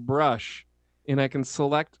take a brush and I can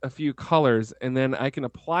select a few colors, and then I can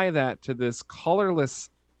apply that to this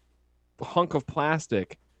colorless hunk of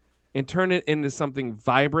plastic and turn it into something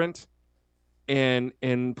vibrant and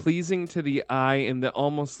pleasing to the eye, and that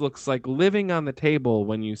almost looks like living on the table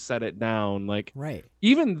when you set it down. Like, right.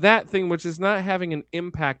 Even that thing, which is not having an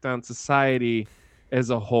impact on society as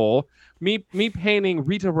a whole, me painting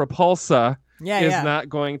Rita Repulsa is not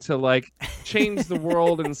going to, like, change the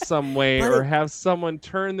world in some way or have someone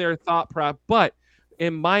turn their thought prop. But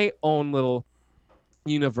in my own little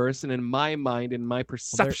universe and in my mind and my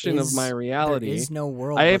perception of my reality, there is no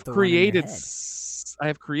world. I have created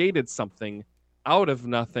something out of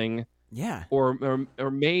nothing, or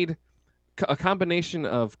made a combination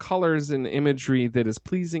of colors and imagery that is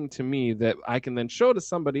pleasing to me, that I can then show to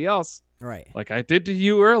somebody else, right? Like I did to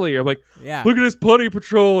you earlier. Like, look at this Putty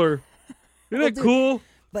Patroller, isn't it cool?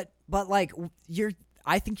 But like,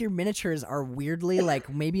 I think your miniatures are weirdly, like,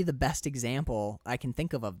 maybe the best example I can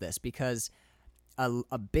think of this, because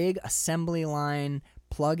a big assembly line,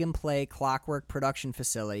 plug and play clockwork production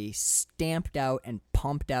facility stamped out and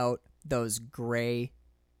pumped out those gray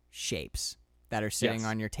shapes that are sitting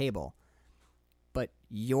on your table. But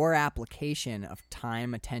your application of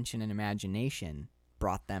time, attention, and imagination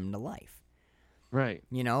brought them to life. Right.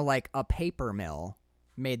 You know, like a paper mill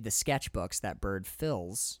made the sketchbooks that Bird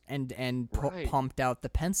fills and pumped out the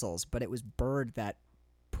pencils, but it was Bird that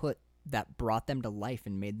brought them to life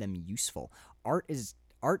and made them useful. Art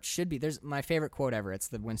should be. There's my favorite quote ever. It's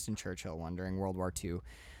the Winston Churchill one during World War II.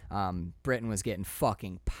 Britain was getting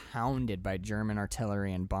fucking pounded by German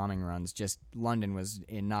artillery and bombing runs. Just London was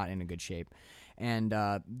not in a good shape. And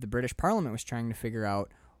the British Parliament was trying to figure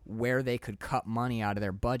out where they could cut money out of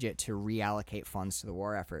their budget to reallocate funds to the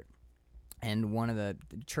war effort. And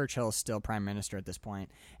Churchill is still prime minister at this point,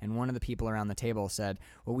 and one of the people around the table said,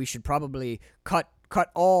 well, we should probably cut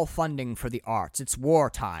all funding for the arts. It's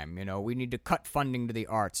wartime, we need to cut funding to the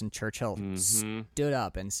arts. And Churchill stood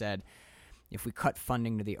up and said, if we cut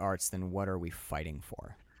funding to the arts, then what are we fighting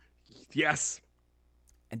for? Yes.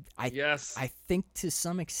 And I think to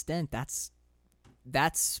some extent that's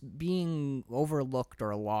being overlooked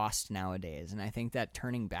or lost nowadays. And I think that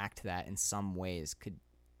turning back to that in some ways could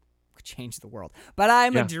change the world. But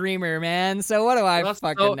I'm a dreamer, man. So what do I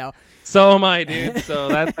fucking know? So am I, dude. So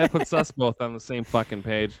that puts us both on the same fucking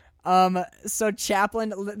page. So Chaplin,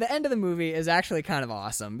 the end of the movie is actually kind of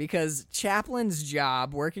awesome, because Chaplin's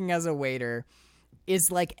job working as a waiter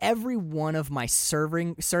is like every one of my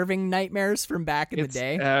serving nightmares from back in the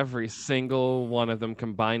day. Every single one of them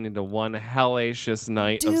combined into one hellacious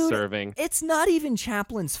night of serving. It's not even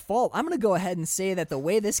Chaplin's fault. I'm going to go ahead and say that the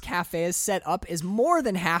way this cafe is set up is more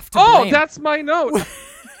than half to blame. Oh, that's my note.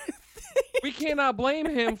 We cannot blame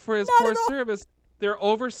him for his poor service. They're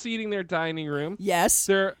overseating their dining room. Yes.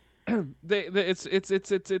 It's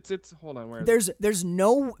hold on, where is there's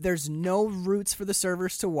no routes for the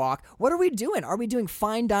servers to walk. What are we doing? Are we doing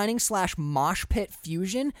fine dining / mosh pit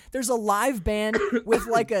fusion? There's a live band with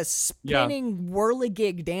like a spinning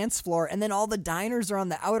whirligig dance floor, and then all the diners are on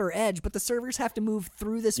the outer edge, but the servers have to move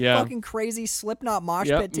through this fucking crazy Slipknot mosh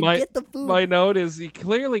pit to get the food. My note is, you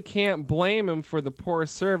clearly can't blame him for the poor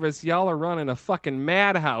service. Y'all are running a fucking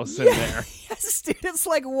madhouse in there. Yes, dude, it's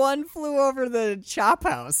like One Flew Over the Chop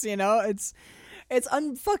House. It's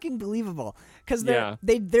unfucking believable, because they're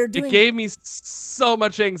doing. It gave me so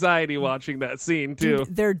much anxiety watching that scene too.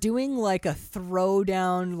 Dude, they're doing like a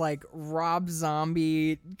throwdown, like Rob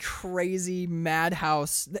Zombie crazy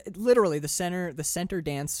madhouse. Literally, the center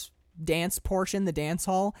dance portion, the dance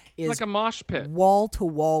hall, is like a mosh pit, wall to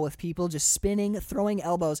wall with people just spinning, throwing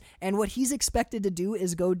elbows, and what he's expected to do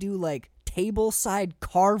is go do like tableside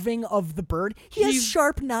carving of the bird. He has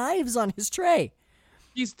sharp knives on his tray.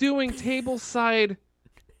 He's doing tableside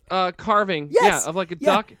carving, of like a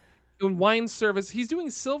duck in wine service. He's doing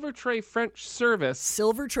silver tray French service.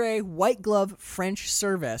 Silver tray, white glove French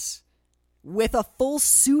service with a full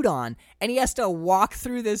suit on, and he has to walk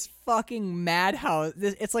through this fucking madhouse.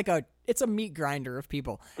 It's a meat grinder of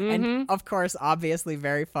people. And of course, obviously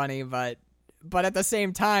very funny, but but at the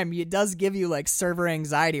same time, it does give you like server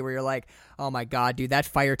anxiety where you're like, oh my God, dude, that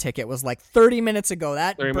fire ticket was like 30 minutes ago.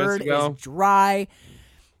 That bird is dry.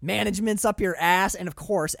 Management's up your ass. And of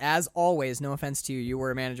course, as always, no offense to you, you were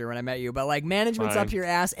a manager when I met you, but like management's up your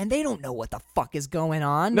ass and they don't know what the fuck is going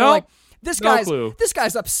on. No. Like, this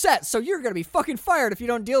guy's upset, so you're going to be fucking fired if you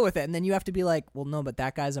don't deal with it. And then you have to be like, well, no, but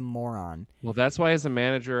that guy's a moron. Well, that's why as a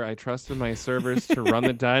manager, I trusted my servers to run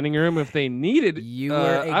the dining room if they needed.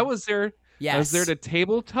 I was there. Yes. I was there to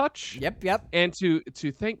table touch. Yep. And to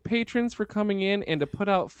thank patrons for coming in and to put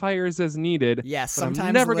out fires as needed. Yes, but sometimes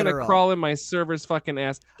I'm never going to crawl in my server's fucking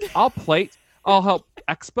ass. I'll plate. I'll help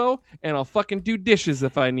expo, and I'll fucking do dishes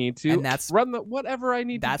if I need to. And that's run whatever I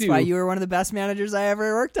need to do. That's why you were one of the best managers I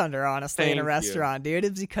ever worked under, honestly, in a Thank restaurant, dude.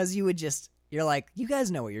 It's because you're like, you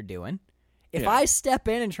guys know what you're doing. If Yeah. I step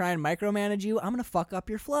in and try and micromanage you, I'm going to fuck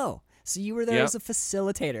up your flow. So you were there as a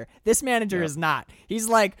facilitator. This manager is not. He's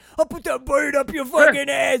like, I'll put that bird up your fucking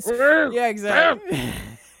ass. Yeah, exactly.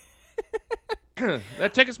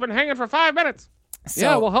 That ticket's been hanging for 5 minutes.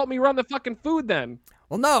 So, well, help me run the fucking food then.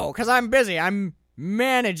 Well, no, because I'm busy. I'm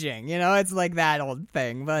managing. It's like that old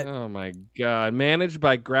thing. But Oh my God. Manage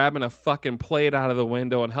by grabbing a fucking plate out of the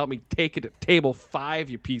window and help me take it to table 5,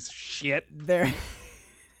 you piece of shit. there.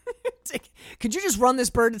 Could you just run this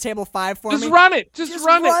bird to table 5 for me? Just run it. Just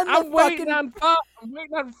run it. I'm fucking- waiting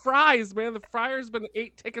on fries, man. The fryer's been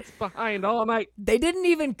 8 tickets behind all night. They didn't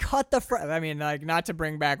even cut the I mean, like, not to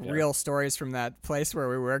bring back real stories from that place where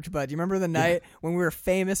we worked, but do you remember the night when we were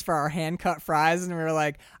famous for our hand-cut fries and we were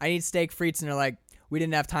like, I need steak frites, and they're like, we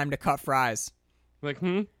didn't have time to cut fries. Like,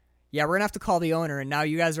 Yeah, we're going to have to call the owner, and now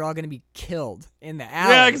you guys are all going to be killed in the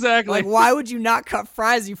alley. Yeah, exactly. Like, why would you not cut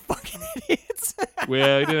fries, you fucking idiots?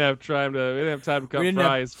 Well, we didn't have time to cut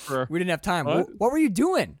fries for. We didn't have time. What? What were you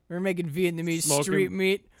doing? We were making Vietnamese street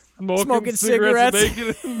meat. Smoking cigarettes.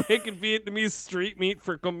 making Vietnamese street meat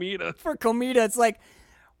for comida. For comida, it's like,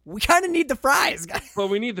 we kind of need the fries, guys. Well,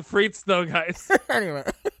 we need the frites, though, guys. Anyway.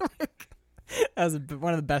 That was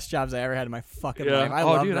one of the best jobs I ever had in my fucking life. I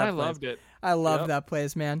loved it. I loved that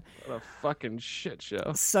place, man. What a fucking shit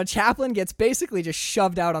show. So Chaplin gets basically just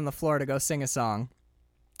shoved out on the floor to go sing a song.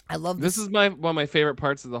 I love this. This is one of my favorite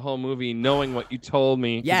parts of the whole movie, knowing what you told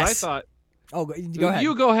me. 'Cause Yes. I thought. Oh, go ahead.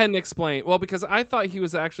 You go ahead and explain. Well, because I thought he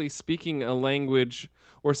was actually speaking a language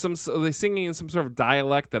or singing in some sort of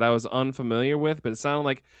dialect that I was unfamiliar with, but it sounded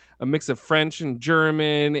like a mix of French and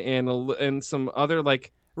German and some other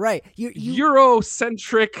like right. You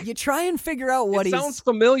Eurocentric. You try and figure out what it sounds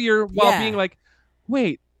familiar while being like,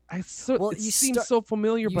 wait, it seems so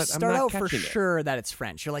familiar, but I'm not catching it. You start out for sure that it's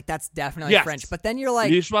French. You're like, that's definitely French. But then you're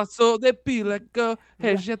like, you're like,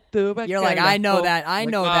 I know that. I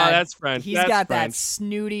know that. That's French. He's got that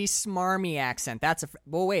snooty, smarmy accent. That's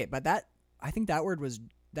well, wait, but I think that word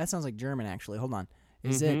that sounds like German, actually. Hold on.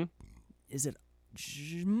 Is it?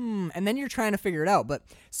 And then you're trying to figure it out. But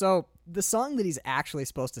so the song that he's actually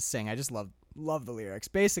supposed to sing, I just love the lyrics.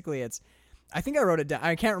 Basically, I think I wrote it down.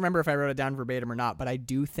 I can't remember if I wrote it down verbatim or not, but I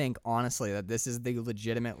do think, honestly, that this is the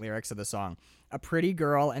legitimate lyrics of the song. A pretty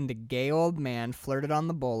girl and a gay old man flirted on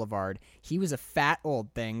the boulevard. He was a fat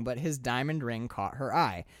old thing, but his diamond ring caught her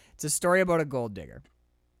eye. It's a story about a gold digger.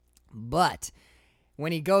 But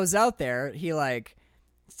when he goes out there, he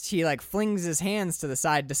flings his hands to the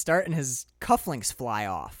side to start, and his cufflinks fly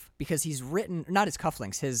off because he's written, not his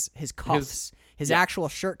cufflinks, his cuffs. His actual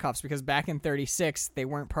shirt cuffs, because back in 36, they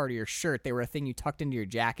weren't part of your shirt. They were a thing you tucked into your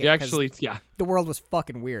jacket. The world was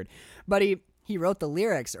fucking weird. But he wrote the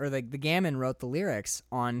lyrics, or the gammon wrote the lyrics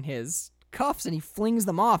on his cuffs, and he flings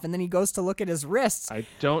them off, and then he goes to look at his wrists. I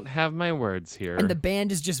don't have my words here. And the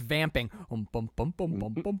band is just vamping. And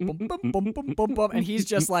he's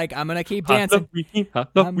just like, I'm going to keep dancing.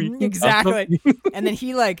 Exactly. And then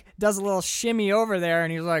he does a little shimmy over there,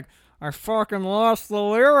 and he's like, I fucking lost the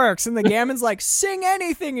lyrics. And the gammon's like, sing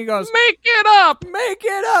anything. He goes, make it up.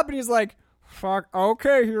 And he's like, fuck,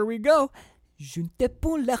 okay, here we go. And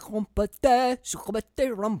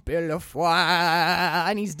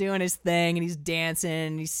he's doing his thing, and he's dancing,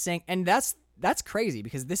 and he's singing. And that's crazy,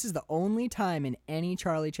 because this is the only time in any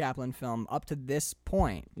Charlie Chaplin film up to this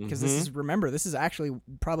point, because this is actually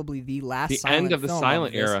probably the last end of the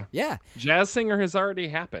silent era. Yeah. Jazz Singer has already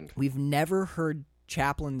happened. We've never heard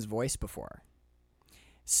Chaplin's voice before.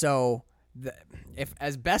 So, if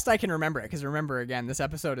as best I can remember it, because remember, again, this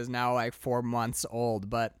episode is now like 4 months old,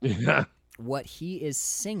 but what he is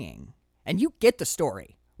singing, and you get the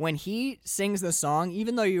story. When he sings the song,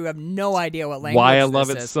 even though you have no idea what language why I this love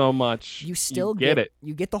it is, so much, you still get it.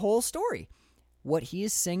 You get the whole story. What he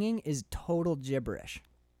is singing is total gibberish.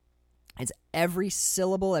 It's every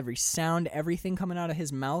syllable, every sound, everything coming out of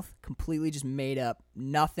his mouth completely just made up.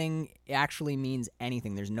 Nothing actually means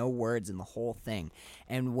anything. There's no words in the whole thing.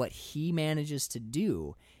 And what he manages to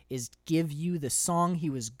do is give you the song he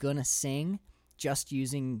was gonna sing just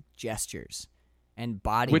using gestures and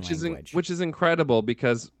body language. Which is incredible,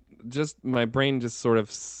 because just my brain just sort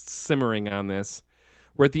of simmering on this.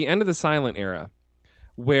 We're at the end of the silent era,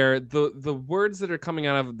 where the words that are coming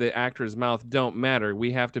out of the actor's mouth don't matter.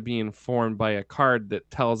 We have to be informed by a card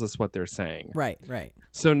that tells us what they're saying. Right.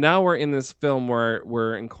 So now we're in this film where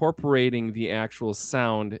we're incorporating the actual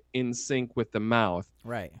sound in sync with the mouth.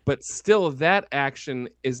 Right. But still, that action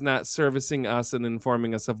is not servicing us and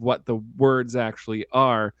informing us of what the words actually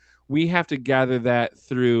are. We have to gather that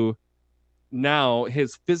through now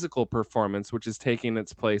his physical performance, which is taking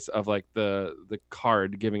its place of like the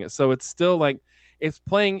card giving it. So it's still like, it's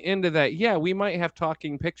playing into that. Yeah, we might have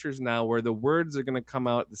talking pictures now where the words are going to come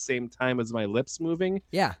out at the same time as my lips moving.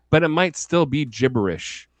 Yeah. But it might still be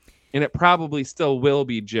gibberish. And it probably still will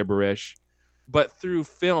be gibberish. But through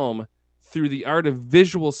film, through the art of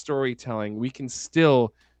visual storytelling, we can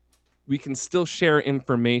still share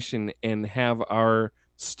information and have our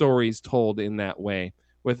stories told in that way.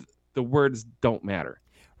 With the words don't matter.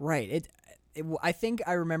 Right. I think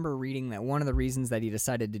I remember reading that one of the reasons that he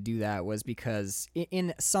decided to do that was because,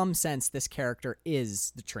 in some sense, this character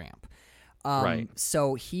is the Tramp. Right.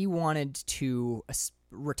 So he wanted to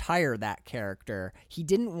retire that character. He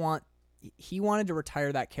wanted to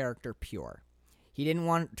retire that character pure. He didn't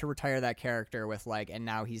want to retire that character with like, and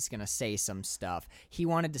now he's going to say some stuff. He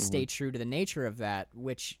wanted to stay true to the nature of that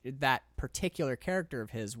particular character of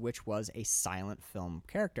his, which was a silent film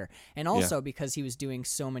character. And also because he was doing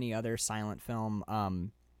so many other silent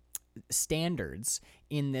film standards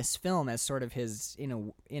in this film as sort of his,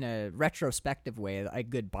 in a retrospective way, a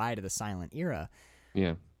goodbye to the silent era.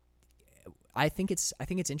 Yeah. I think it's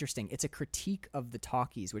interesting. It's a critique of the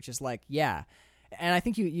talkies, which is like, yeah. And I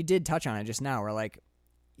think you did touch on it just now. We're like,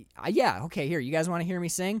 yeah, okay, here, you guys want to hear me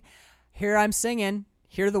sing? Here I'm singing.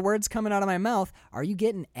 Here are the words coming out of my mouth. Are you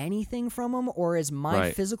getting anything from them, or is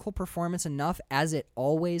my physical performance enough as it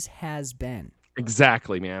always has been?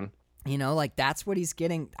 Exactly, man. You know, like that's what he's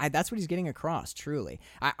getting. That's what he's getting across. Truly,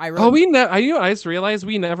 I just realized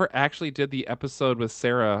we never actually did the episode with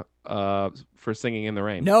Sarah for Singing in the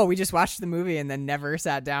Rain. No, we just watched the movie and then never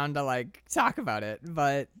sat down to like talk about it.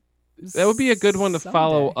 But that would be a good one to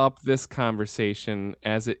follow up this conversation,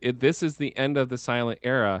 as this is the end of the silent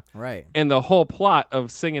era. Right. And the whole plot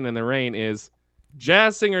of Singing in the Rain is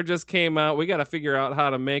jazz singer just came out. We got to figure out how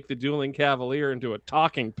to make the Dueling Cavalier into a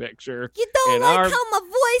talking picture. You don't like how my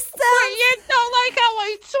voice sounds? You don't like how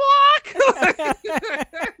I talk?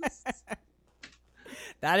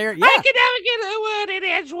 That area, yeah. I can never get a word in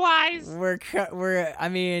edgewise. We're.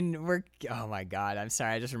 Oh my God! I'm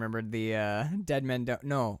sorry. I just remembered the Dead Men Don't.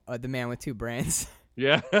 No, the Man with Two Brains.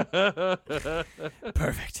 Yeah.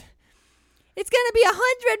 Perfect. It's gonna be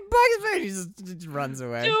 $100. He just runs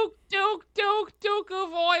away. Duke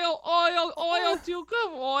of oil, Duke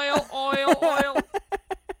of oil.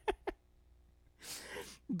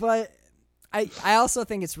 But I also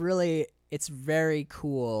think it's very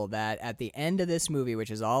cool that at the end of this movie,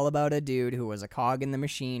 which is all about a dude who was a cog in the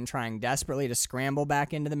machine trying desperately to scramble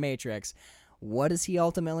back into the Matrix, what does he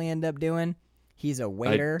ultimately end up doing? He's a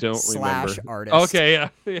waiter / artist. Okay,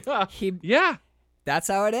 yeah. That's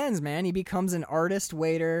how it ends, man. He becomes an artist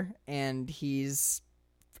waiter, and he's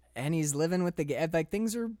living with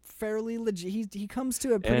things are fairly legit. He comes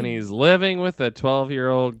to a pretty... And he's living with a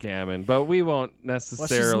 12-year-old gammon, but we won't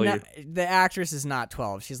necessarily... the actress is not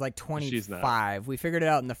 12. She's like 25. She's not. We figured it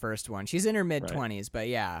out in the first one. She's in her mid-20s, but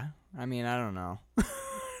yeah. I mean, I don't know.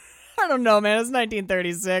 I don't know, man. It's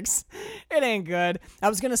 1936. It ain't good. I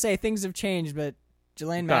was going to say things have changed, but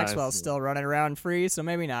Ghislaine Maxwell's still running around free, so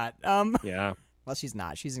maybe not. Yeah. Well, she's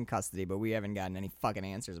not. She's in custody, but we haven't gotten any fucking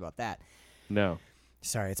answers about that. No.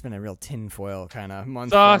 Sorry, it's been a real tinfoil kind of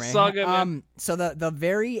month for me. So good, man. So the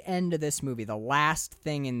very end of this movie, the last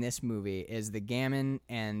thing in this movie is the Gammon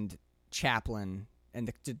and Chaplin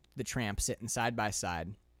and the Tramp sitting side by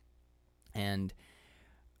side. And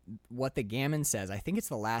what the Gammon says, I think it's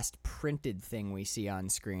the last printed thing we see on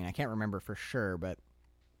screen. I can't remember for sure, but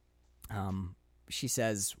she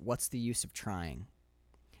says, "What's the use of trying?"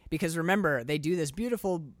 Because remember, they do this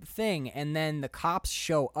beautiful thing, and then the cops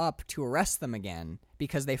show up to arrest them again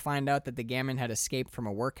because they find out that the Gammon had escaped from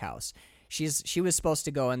a workhouse. She was supposed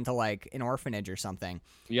to go into like an orphanage or something.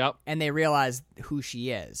 Yep. And they realize who she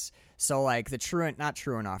is. So like the not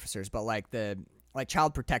truant officers, but like the like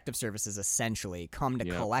Child Protective Services essentially come to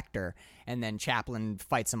collect her, and then Chaplin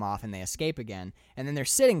fights them off and they escape again. And then they're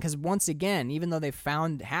sitting because once again, even though they've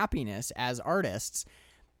found happiness as artists,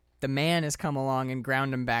 the man has come along and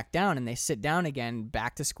ground them back down, and they sit down again,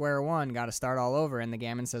 back to square one, got to start all over. And the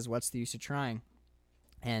gamin says, "What's the use of trying?"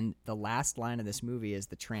 And the last line of this movie is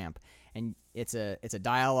the tramp, and it's a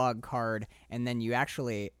dialogue card, and then you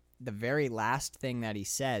actually, the very last thing that he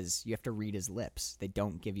says, you have to read his lips. They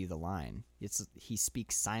don't give you the line. He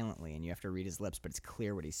speaks silently, and you have to read his lips, but it's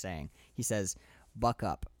clear what he's saying. He says, "Buck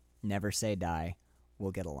up, never say die,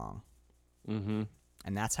 we'll get along." Mm-hmm.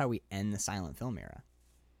 And that's how we end the silent film era.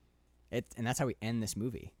 And that's how we end this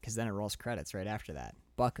movie, because then it rolls credits right after that.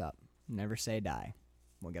 Buck up, never say die,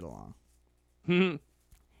 we'll get along.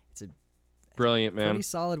 It's a brilliant, man. Pretty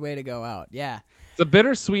solid way to go out. Yeah. It's a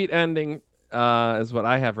bittersweet ending, is what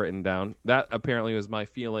I have written down. That apparently was my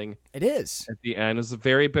feeling. It is. At the end, it was a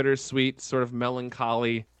very bittersweet, sort of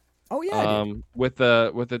melancholy. Oh yeah. With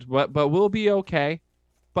but we'll be okay.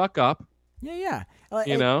 Buck up. Yeah.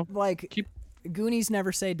 Like Goonies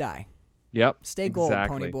never say die. Yep. Stay gold,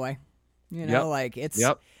 exactly. Pony Boy. It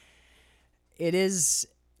is.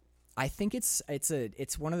 I think it's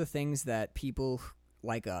one of the things that people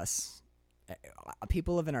like us,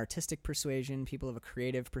 people of an artistic persuasion, people of a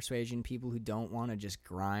creative persuasion, people who don't want to just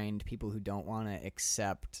grind, people who don't want to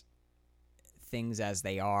accept things as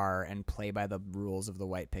they are and play by the rules of the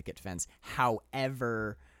white picket fence,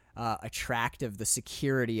 however attractive the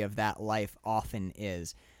security of that life often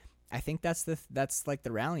is. I think that's like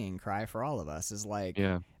the rallying cry for all of us is like,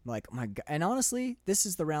 my God. And honestly, this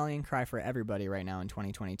is the rallying cry for everybody right now in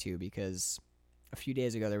 2022, because a few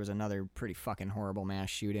days ago there was another pretty fucking horrible mass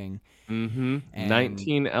shooting. Mm-hmm.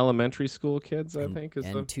 19 elementary school kids, I think,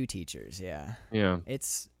 and 2 teachers. Yeah.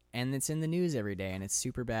 It's in the news every day, and it's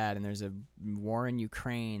super bad. And there's a war in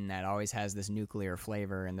Ukraine that always has this nuclear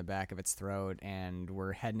flavor in the back of its throat. And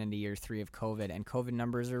we're heading into year 3 of COVID, and COVID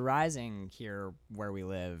numbers are rising here where we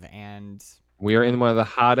live. And we are in one of the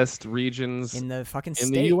hottest regions in the fucking in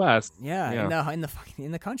state. the U.S. Yeah.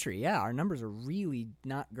 In the country. Yeah, our numbers are really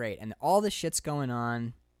not great, and all this shit's going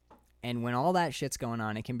on. And when all that shit's going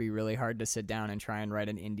on, it can be really hard to sit down and try and write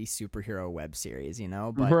an indie superhero web series,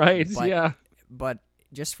 But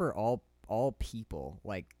just for all people,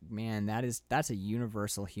 like, man, that's a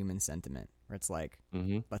universal human sentiment where it's like,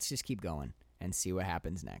 let's just keep going and see what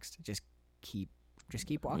happens next. Just keep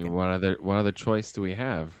walking. What other choice do we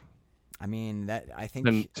have? I mean, I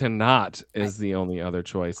think to not is the only other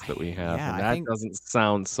choice that we have, and that doesn't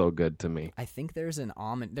sound so good to me. I think there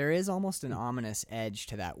is almost an ominous edge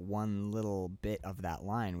to that one little bit of that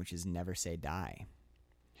line, which is never say die.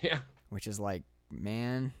 Yeah. Which is like,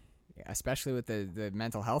 man, especially with the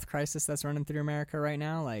mental health crisis that's running through America right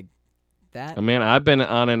now, like that. Oh, man, I've been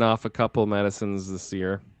on and off a couple medicines this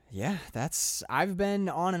year. Yeah, I've been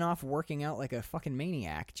on and off working out like a fucking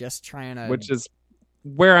maniac, just trying to. Which is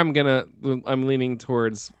where I'm leaning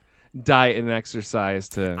towards diet and exercise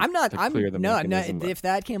to. Clear the mechanism. No. If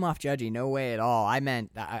that came off judgy, no way at all.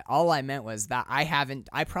 All I meant was that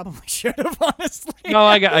I probably should have, honestly. No,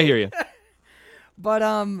 I hear you. But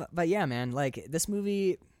yeah, man, like this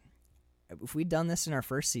movie. If we'd done this in our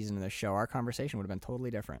first season of the show, our conversation would have been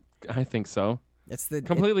totally different. I think so. It's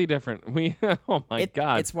completely different. Oh my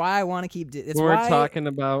God. It's why I want to keep. We're talking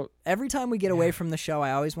about every time we get away from the show,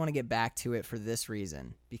 I always want to get back to it for this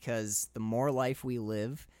reason, because the more life we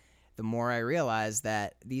live, the more I realize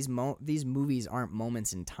that these movies aren't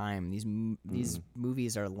moments in time. These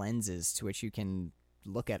movies are lenses to which you can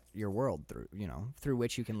look at your world through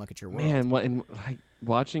which you can look at your world. Man, like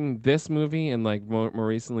watching this movie and like more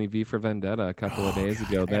recently V for Vendetta a couple of days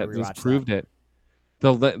ago, that just proved it.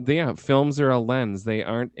 Films are a lens. They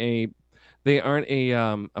aren't a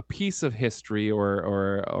piece of history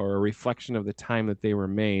or a reflection of the time that they were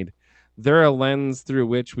made. They're a lens through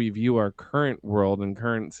which we view our current world and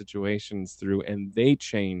current situations through, and they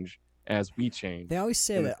change as we change. They always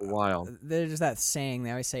say that. There's that saying. They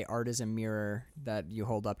always say art is a mirror that you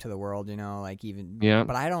hold up to the world. Yeah.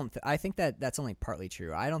 But I don't. I think that's only partly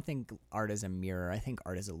true. I don't think art is a mirror. I think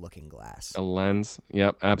art is a looking glass. A lens.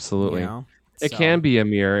 Yep. Absolutely. It can be a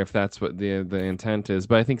mirror if that's what the intent is,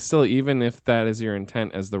 but I think still, even if that is your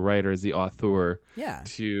intent as the writer, as the author,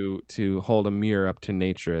 to hold a mirror up to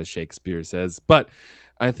nature, as Shakespeare says. But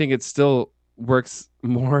I think it still works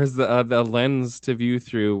more as the lens to view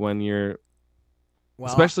through when you're,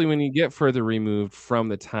 especially when you get further removed from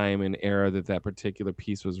the time and era that particular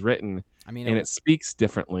piece was written. I mean, and it speaks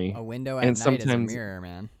differently. A window at night is a mirror,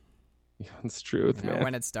 man. It's truth, man.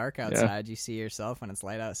 When it's dark outside, you see yourself. When it's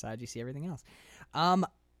light outside, you see everything else.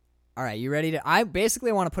 All right, you ready to? I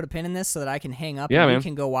basically want to put a pin in this so that I can hang up Yeah, and man. we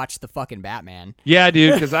can go watch the fucking Batman. Yeah,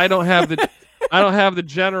 dude, because I don't have the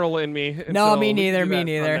general in me. No, until me we neither. do Me that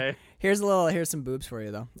neither. Sunday. Here's some boobs for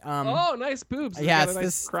you though. Oh, nice boobs. It's yeah, got it's a nice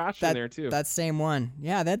this crotch that, in there too. that same one.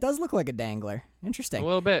 Yeah, that does look like a dangler. A Interesting.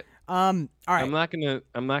 little bit. All right. I'm not gonna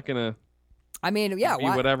I mean, yeah. be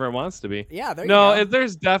whatever it wants to be. Yeah, there you No, go.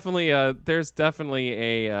 there's definitely a I don't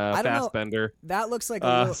know. Fastbender. That looks like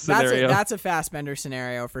a little, scenario. that's a Fassbender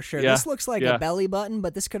scenario for sure. Yeah, This looks like yeah. a belly button,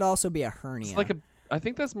 but this could also be a hernia. It's like I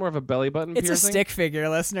think that's more of a belly button It's piercing. a stick figure,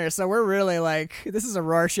 listener. So we're really like, this is a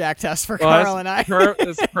Rorschach test for Well, Carl and I.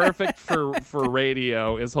 It's perfect for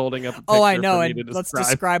radio. Is holding up. A Oh, I picture know. for me And to let's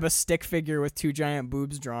describe a stick figure with two giant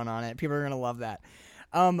boobs drawn on it. People are gonna love that.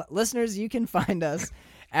 Listeners, you can find us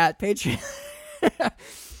at Patreon.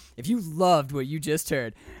 If you loved what you just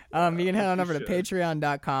heard, you can head on over to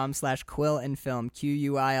patreon.com/quillandfilm,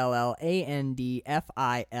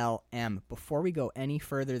 QUILLANDFILM. Before we go any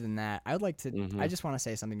further than that, I would like to, I just want to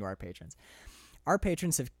say something to our patrons. Our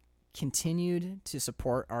patrons have continued to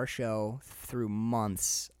support our show through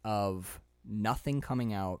months of nothing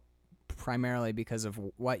coming out, primarily because of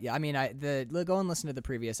what, I mean, go and listen to the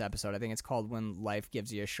previous episode. I think it's called When Life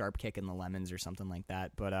Gives You a Sharp Kick in the Lemons or something like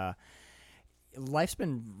that. But, life's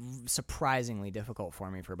been surprisingly difficult for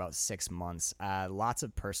me for about 6 months. Lots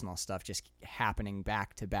of personal stuff just happening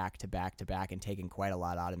back to back to back to back and taking quite a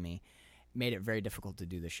lot out of me. Made it very difficult to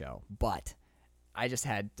do the show. But I just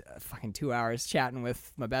had fucking 2 hours chatting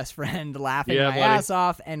with my best friend, laughing my ass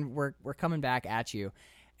off, and we're coming back at you.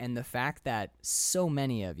 And the fact that so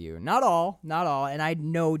many of you, not all, and I had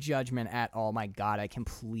no judgment at all. My God, I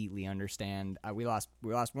completely understand. We lost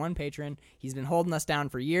one patron. He's been holding us down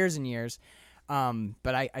for years and years.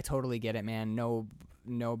 But I totally get it, man. No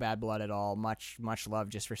bad blood at all. Much love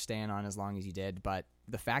just for staying on as long as you did. But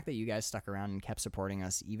the fact that you guys stuck around and kept supporting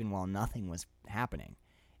us even while nothing was happening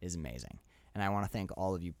is amazing. And I want to thank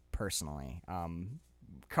all of you personally.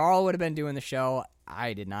 Carl would have been doing the show.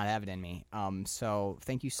 I did not have it in me. So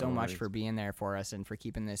thank you so much for being there for us and for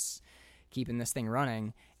keeping this thing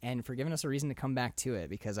running and for giving us a reason to come back to it,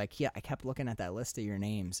 because I kept looking at that list of your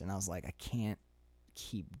names and I was like, I can't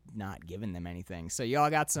keep not giving them anything. So y'all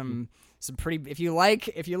got some pretty, if you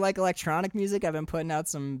like electronic music, I've been putting out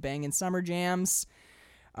some banging summer jams.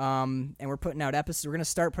 And we're putting out episodes. We're going to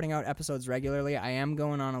start putting out episodes regularly. I am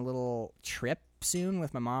going on a little trip soon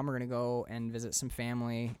with my mom. We're going to go and visit some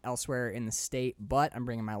family elsewhere in the state, but I'm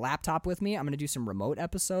bringing my laptop with me. I'm going to do some remote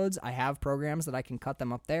episodes. I have programs that I can cut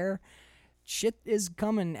them up there. Shit is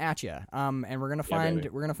coming at you. And we're going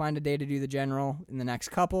to find a day to do the general in the next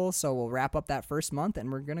couple. So we'll wrap up that first month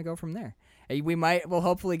and we're going to go from there. We'll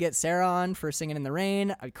hopefully get Sarah on for Singing in the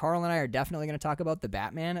Rain. Carl and I are definitely going to talk about the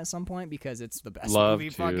Batman at some point because it's the best movie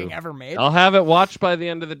fucking ever made. I'll have it watched by the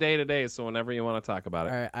end of the day today, so whenever you want to talk about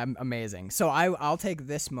it. All right, I'm amazing. So I'll take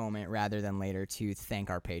this moment rather than later to thank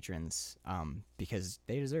our patrons because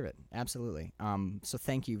they deserve it. Absolutely. So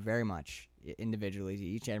thank you very much individually to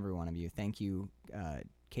each and every one of you. Thank you,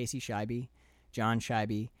 Casey Scheibe, John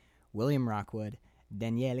Scheibe, William Rockwood,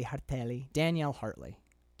 Danielle Hartley.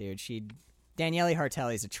 Dude, Danielle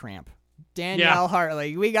Hartley is a tramp. Danielle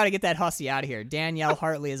Hartley. We got to get that hussy out of here. Danielle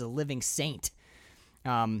Hartley is a living saint.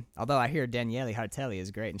 Although I hear Danielle Hartley is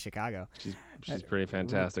great in Chicago. She's pretty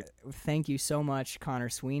fantastic. Thank you so much, Connor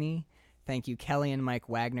Sweeney. Thank you, Kelly and Mike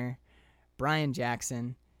Wagner, Brian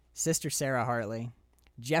Jackson, Sister Sarah Hartley,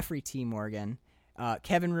 Jeffrey T. Morgan,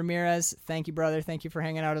 Kevin Ramirez. Thank you, brother. Thank you for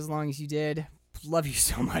hanging out as long as you did. Love you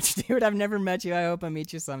so much, dude. I've never met you. I hope I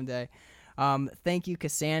meet you someday. Thank you,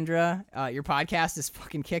 Cassandra. Your podcast is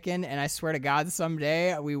fucking kicking, and I swear to God,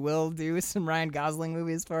 someday we will do some Ryan Gosling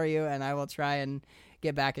movies for you, and I will try and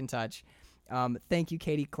get back in touch. Thank you,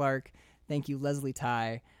 Katie Clark. Thank you, Leslie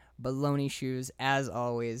Ty. Baloney Shoes, as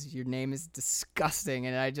always. Your name is disgusting,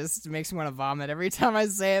 and it just makes me want to vomit every time I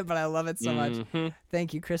say it, but I love it so much.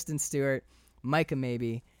 Thank you, Kristen Stewart, Micah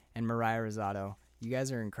Maybe, and Mariah Rosado. You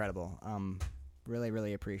guys are incredible. Really,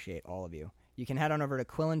 really appreciate all of you. You can head on over to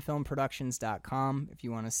quillandfilmproductions.com if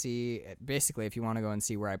you want to see, basically if you want to go and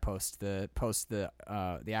see where I post the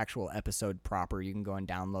actual episode proper. You can go and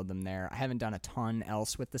download them there. I haven't done a ton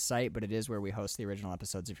else with the site, but it is where we host the original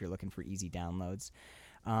episodes if you're looking for easy downloads.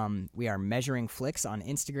 We are Measuring Flicks on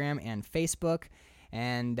Instagram and Facebook.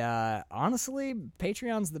 And honestly,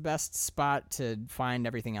 Patreon's the best spot to find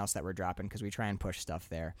everything else that we're dropping because we try and push stuff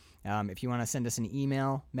there. If you want to send us an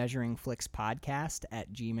email,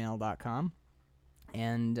 measuringflickspodcast@gmail.com.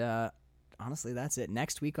 And honestly, that's it.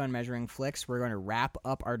 Next week on Measuring Flicks, we're going to wrap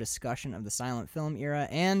up our discussion of the silent film era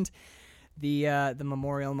and the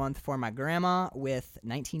memorial month for my grandma with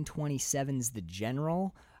 1927's The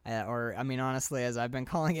General. or I mean, honestly, as I've been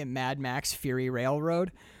calling it, Mad Max Fury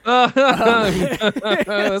Railroad. That's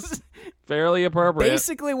fairly appropriate.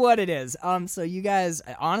 Basically what it is. So you guys,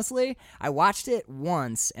 honestly, I watched it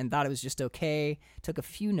once and thought it was just okay, took a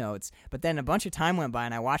few notes, but then a bunch of time went by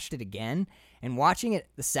and I watched it again. And watching it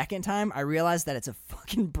the second time, I realized that it's a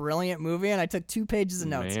fucking brilliant movie, and I took 2 pages of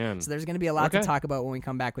notes. Man. So there's going to be a lot to talk about when we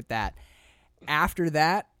come back with that. After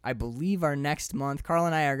that, I believe our next month, Carl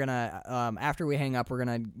and I are going to, after we hang up, we're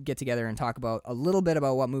going to get together and talk about a little bit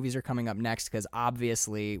about what movies are coming up next, because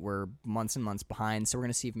obviously we're months and months behind. So we're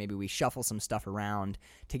going to see if maybe we shuffle some stuff around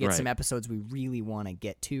to get some episodes we really want to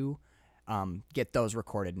get to, get those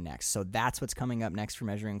recorded next. So that's what's coming up next for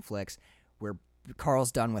Measuring Flicks.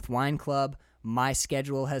 Carl's done with Wine Club. My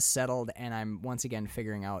schedule has settled, and I'm once again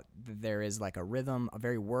figuring out that there is like a rhythm, a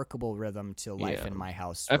very workable rhythm to life in my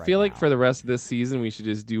house. I feel like for the rest of this season, we should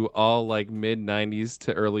just do all like mid 90s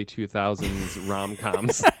to early 2000s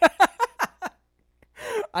rom-coms.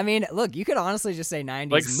 I mean, look, you could honestly just say 90s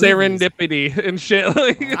like movies. Serendipity and shit.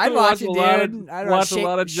 Like, I'd watch it, dude. I'd watch a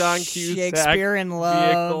lot of John Cusack. Shakespeare in Love.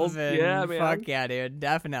 Vehicles. And Yeah, man. Fuck yeah, dude.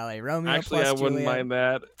 Definitely. Romeo Actually, plus I wouldn't Juliet. mind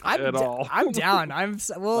that at all. I'm down.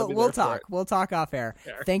 We'll talk. it. We'll talk off air.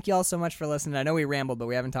 Sure. Thank you all so much for listening. I know we rambled, but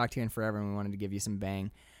we haven't talked to you in forever, and we wanted to give you some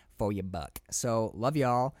bang for your buck. So love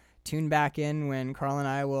y'all. Tune back in when Carl and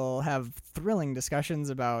I will have thrilling discussions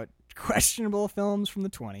about questionable films from the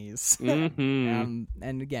 20s. Mm-hmm.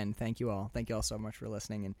 And again, thank you all. Thank you all so much for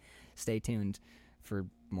listening, and stay tuned for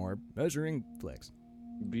more Measuring Flicks.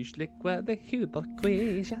 You're fucking You're a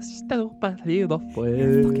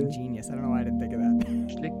fucking genius. I don't know why I didn't think of that.